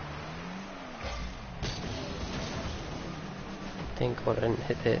 Thank God I didn't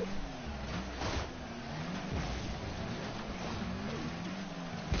hit that.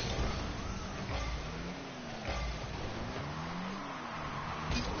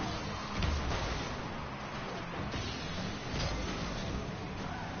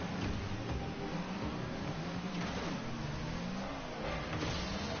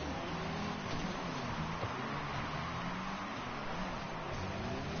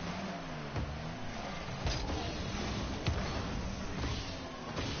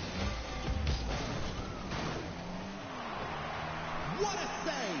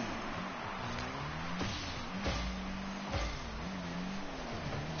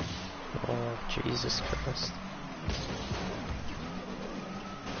 Oh, Jesus Christ.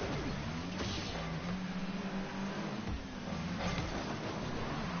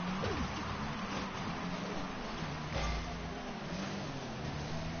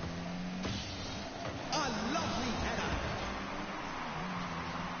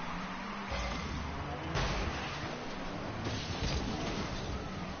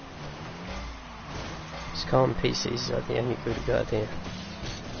 These calm PCs are the only good idea.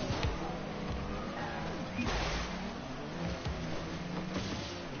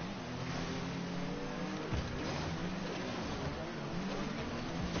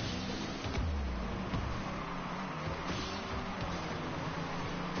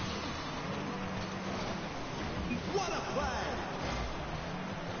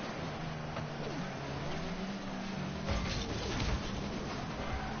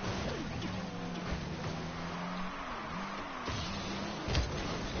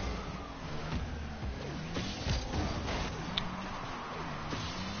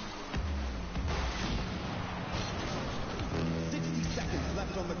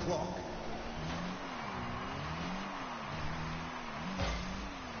 On the clock.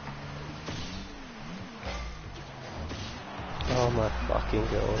 Oh my fucking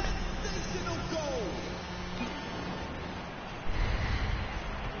god.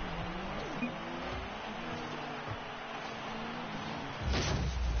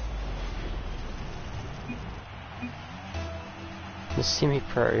 The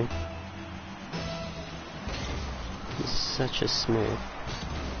semi-pro is such a smooth.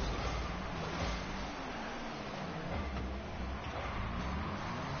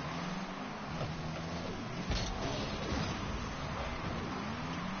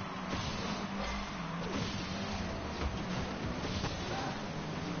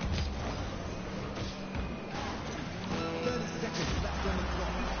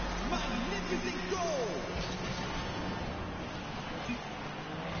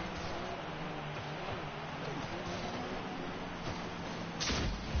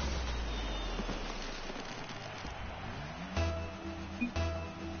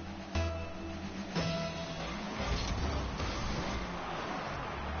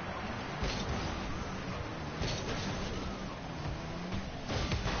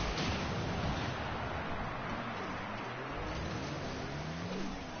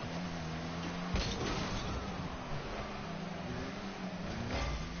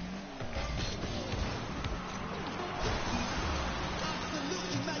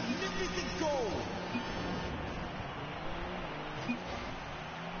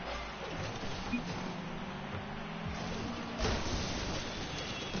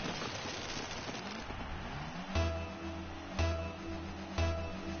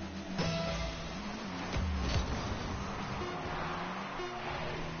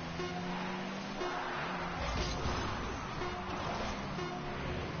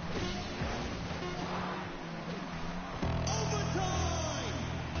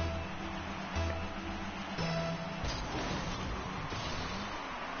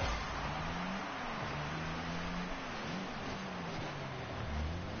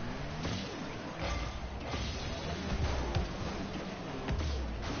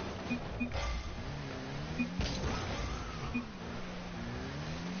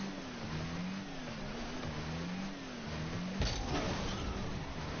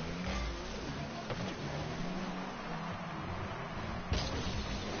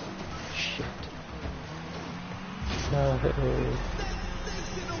 No.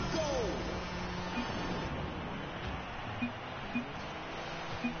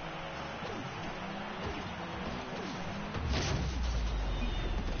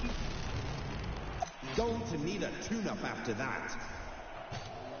 Going to need a tune-up after that.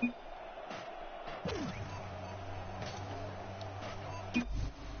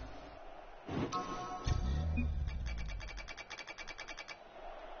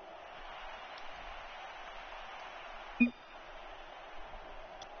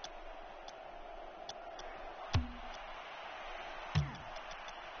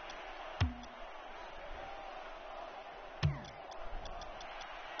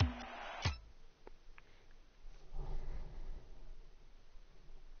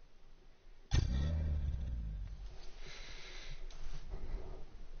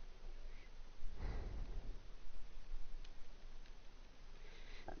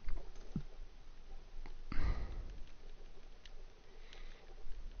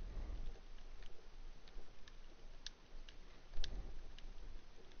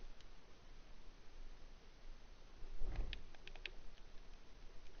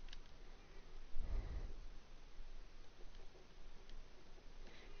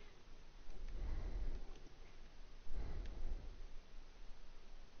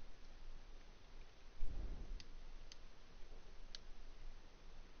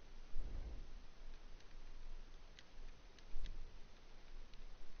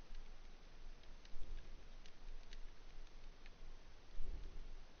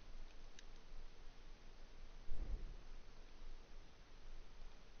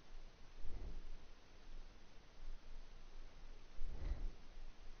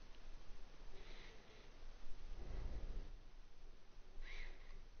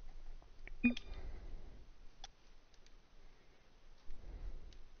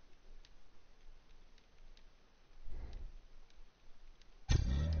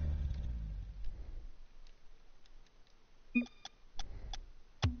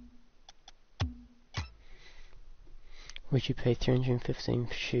 Would you pay 315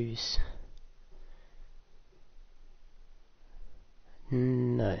 for shoes?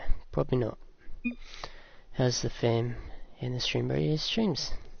 No, probably not. How's the fam in the stream, bro? Yeah,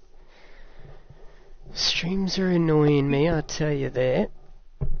 streams are annoying me, I'll tell you that.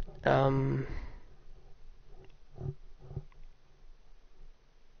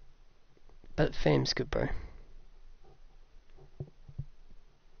 But fam's good, bro.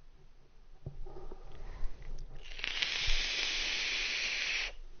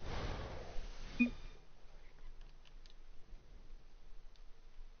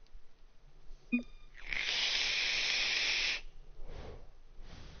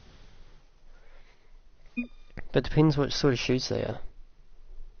 But depends what sort of shoes they are.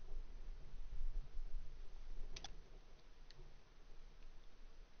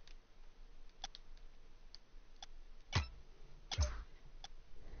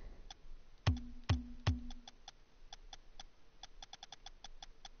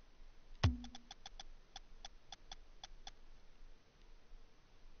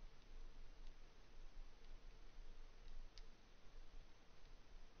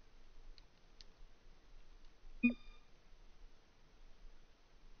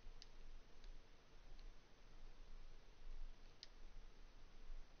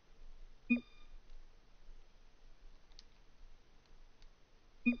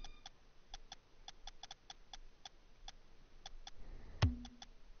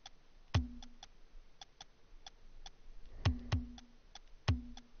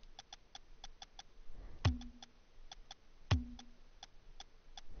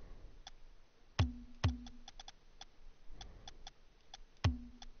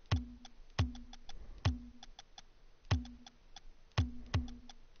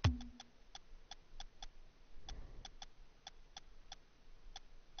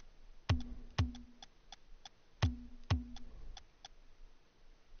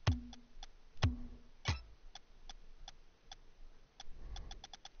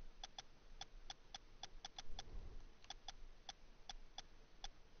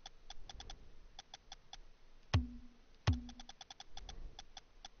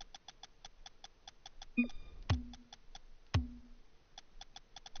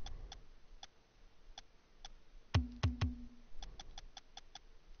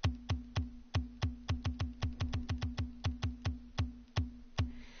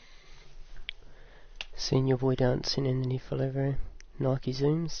 Seen your boy dancing and then he fell over. Nike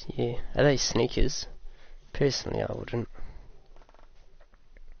Zooms? Yeah. Are they sneakers? Personally, I wouldn't.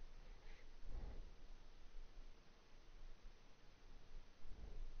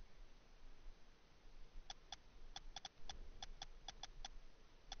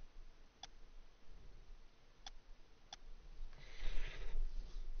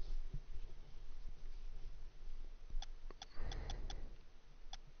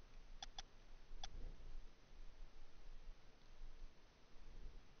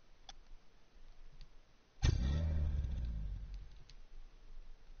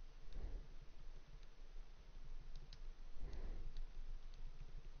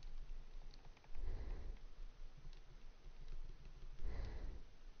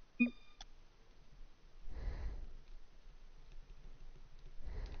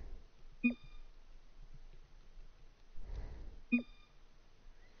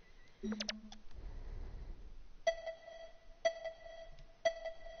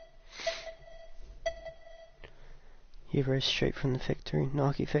 You rose straight from the factory,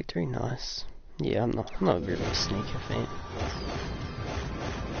 Nike factory, nice. Yeah, I'm not a bit of a sneaker fan.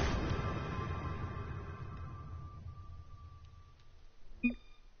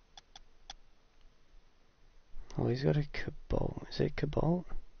 Oh, he's got a Cobalt. Is it Cobalt?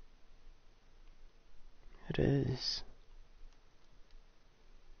 It is.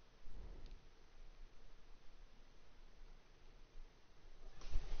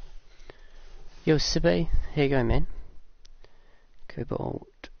 Yo, Sibe, here you go, man. Cobalt.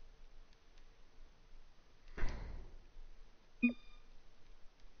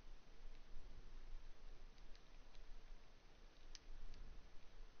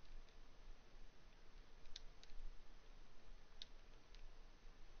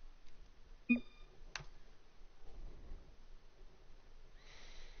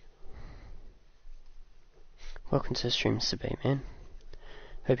 Welcome to the stream, Sibe, man.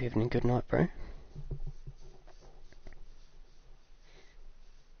 Hope you're having a good night, bro.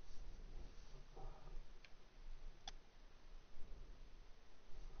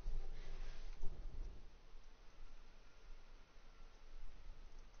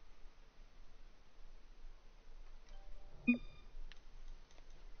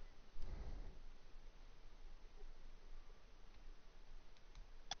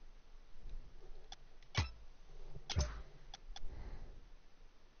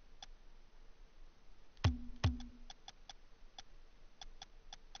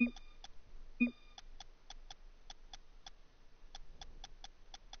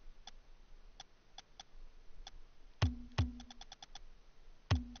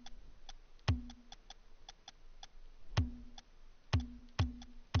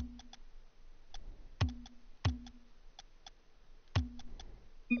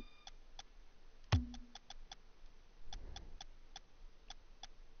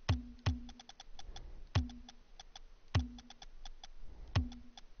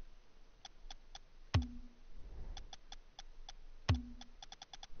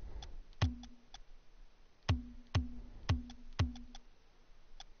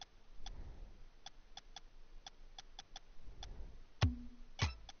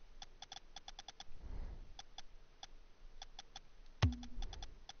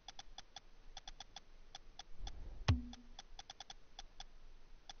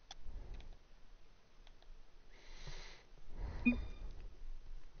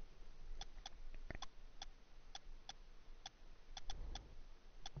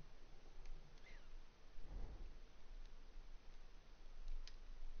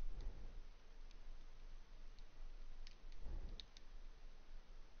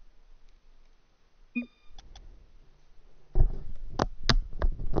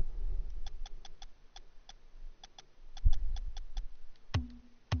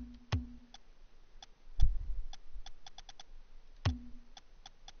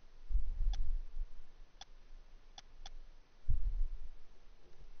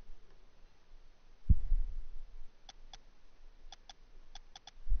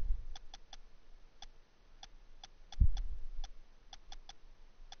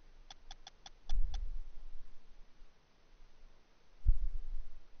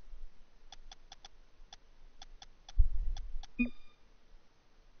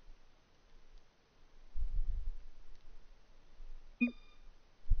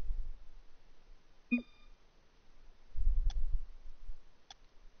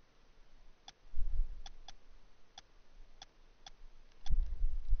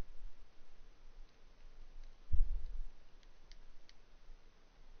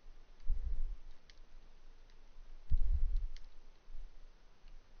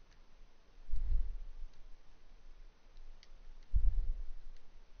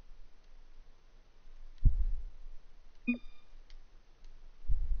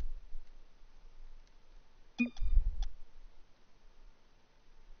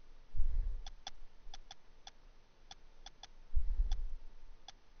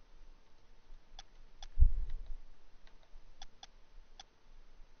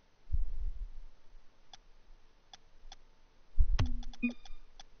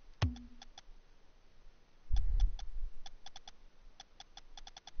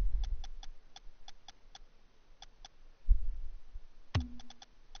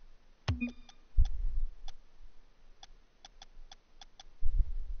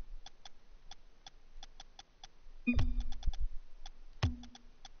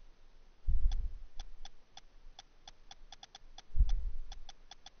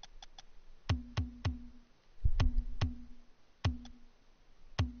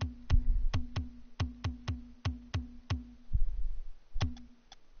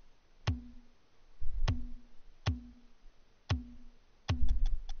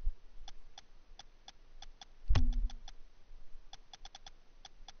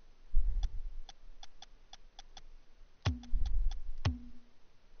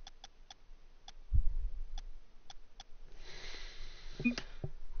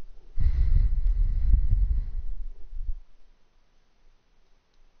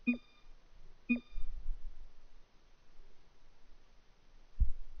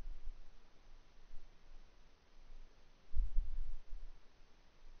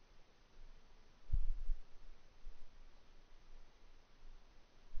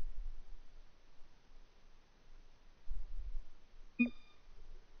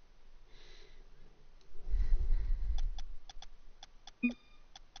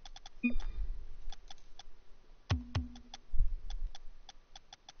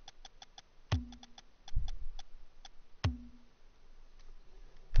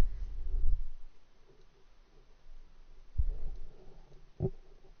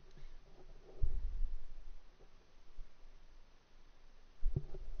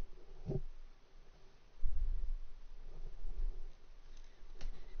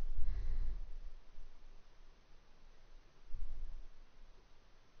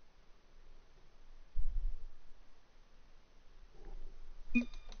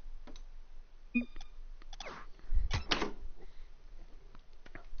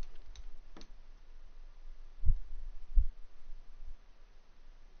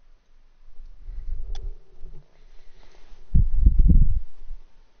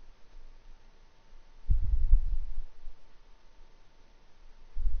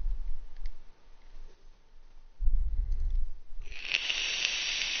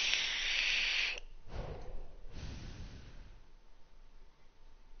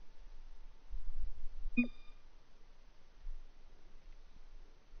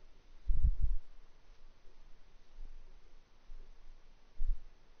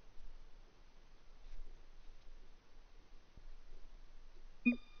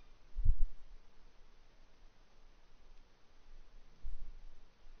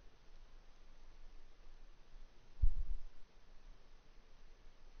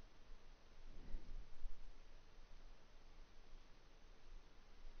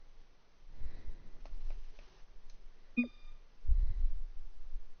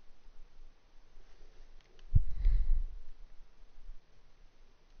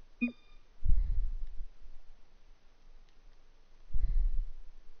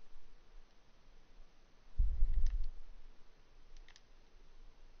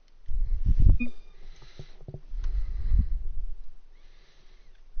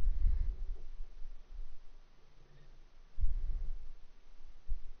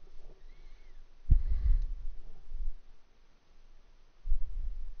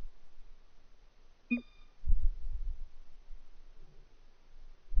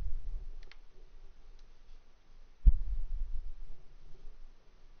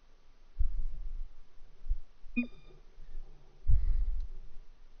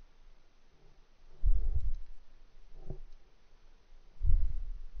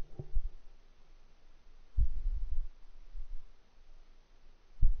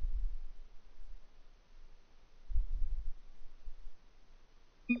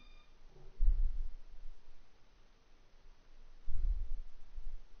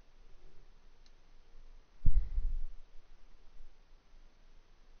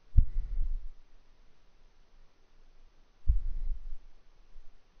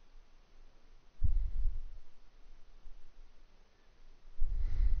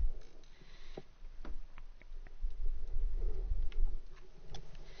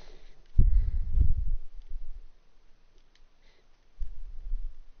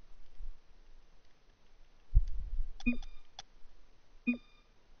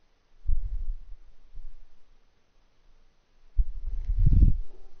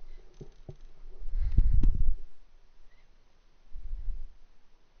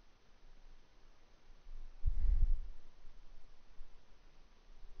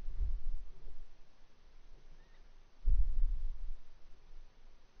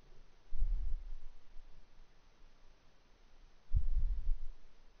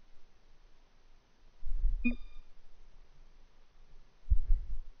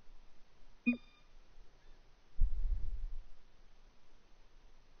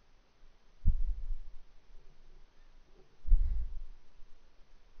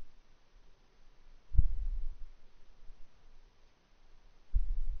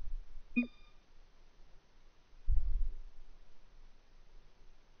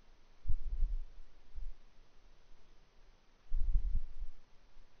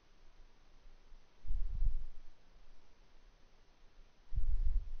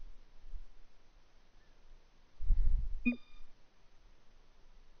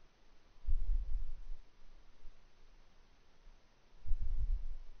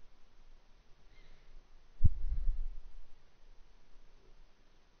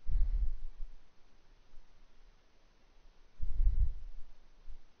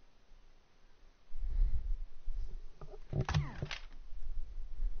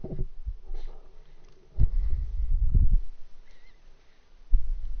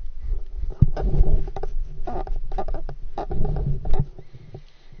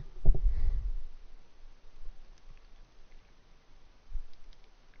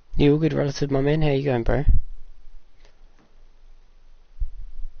 You all good, relative, my man? How you going, bro?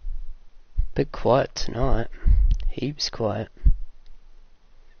 Bit quiet tonight. Heaps quiet.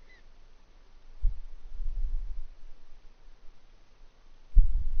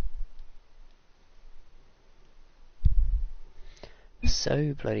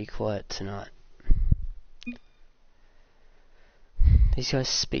 So bloody quiet tonight. These guys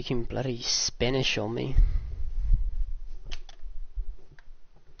speaking bloody Spanish on me.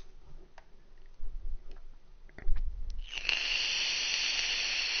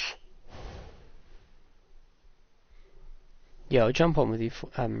 Yeah, I'll jump on with you,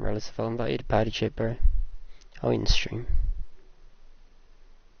 relative. I'll invite you to party chat, bro. I'll end stream.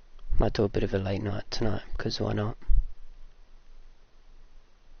 Might do a bit of a late night tonight, because why not?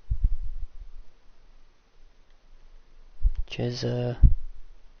 Cheers, oh,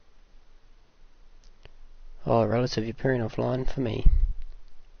 relative, you're appearing offline for me.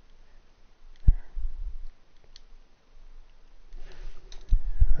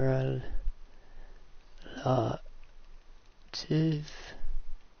 Relative.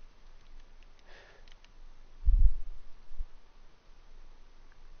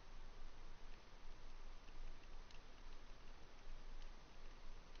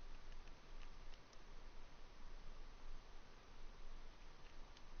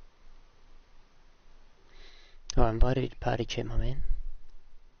 Oh, I invited you to party chat, my man.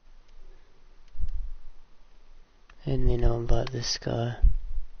 And then I'll invite this guy.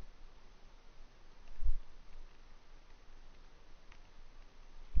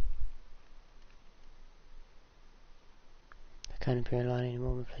 I can't appear online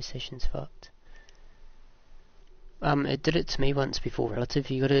anymore, my PlayStation's fucked. It did it to me once before, relative.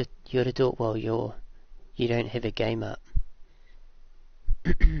 You gotta do it while you don't have a game up.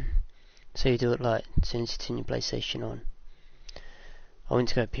 So you do it like as soon as you turn your PlayStation on. I went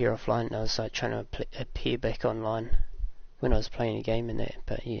to go appear offline and I was like trying to appear back online when I was playing a game in that,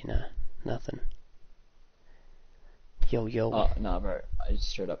 but yeah, no, nothing. Yo. Oh, no, bro. I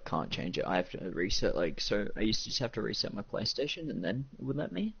straight up can't change it. I have to reset, like, so I used to just have to reset my PlayStation and then it would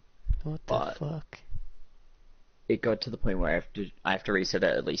let me. What the fuck? It got to the point where I have to reset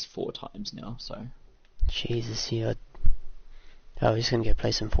it at least 4 times now, so. Jesus, yeah. I was just gonna go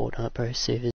play some Fortnite, bro. Servers.